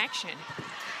good connection.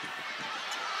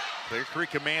 Clear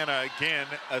Creek Amana, again,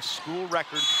 a school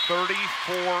record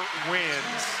 34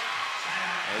 wins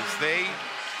as they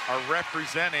are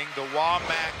representing the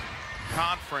WAMAC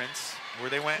Conference, where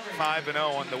they went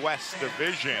 5-0 in the West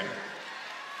Division.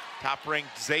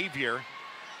 Top-ranked Xavier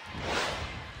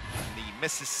in the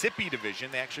Mississippi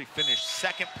Division. They actually finished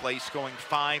second place, going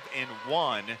 5-1.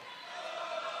 And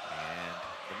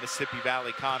the Mississippi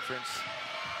Valley Conference,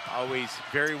 always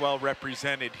very well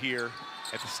represented here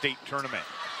at the state tournament.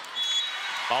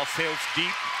 Ball sails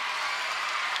deep.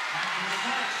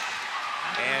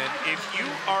 And if you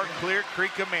are Clear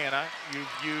Creek Amana,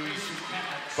 you've used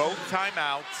both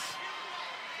timeouts.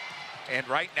 And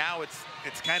right now it's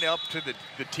kind of up to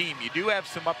the team. You do have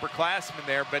some upperclassmen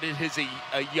there, but it is a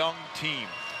young team.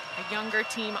 A younger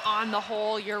team on the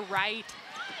whole, you're right.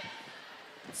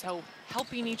 So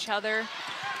helping each other,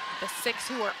 the 6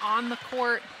 who are on the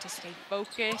court to stay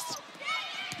focused,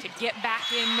 to get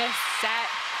back in this set,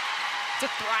 to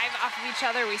thrive off of each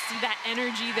other. We see that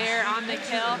energy there on the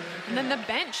kill. And then the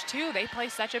bench too, they play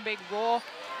such a big role.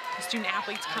 The student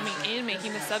athletes coming in,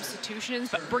 making the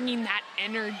substitutions, but bringing that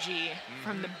energy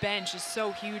from the bench is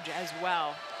so huge as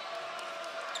well.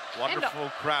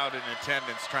 Wonderful crowd in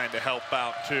attendance trying to help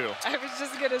out too. I was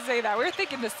just gonna say that. We're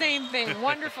thinking the same thing.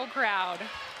 Wonderful crowd.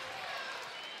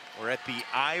 We're at the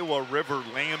Iowa River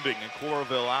Landing in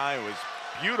Coralville, Iowa. It's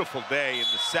a beautiful day in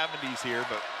the 70s here,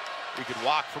 but we could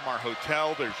walk from our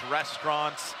hotel. There's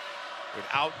restaurants with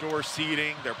outdoor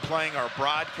seating. They're playing our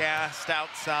broadcast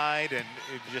outside, and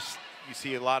it just, you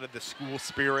see a lot of the school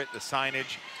spirit, the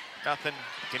signage. Nothing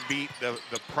can beat the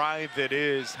pride that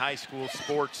is high school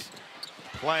sports,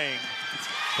 playing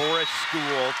for a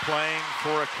school, playing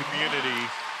for a community,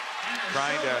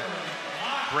 trying to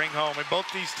bring home. And both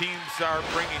these teams are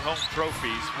bringing home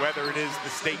trophies, whether it is the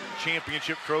state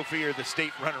championship trophy or the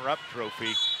state runner-up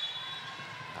trophy.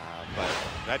 But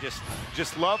I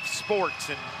just love sports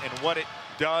and what it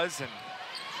does. And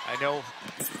I know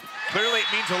clearly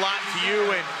it means a lot to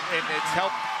you, and it's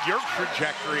helped your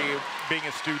trajectory of being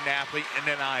a student athlete and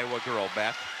an Iowa girl,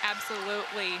 Beth.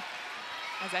 Absolutely.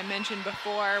 As I mentioned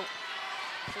before,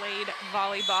 played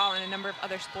volleyball and a number of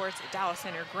other sports at Dallas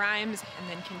Center Grimes, and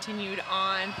then continued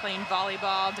on playing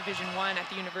volleyball Division I at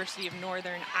the University of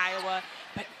Northern Iowa.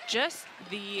 But just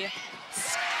the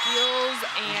skills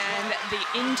and the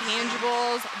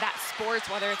intangibles that sports,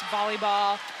 whether it's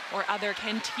volleyball or other,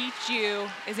 can teach you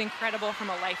is incredible from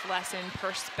a life lesson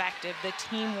perspective. The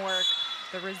teamwork,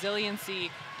 the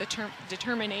resiliency, the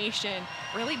determination,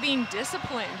 really being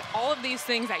disciplined, all of these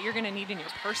things that you're going to need in your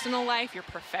personal life, your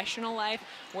professional life,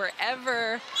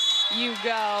 wherever you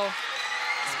go,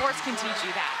 sports can teach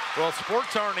you that. Well,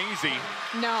 sports aren't easy.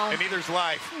 No. And neither's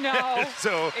life. No.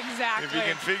 So exactly. If you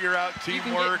can figure out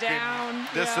teamwork and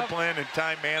discipline and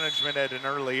time management at an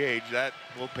early age, that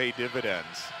will pay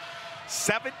dividends.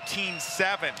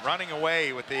 17-7, running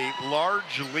away with a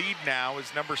large lead now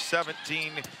is number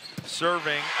 17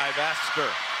 serving Ivester.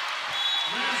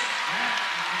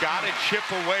 Got to chip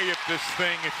away at this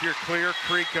thing if you're Clear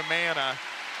Creek Amana.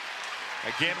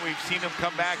 Again, we've seen them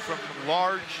come back from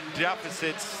large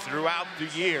deficits throughout the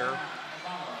year,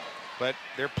 but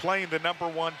they're playing the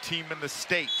 #1 team in the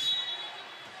state.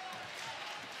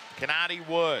 Kennedy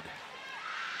Wood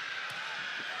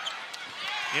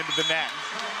into the net.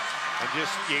 And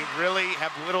just, you really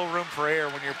have little room for error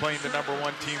when you're playing the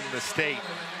 #1 team in the state.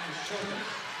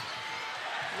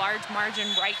 Large margin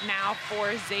right now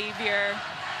for Xavier.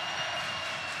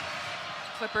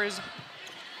 Clippers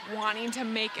wanting to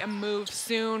make a move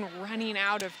soon, running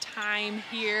out of time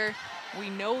here. We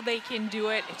know they can do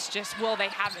it. It's just, will they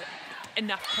have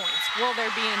enough points? Will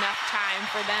there be enough time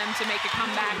for them to make a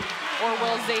comeback? Or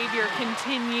will Xavier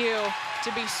continue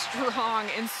to be strong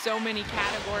in so many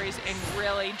categories and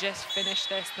really just finish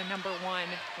this the #1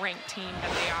 ranked team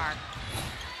that they are?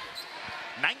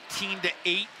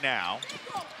 19-8 now.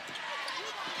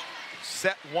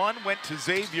 Set 1 went to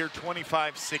Xavier,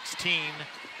 25-16.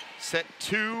 Set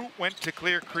 2 went to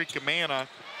Clear Creek Amana,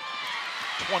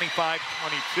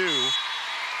 25-22.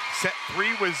 Set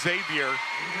 3 was Xavier,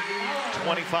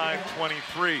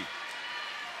 25-23.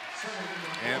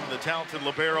 And the talented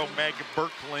libero Meg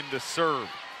Birkeland to serve.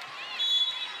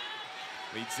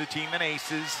 Leads the team in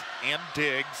aces and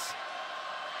digs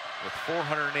with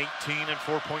 418 and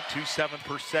 4.27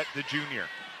 per set, the junior.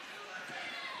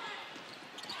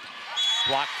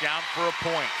 Blocked down for a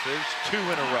point. There's 2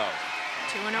 in a row.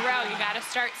 2 in a row. You got to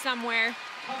start somewhere.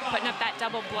 Putting up that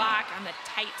double block on the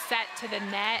tight set to the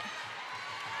net.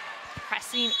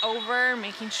 Pressing over,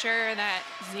 making sure that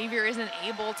Xavier isn't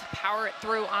able to power it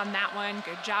through on that one.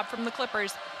 Good job from the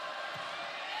Clippers.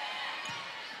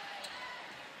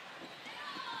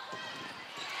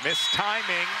 Missed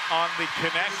timing on the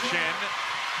connection.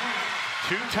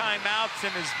 2 timeouts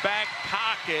in his back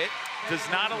pocket. Does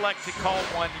not elect to call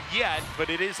one yet, but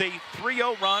it is a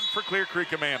 3-0 run for Clear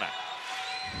Creek Amana.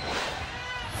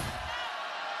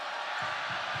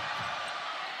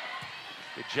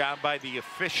 Good job by the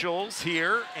officials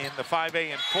here in the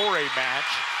 5A and 4A match,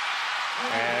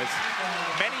 as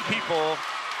many people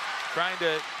trying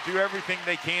to do everything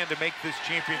they can to make this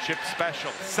championship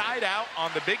special. Side out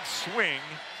on the big swing,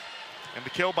 and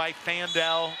the kill by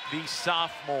Fandel, the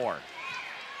sophomore.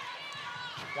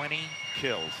 20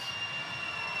 kills.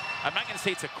 I'm not going to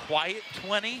say it's a quiet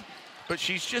 20, but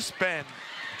she's just been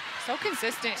so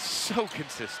consistent. So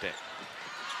consistent.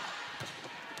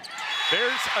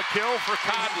 There's a kill for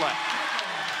Codlet,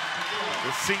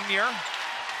 the senior.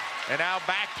 And now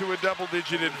back to a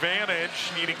double-digit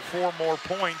advantage, needing 4 more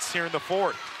points here in the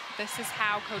 4th. This is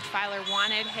how Coach Filer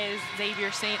wanted his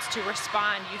Xavier Saints to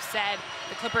respond. You said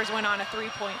the Clippers went on a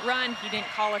 3-point run. He didn't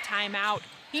call a timeout.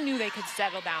 He knew they could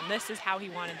settle down. This is how he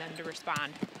wanted them to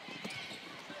respond.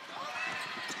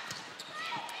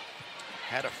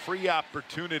 Had a free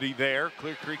opportunity there.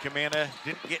 Clear Creek Amana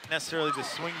didn't get necessarily the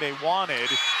swing they wanted,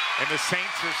 and the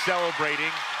Saints are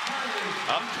celebrating,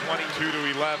 up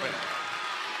 22-11.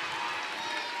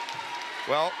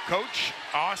 Well, Coach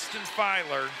Austin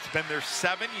Filer, it's been there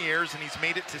 7 years, and he's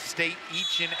made it to state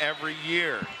each and every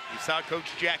year. You saw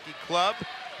Coach Jackie Clubb,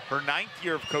 her 9th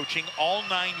year of coaching, all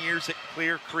 9 years at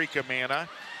Clear Creek Amana,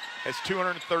 has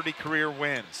 230 career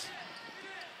wins.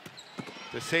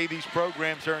 To say these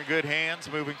programs are in good hands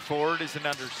moving forward is an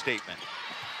understatement.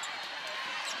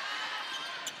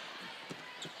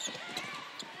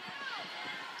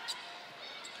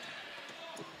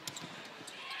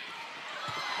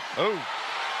 Oh,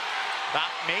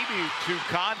 not maybe 2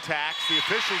 contacts. The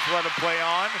officials let him play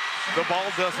on. The ball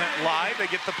doesn't lie. They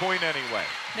get the point anyway.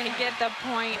 They get the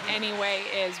point anyway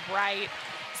is right.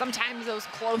 Sometimes those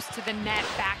close to the net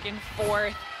back and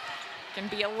forth can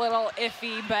be a little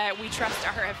iffy, but we trust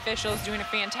our officials doing a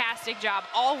fantastic job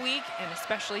all week, and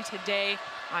especially today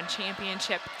on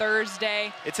Championship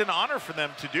Thursday. It's an honor for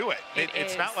them to do it.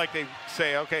 It's not like they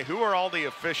say, okay, who are all the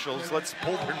officials? Let's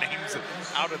pull their names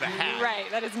out of the hat.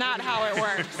 Right, that is not how it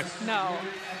works. No.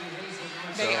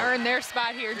 They earn their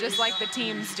spot here just like the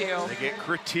teams do. They get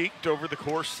critiqued over the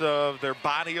course of their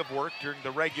body of work during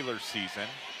the regular season.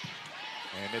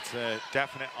 And it's a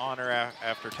definite honor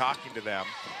after talking to them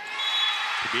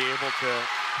to be able to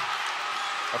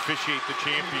officiate the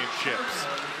championships.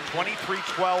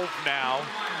 23-12 now.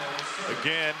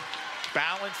 Again,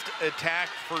 balanced attack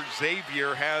for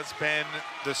Xavier has been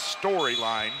the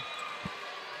storyline,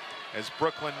 as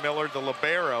Brooklyn Miller, the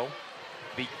libero,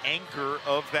 the anchor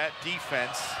of that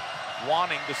defense,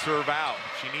 wanting to serve out.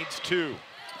 She needs 2.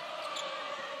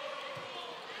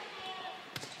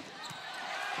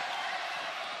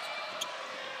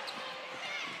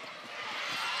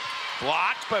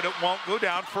 Blocked, but it won't go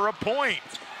down for a point.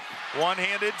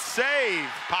 One-handed save,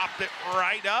 popped it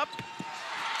right up,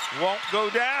 won't go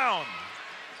down.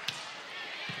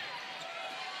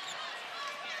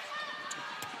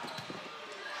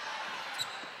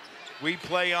 We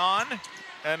play on,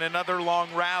 and another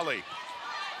long rally.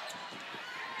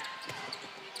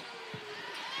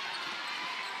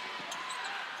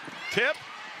 Tip.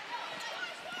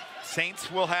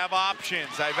 Saints will have options.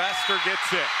 Ivester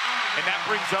gets it, and that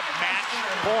brings up match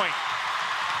point.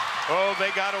 Oh,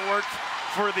 they got to work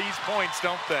for these points,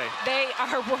 don't they? They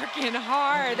are working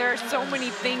hard. There are so many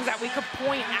things that we could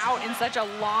point out in such a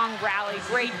long rally.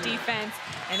 Great defense,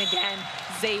 and again,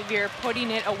 Xavier putting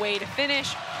it away to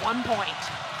finish. 1 point.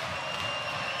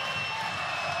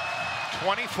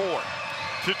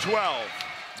 24-12.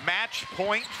 Match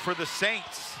point for the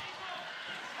Saints.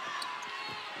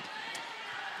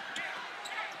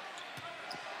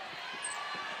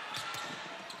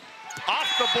 Off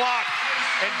the block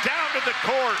and down to the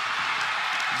court.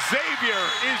 Xavier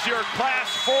is your Class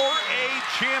 4A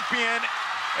champion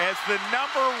as the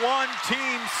 #1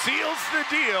 team seals the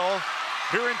deal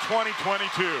here in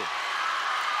 2022.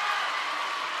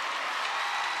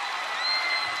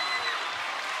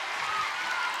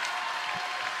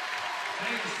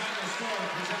 Final score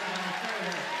presented by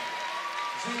Fareway.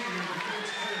 Xavier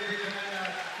defeats Clear Creek Amana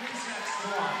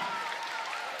 3-1.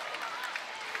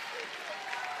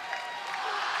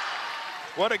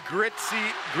 What a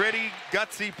gritty,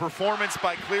 gutsy performance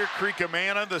by Clear Creek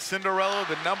Amana, the Cinderella,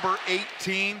 the #8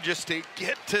 team, just to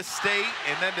get to state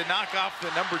and then to knock off the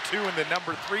 #2 and the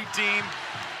 #3 team.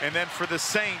 And then for the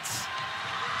Saints,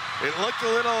 it looked a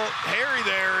little hairy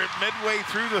there at midway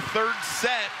through the 3rd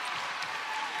set,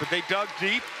 but they dug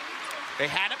deep. They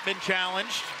hadn't been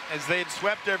challenged as they had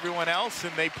swept everyone else,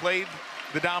 and they played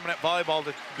the dominant volleyball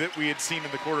that we had seen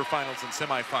in the quarterfinals and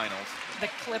semifinals. The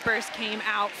Clippers came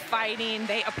out fighting.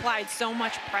 They applied so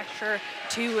much pressure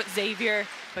to Xavier,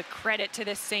 but credit to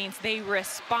the Saints. They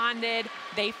responded,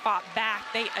 they fought back,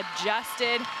 they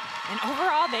adjusted, and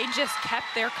overall they just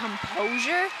kept their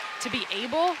composure to be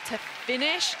able to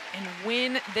finish and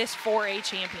win this 4A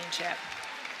championship.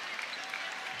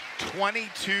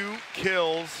 22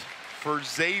 kills for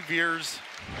Xavier's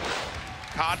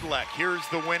Kodlek. Here's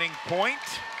the winning point.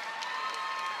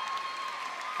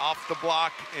 Off the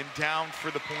block and down for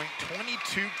the point.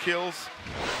 22 kills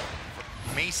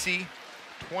for Macy,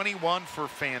 21 for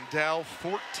Fandel,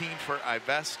 14 for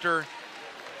Ivester.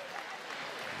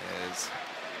 As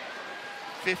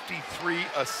 53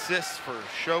 assists for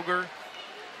Shoger.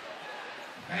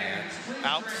 And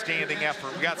outstanding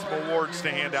effort. We got some awards to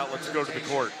hand out. Let's go to the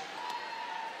court.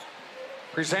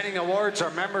 Presenting awards are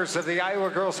members of the Iowa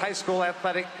Girls High School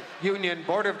Athletic Union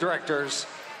Board of Directors,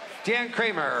 Deanne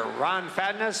Kramer, Ron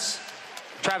Fadness,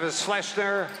 Travis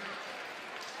Fleshner,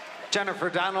 Jennifer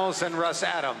Donalds, and Russ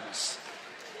Adams.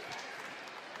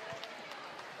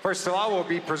 First of all, we'll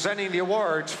be presenting the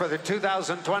awards for the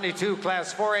 2022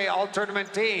 Class 4A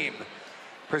All-Tournament team.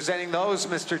 Presenting those,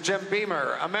 Mr. Jim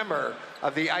Beamer, a member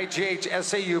of the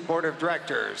IGHSAU Board of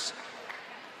Directors.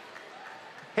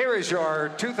 Here is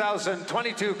your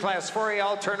 2022 Class 4A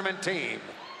All-Tournament team.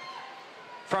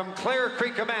 From Clear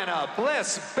Creek Amana,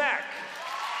 Bliss Beck.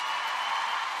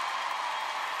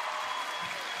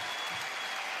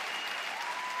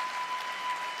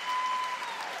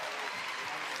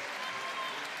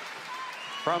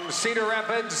 From Cedar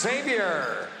Rapids,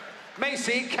 Xavier,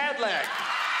 Macy Cadlick.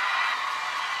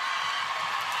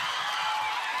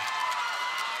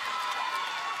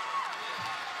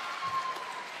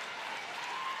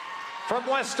 From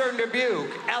Western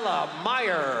Dubuque, Ella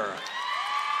Meyer.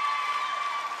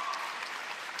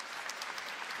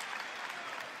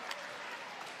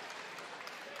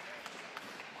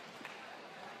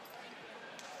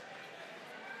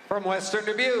 From Western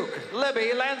Dubuque,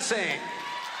 Libby Lansing.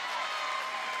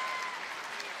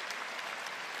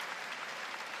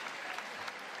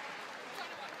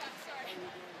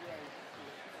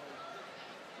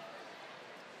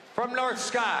 From North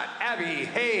Scott, Abby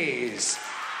Hayes.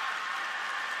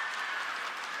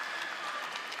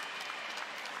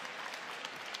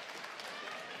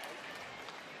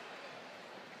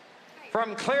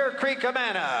 From Clear Creek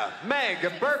Amana, Meg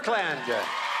Birkland.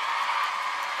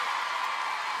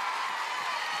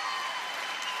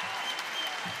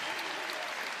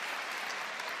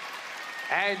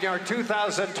 And your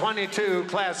 2022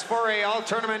 Class 4A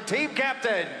All-Tournament Team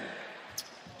Captain,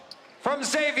 from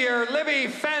Xavier, Libby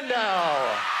Fendel.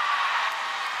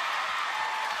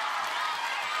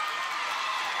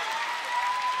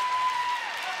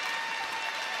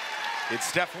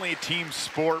 It's definitely a team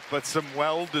sport, but some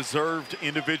well-deserved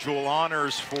individual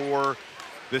honors for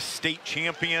the state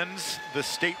champions, the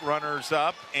state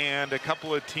runners-up, and a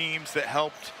couple of teams that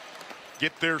helped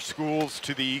get their schools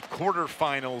to the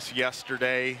quarterfinals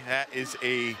yesterday. That is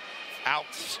a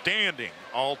outstanding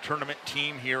all-tournament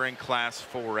team here in Class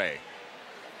 4A.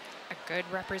 A good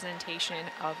representation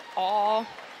of all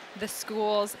the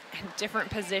schools and different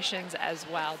positions as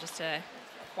well. Just a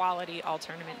quality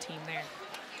all-tournament team there.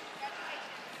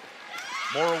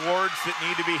 More awards that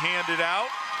need to be handed out.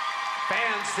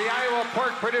 Fans, the Iowa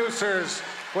Pork Producers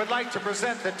would like to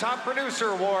present the Top Producer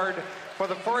Award for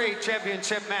the 4A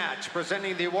Championship match.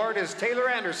 Presenting the award is Taylor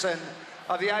Anderson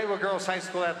of the Iowa Girls High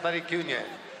School Athletic Union.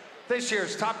 This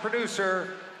year's top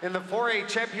producer in the 4A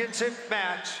Championship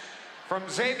match, from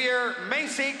Xavier,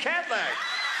 Macy Cadlick.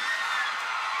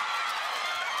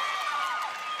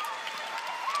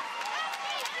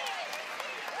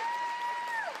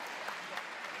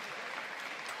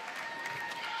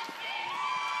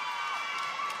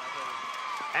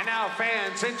 And now,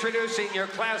 fans, introducing your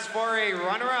Class 4A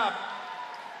runner-up,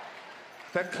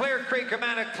 the Clear Creek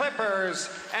Amana Clippers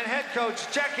and head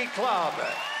coach Jackie Clubb.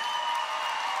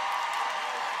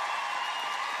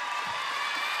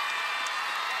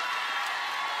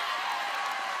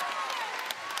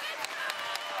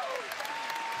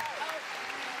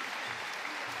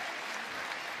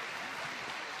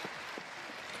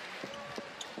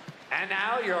 And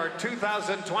now, your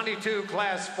 2022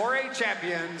 Class 4A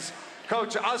champions,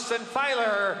 Coach Austin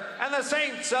Filer and the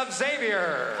Saints of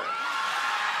Xavier.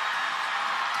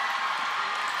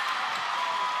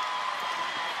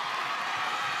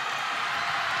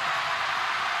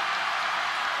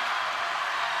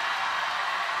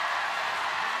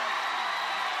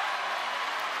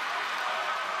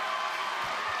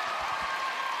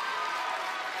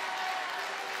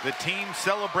 The team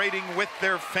celebrating with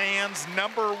their fans.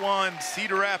 Number 1,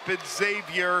 Cedar Rapids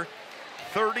Xavier,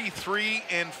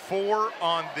 33-4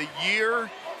 on the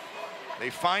year. They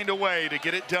find a way to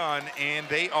get it done, and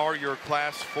they are your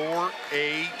Class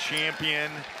 4A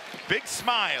champion. Big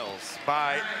smiles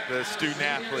by the student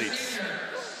athletes.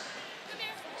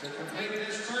 To complete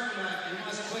this tournament, you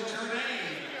must put your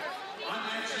name on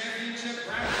that championship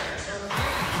bracket.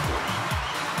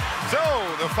 So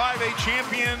the 5A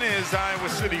champion is Iowa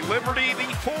City Liberty. The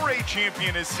 4A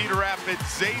champion is Cedar Rapids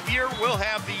Xavier. We'll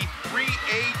have the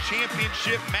 3A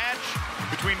championship match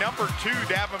between number 2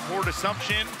 Davenport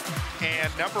Assumption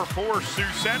and number 4 Sioux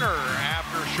Center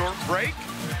after a short break.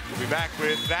 We'll be back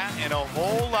with that and a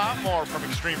whole lot more from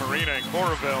Extreme Arena in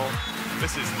Coralville.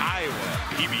 This is Iowa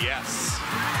PBS.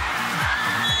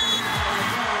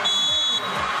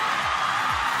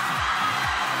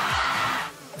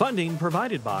 Funding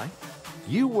provided by...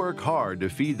 You work hard to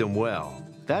feed them well.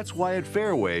 That's why at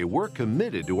Fareway, we're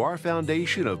committed to our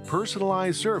foundation of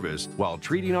personalized service while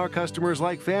treating our customers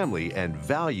like family and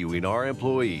valuing our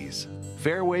employees.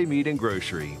 Fareway Meat and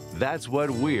Grocery. That's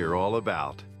what we're all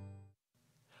about.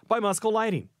 By Musco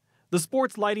Lighting, the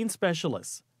sports lighting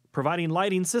specialists, providing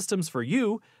lighting systems for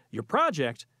you, your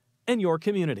project, and your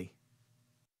community.